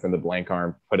skin from the blank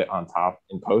arm, put it on top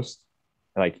in post,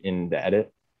 in the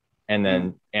edit, and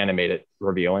then animate it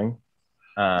revealing.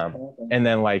 And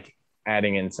then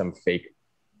adding in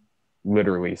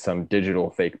literally some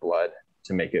digital fake blood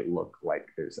to make it look like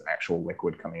there's actual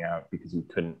liquid coming out, because we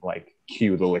couldn't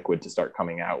cue the liquid to start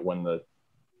coming out when the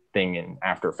thing in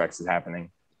After Effects is happening.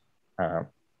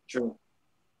 True.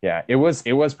 Yeah, it was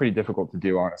pretty difficult to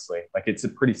do, honestly. It's a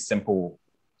pretty simple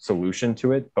solution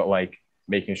to it, but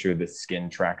making sure the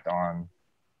skin tracked on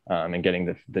and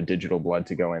getting the digital blood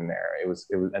to go in there,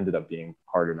 it ended up being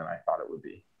harder than I thought it would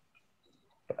be.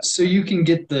 So you can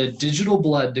get the digital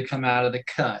blood to come out of the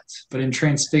cut, but in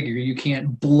Transfigure, you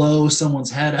can't blow someone's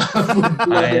head off with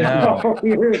blood. I know.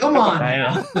 Come on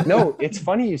now. No, it's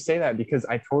funny you say that, because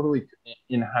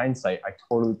in hindsight, I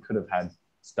totally could have had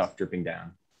stuff dripping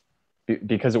down,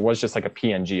 because it was just a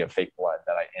PNG of fake blood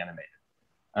that I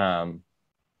animated.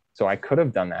 So I could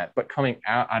have done that, but coming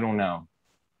out, I don't know.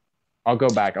 I'll go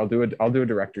back. I'll do a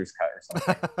director's cut or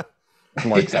something. It's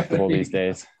more acceptable these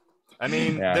days. I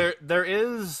mean, there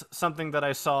is something that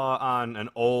I saw on an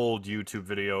old YouTube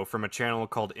video from a channel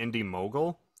called Indie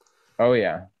Mogul. Oh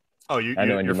yeah. Oh, you're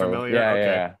familiar? Yeah,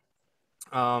 okay.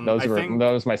 Yeah. Those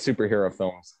were my superhero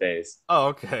films days. Oh,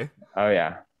 okay. Oh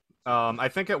yeah. I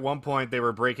think at one point they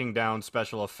were breaking down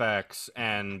special effects,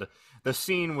 and the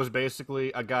scene was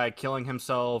basically a guy killing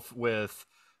himself with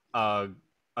a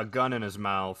gun in his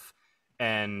mouth,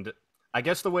 and I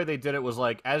guess the way they did it was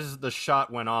as the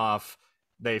shot went off,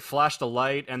 they flashed a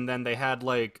light, and then they had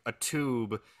a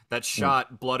tube that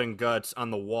shot blood and guts on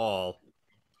the wall.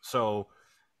 So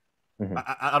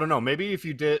I don't know. Maybe if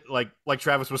you did like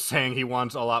Travis was saying, he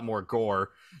wants a lot more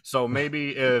gore. So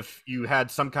maybe if you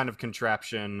had some kind of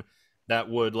contraption that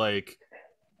would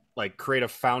create a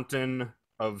fountain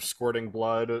of squirting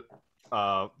blood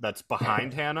that's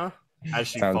behind Hannah as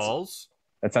she falls.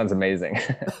 That sounds amazing.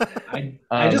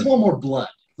 I just want more blood.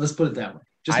 Let's put it that way.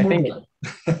 Blood.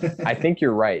 I think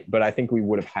you're right, but I think we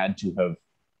would have had to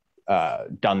have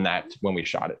done that when we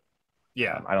shot it.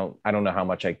 Yeah. I don't know how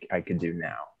much I could do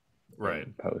now. Right.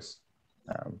 In post.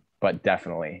 But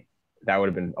definitely that would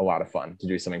have been a lot of fun to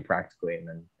do something practically and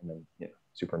then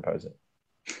superimpose it.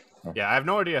 Yeah, I have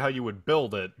no idea how you would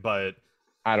build it, but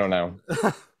I don't know.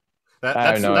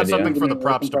 that's something for the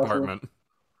props department.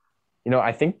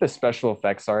 I think the special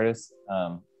effects artist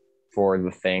for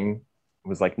The Thing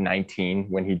was 19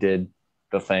 when he did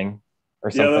The Thing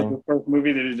or something. Yeah, that's the first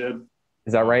movie that he did.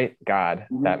 Is that right? God,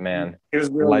 that man. He was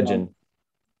really legend.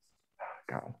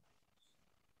 God.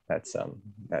 That's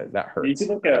that hurts.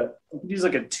 You could use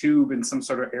a tube and some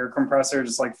sort of air compressor,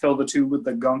 just fill the tube with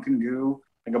the gunk and goo,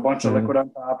 a bunch of liquid on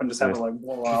top, and just have it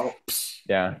blow out.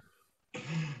 Yeah.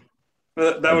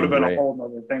 That would have been a whole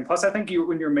other thing. Plus, I think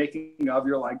when you're making of,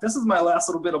 you're this is my last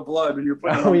little bit of blood when you're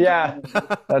putting it on. Oh yeah,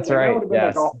 that's right. That would have been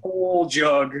yes. a whole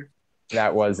jug.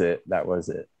 That was it.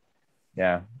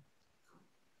 Yeah.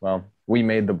 Well, we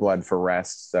made the blood for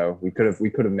rest, so we could have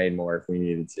made more if we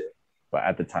needed to, but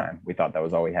at the time we thought that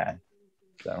was all we had.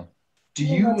 So. Do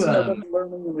you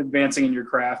learning and advancing in your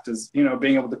craft is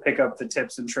being able to pick up the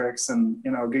tips and tricks and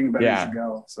getting better as you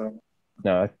go. So.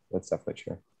 No, that's definitely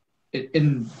true.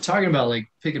 In talking about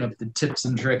picking up the tips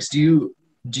and tricks, do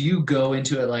you go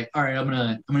into it all right,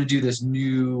 I'm gonna do this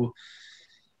new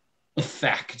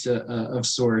effect of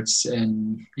sorts,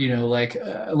 and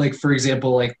for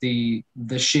example, the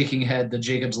shaking head, the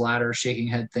Jacob's Ladder shaking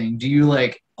head thing, do you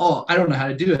I don't know how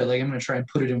to do it, I'm gonna try and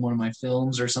put it in one of my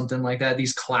films or something like that,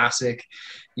 these classic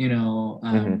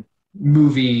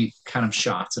movie kind of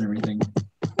shots and everything?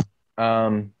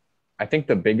 I think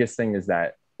the biggest thing is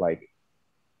that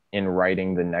in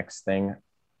writing the next thing,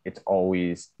 it's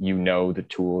always the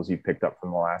tools you picked up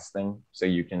from the last thing, so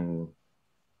you can.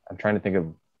 I'm trying to think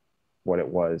of what it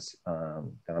was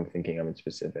that I'm thinking of in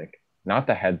specific. not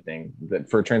the head thing.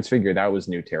 For Transfigure, that was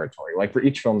new territory. Like for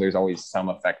each film, there's always some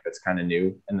effect that's kind of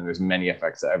new, and then there's many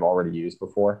effects that I've already used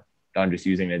before that I'm just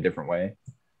using in a different way.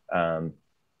 Um,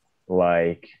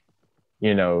 like,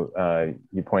 you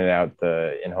pointed out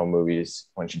the in-home movies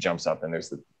when she jumps up and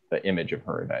there's the image of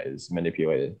her that is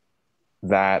manipulated.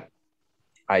 That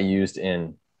I used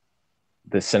in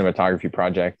the cinematography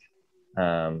project.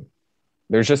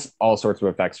 There's just all sorts of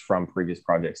effects from previous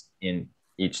projects in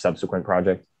each subsequent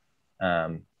project.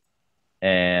 And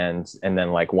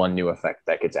then like one new effect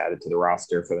that gets added to the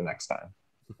roster for the next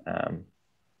time.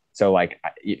 So like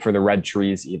for the red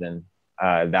trees, even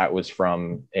that was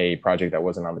from a project that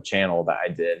wasn't on the channel that I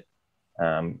did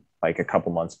like a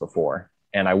couple months before,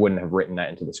 and I wouldn't have written that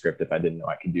into the script if I didn't know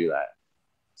I could do that.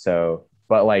 So,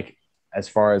 but like as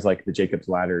far as like the Jacob's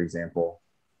Ladder example,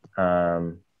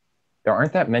 there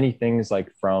aren't that many things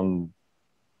like from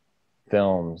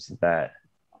films that,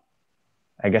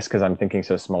 I guess because I'm thinking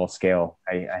so small scale,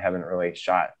 I haven't really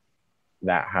shot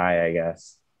that high, I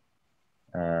guess.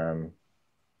 But I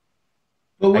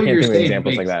what can't you're think of saying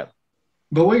examples makes, like that.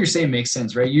 but what you're saying makes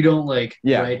sense, right? You don't like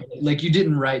Yeah. write, like you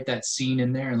didn't write that scene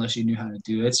in there unless you knew how to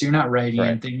do it. So you're not writing in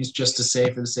Right. things just to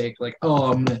say for the sake, like,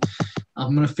 oh, I'm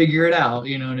gonna figure it out.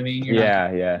 You know what I mean? You're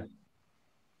not.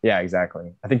 Yeah,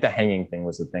 exactly. I think the hanging thing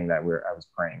was the thing that I was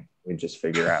praying we'd just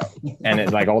figure out. And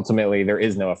it like ultimately there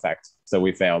is no effect. So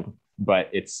we failed, but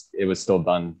it was still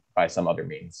done by some other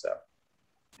means. So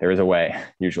there is a way,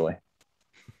 usually.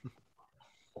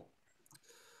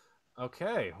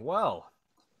 Okay, well,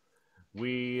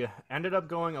 we ended up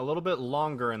going a little bit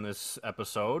longer in this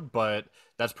episode, but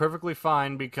that's perfectly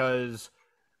fine because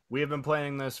we have been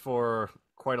planning this for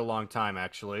quite a long time,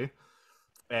 actually.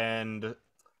 And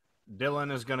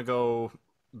Dylan is going to go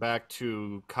back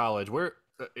to college. Where,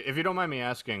 if you don't mind me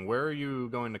asking, where are you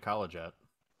going to college at?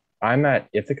 I'm at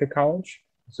Ithaca College,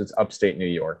 so it's upstate New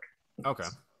York. Okay.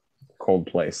 Cold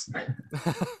place,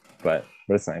 but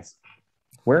it's nice.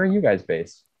 Where are you guys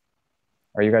based?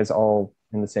 Are you guys all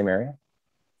in the same area?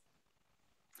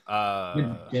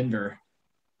 Denver.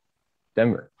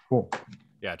 Denver. Cool.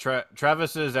 Yeah,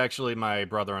 Travis is actually my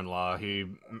brother-in-law. He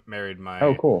married my.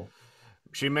 Oh, cool.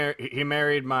 He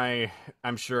married my,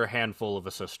 I'm sure, handful of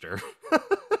a sister.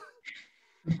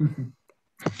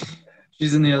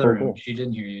 She's in the other room. Cool. She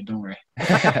didn't hear you. Don't worry.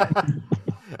 I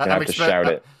have to shout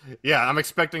it. Yeah, I'm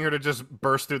expecting her to just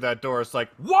burst through that door. It's like,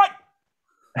 what?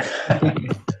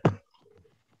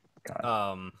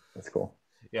 God, that's cool.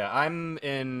 Yeah, I'm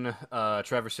in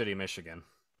Traverse City, Michigan.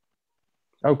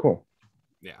 Oh, cool.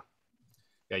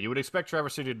 Yeah, you would expect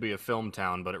Traverse City to be a film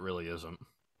town, but it really isn't.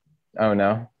 Oh,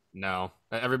 no? No.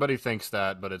 Everybody thinks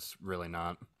that, but it's really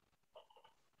not.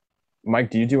 Mike,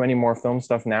 do you do any more film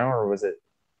stuff now, or was it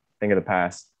thing of the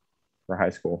past for high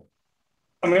school?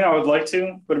 I mean, I would like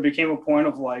to, but it became a point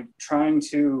of like trying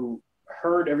to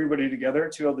herd everybody together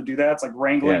to be able to do that. It's like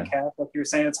wrangling cats, like you were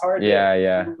saying. It's hard.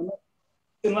 Yeah.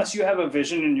 Unless you have a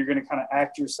vision and you're going to kind of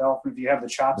act yourself, and if you have the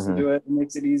chops to do it, it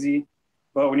makes it easy.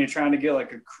 But when you're trying to get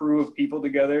like a crew of people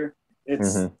together,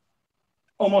 it's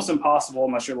almost impossible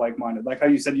unless you're like-minded. Like how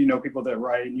you said, people that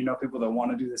write, people that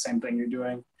want to do the same thing you're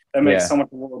doing. That makes so much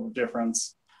world of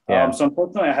difference. So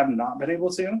unfortunately, I have not been able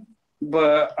to,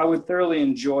 but I would thoroughly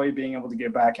enjoy being able to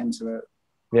get back into it.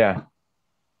 Yeah,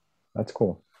 that's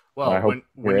cool. Well,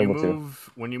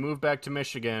 when you move back to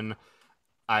Michigan,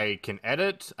 I can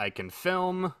edit, I can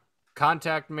film.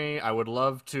 Contact me. I would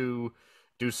love to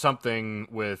do something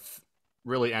with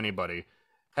really anybody.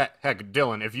 Heck,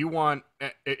 Dylan,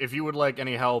 if you would like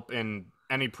any help in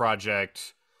any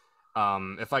project,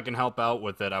 if I can help out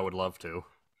with it, I would love to.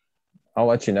 I'll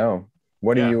let you know.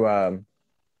 What are you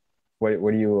what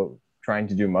are you trying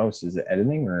to do most? Is it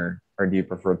editing, or do you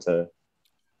prefer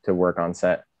to work on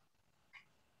set?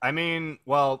 I mean,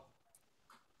 well,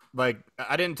 like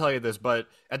I didn't tell you this, but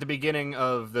at the beginning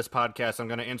of this podcast, I'm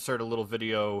going to insert a little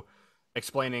video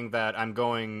explaining that I'm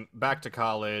going back to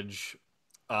college.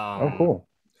 Oh, cool.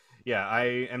 Yeah,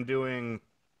 I am doing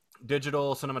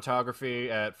digital cinematography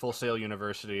at Full Sail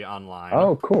University online.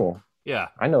 Oh, cool. Yeah.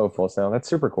 I know Full Sail. That's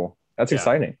super cool. That's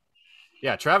exciting.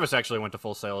 Yeah, Travis actually went to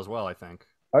Full Sail as well, I think.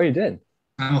 Oh, you did?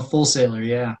 I'm a Full Sailer,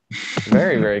 yeah.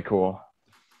 Very, very cool.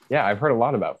 Yeah, I've heard a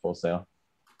lot about Full Sail.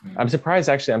 I'm surprised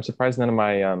none of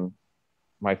my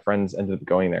my friends ended up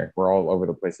going there. We're all over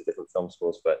the place at different film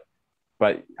schools, but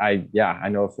I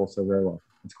know Full Sail very well.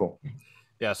 It's cool.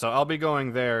 Yeah, so I'll be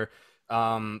going there.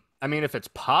 I mean, if it's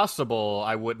possible,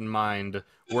 I wouldn't mind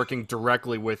working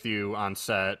directly with you on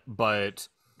set, but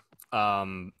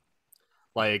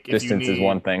like if distance is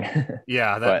one thing.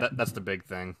 Yeah, that's the big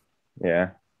thing. Yeah.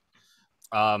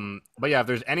 But yeah, if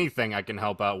there's anything I can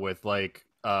help out with, like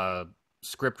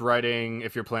script writing,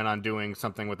 if you're planning on doing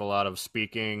something with a lot of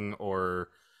speaking or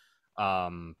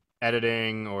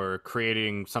editing or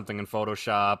creating something in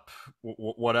Photoshop,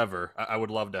 whatever. I would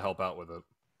love to help out with it.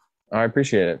 I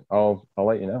appreciate it. I'll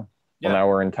let you know. Yeah. Well, now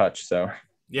we're in touch, so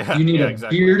Yeah, You need yeah, a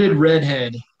exactly. bearded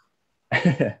redhead.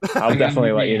 I'll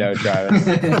definitely let you know, Travis.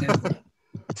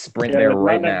 Sprint there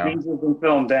right now. In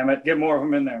film, damn it. Get more of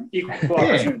them in there. Equal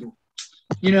opportunity.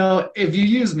 You know, if you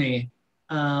use me,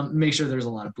 make sure there's a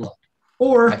lot of blood.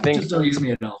 Or just don't use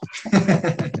me at all.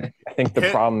 I think the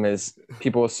problem is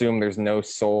people assume there's no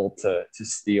soul to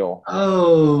steal.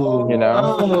 Oh, you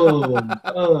know?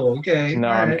 Oh, okay. No,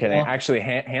 all I'm right, kidding. well. Actually,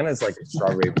 Hannah's like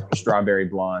a strawberry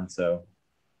blonde, so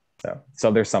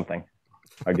there's something.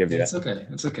 I'll give you that. It's okay.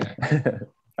 It's okay.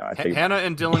 No, Hannah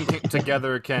and Dylan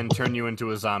together can turn you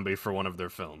into a zombie for one of their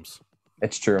films.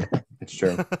 It's true. It's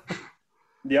true.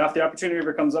 Yeah, if the opportunity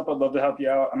ever comes up, I'd love to help you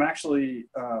out. I'm actually,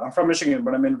 I'm from Michigan,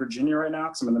 but I'm in Virginia right now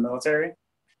because I'm in the military.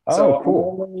 Oh, so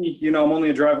cool. I'm only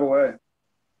a drive away.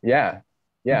 Yeah.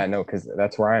 Yeah, no, because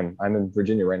that's where I'm in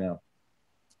Virginia right now.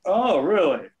 Oh,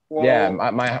 really? Well, yeah,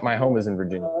 my home is in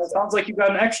Virginia. Sounds like you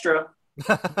got an extra.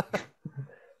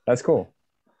 That's cool.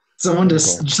 Someone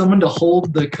to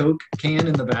hold the Coke can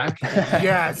in the back.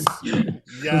 Yes.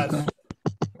 Yes.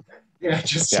 Yeah,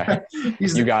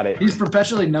 you got it. He's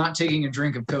perpetually not taking a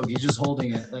drink of Coke. He's just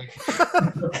holding it like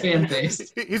fan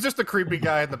face. He's just a creepy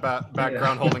guy in the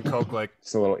background holding Coke, like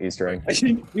just a little Easter egg.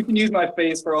 You can use my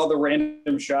face for all the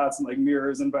random shots and like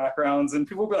mirrors and backgrounds, and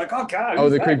people will be like, "Oh God!" Oh,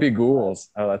 the creepy ghouls.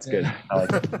 Oh, that's good. I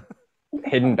like it.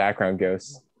 Hidden background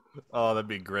ghosts. Oh, that'd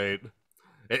be great.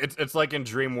 It's like in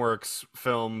DreamWorks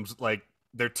films, like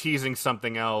they're teasing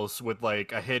something else with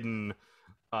like a hidden,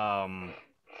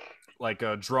 like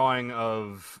a drawing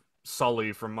of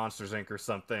Sully from Monsters Inc. or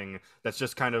something that's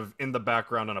just kind of in the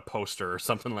background on a poster or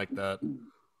something like that.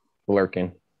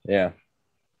 Lurking. Yeah.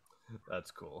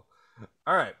 That's cool.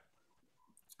 All right.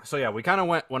 So yeah, we kind of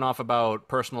went off about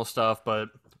personal stuff, but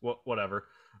whatever.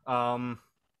 So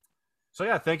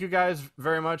yeah, thank you guys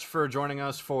very much for joining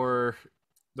us for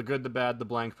the Good, the Bad, the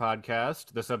Blank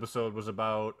podcast. This episode was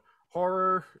about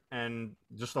horror and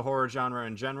just the horror genre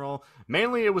in general.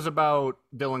 Mainly it was about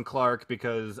Dylan Clark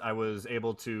because I was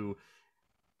able to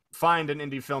find an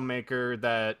indie filmmaker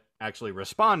that actually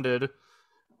responded,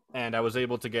 and I was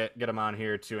able to get him on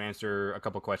here to answer a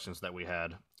couple questions that we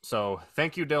had. So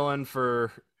thank you, Dylan,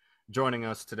 for joining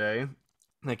us today.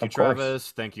 Thank you,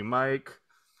 Travis. Thank you, Mike.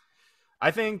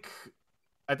 I think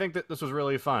that this was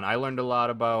really fun. I learned a lot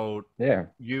about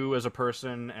you as a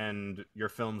person and your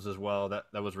films as well.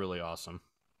 That was really awesome.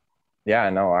 Yeah,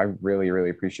 no, I really, really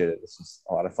appreciate it. This was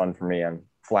a lot of fun for me. I'm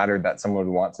flattered that someone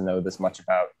would want to know this much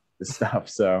about this stuff.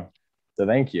 So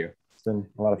thank you. It's been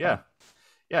a lot of fun.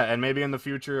 Yeah, and maybe in the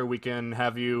future we can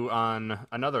have you on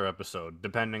another episode,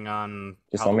 depending on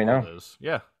just how let me know. Is.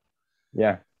 Yeah.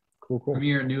 Yeah. Cool.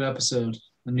 Premiere a new episode,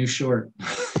 a new short.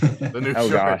 The new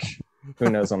short. Gosh, who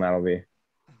knows when that'll be?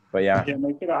 But yeah,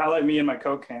 make sure to highlight me in my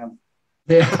Coke can.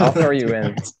 Yeah. I'll throw you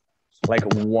in like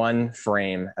one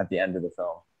frame at the end of the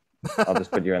film. I'll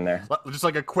just put you in there. Just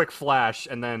like a quick flash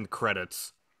and then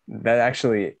credits. That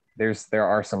actually, there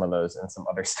are some of those and some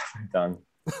other stuff I've done.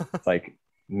 It's like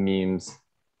memes.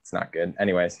 It's not good.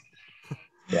 Anyways,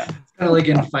 yeah. It's kind of like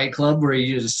in Fight Club where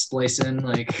you just splice in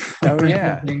like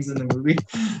things in the movie.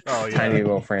 Oh yeah. Tiny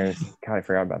little frames. God, I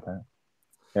forgot about that.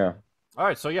 Yeah. All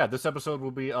right, so yeah, this episode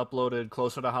will be uploaded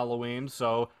closer to Halloween,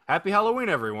 so happy Halloween,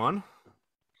 everyone.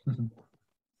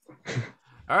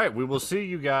 All right, we will see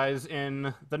you guys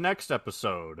in the next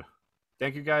episode.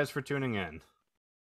 Thank you guys for tuning in.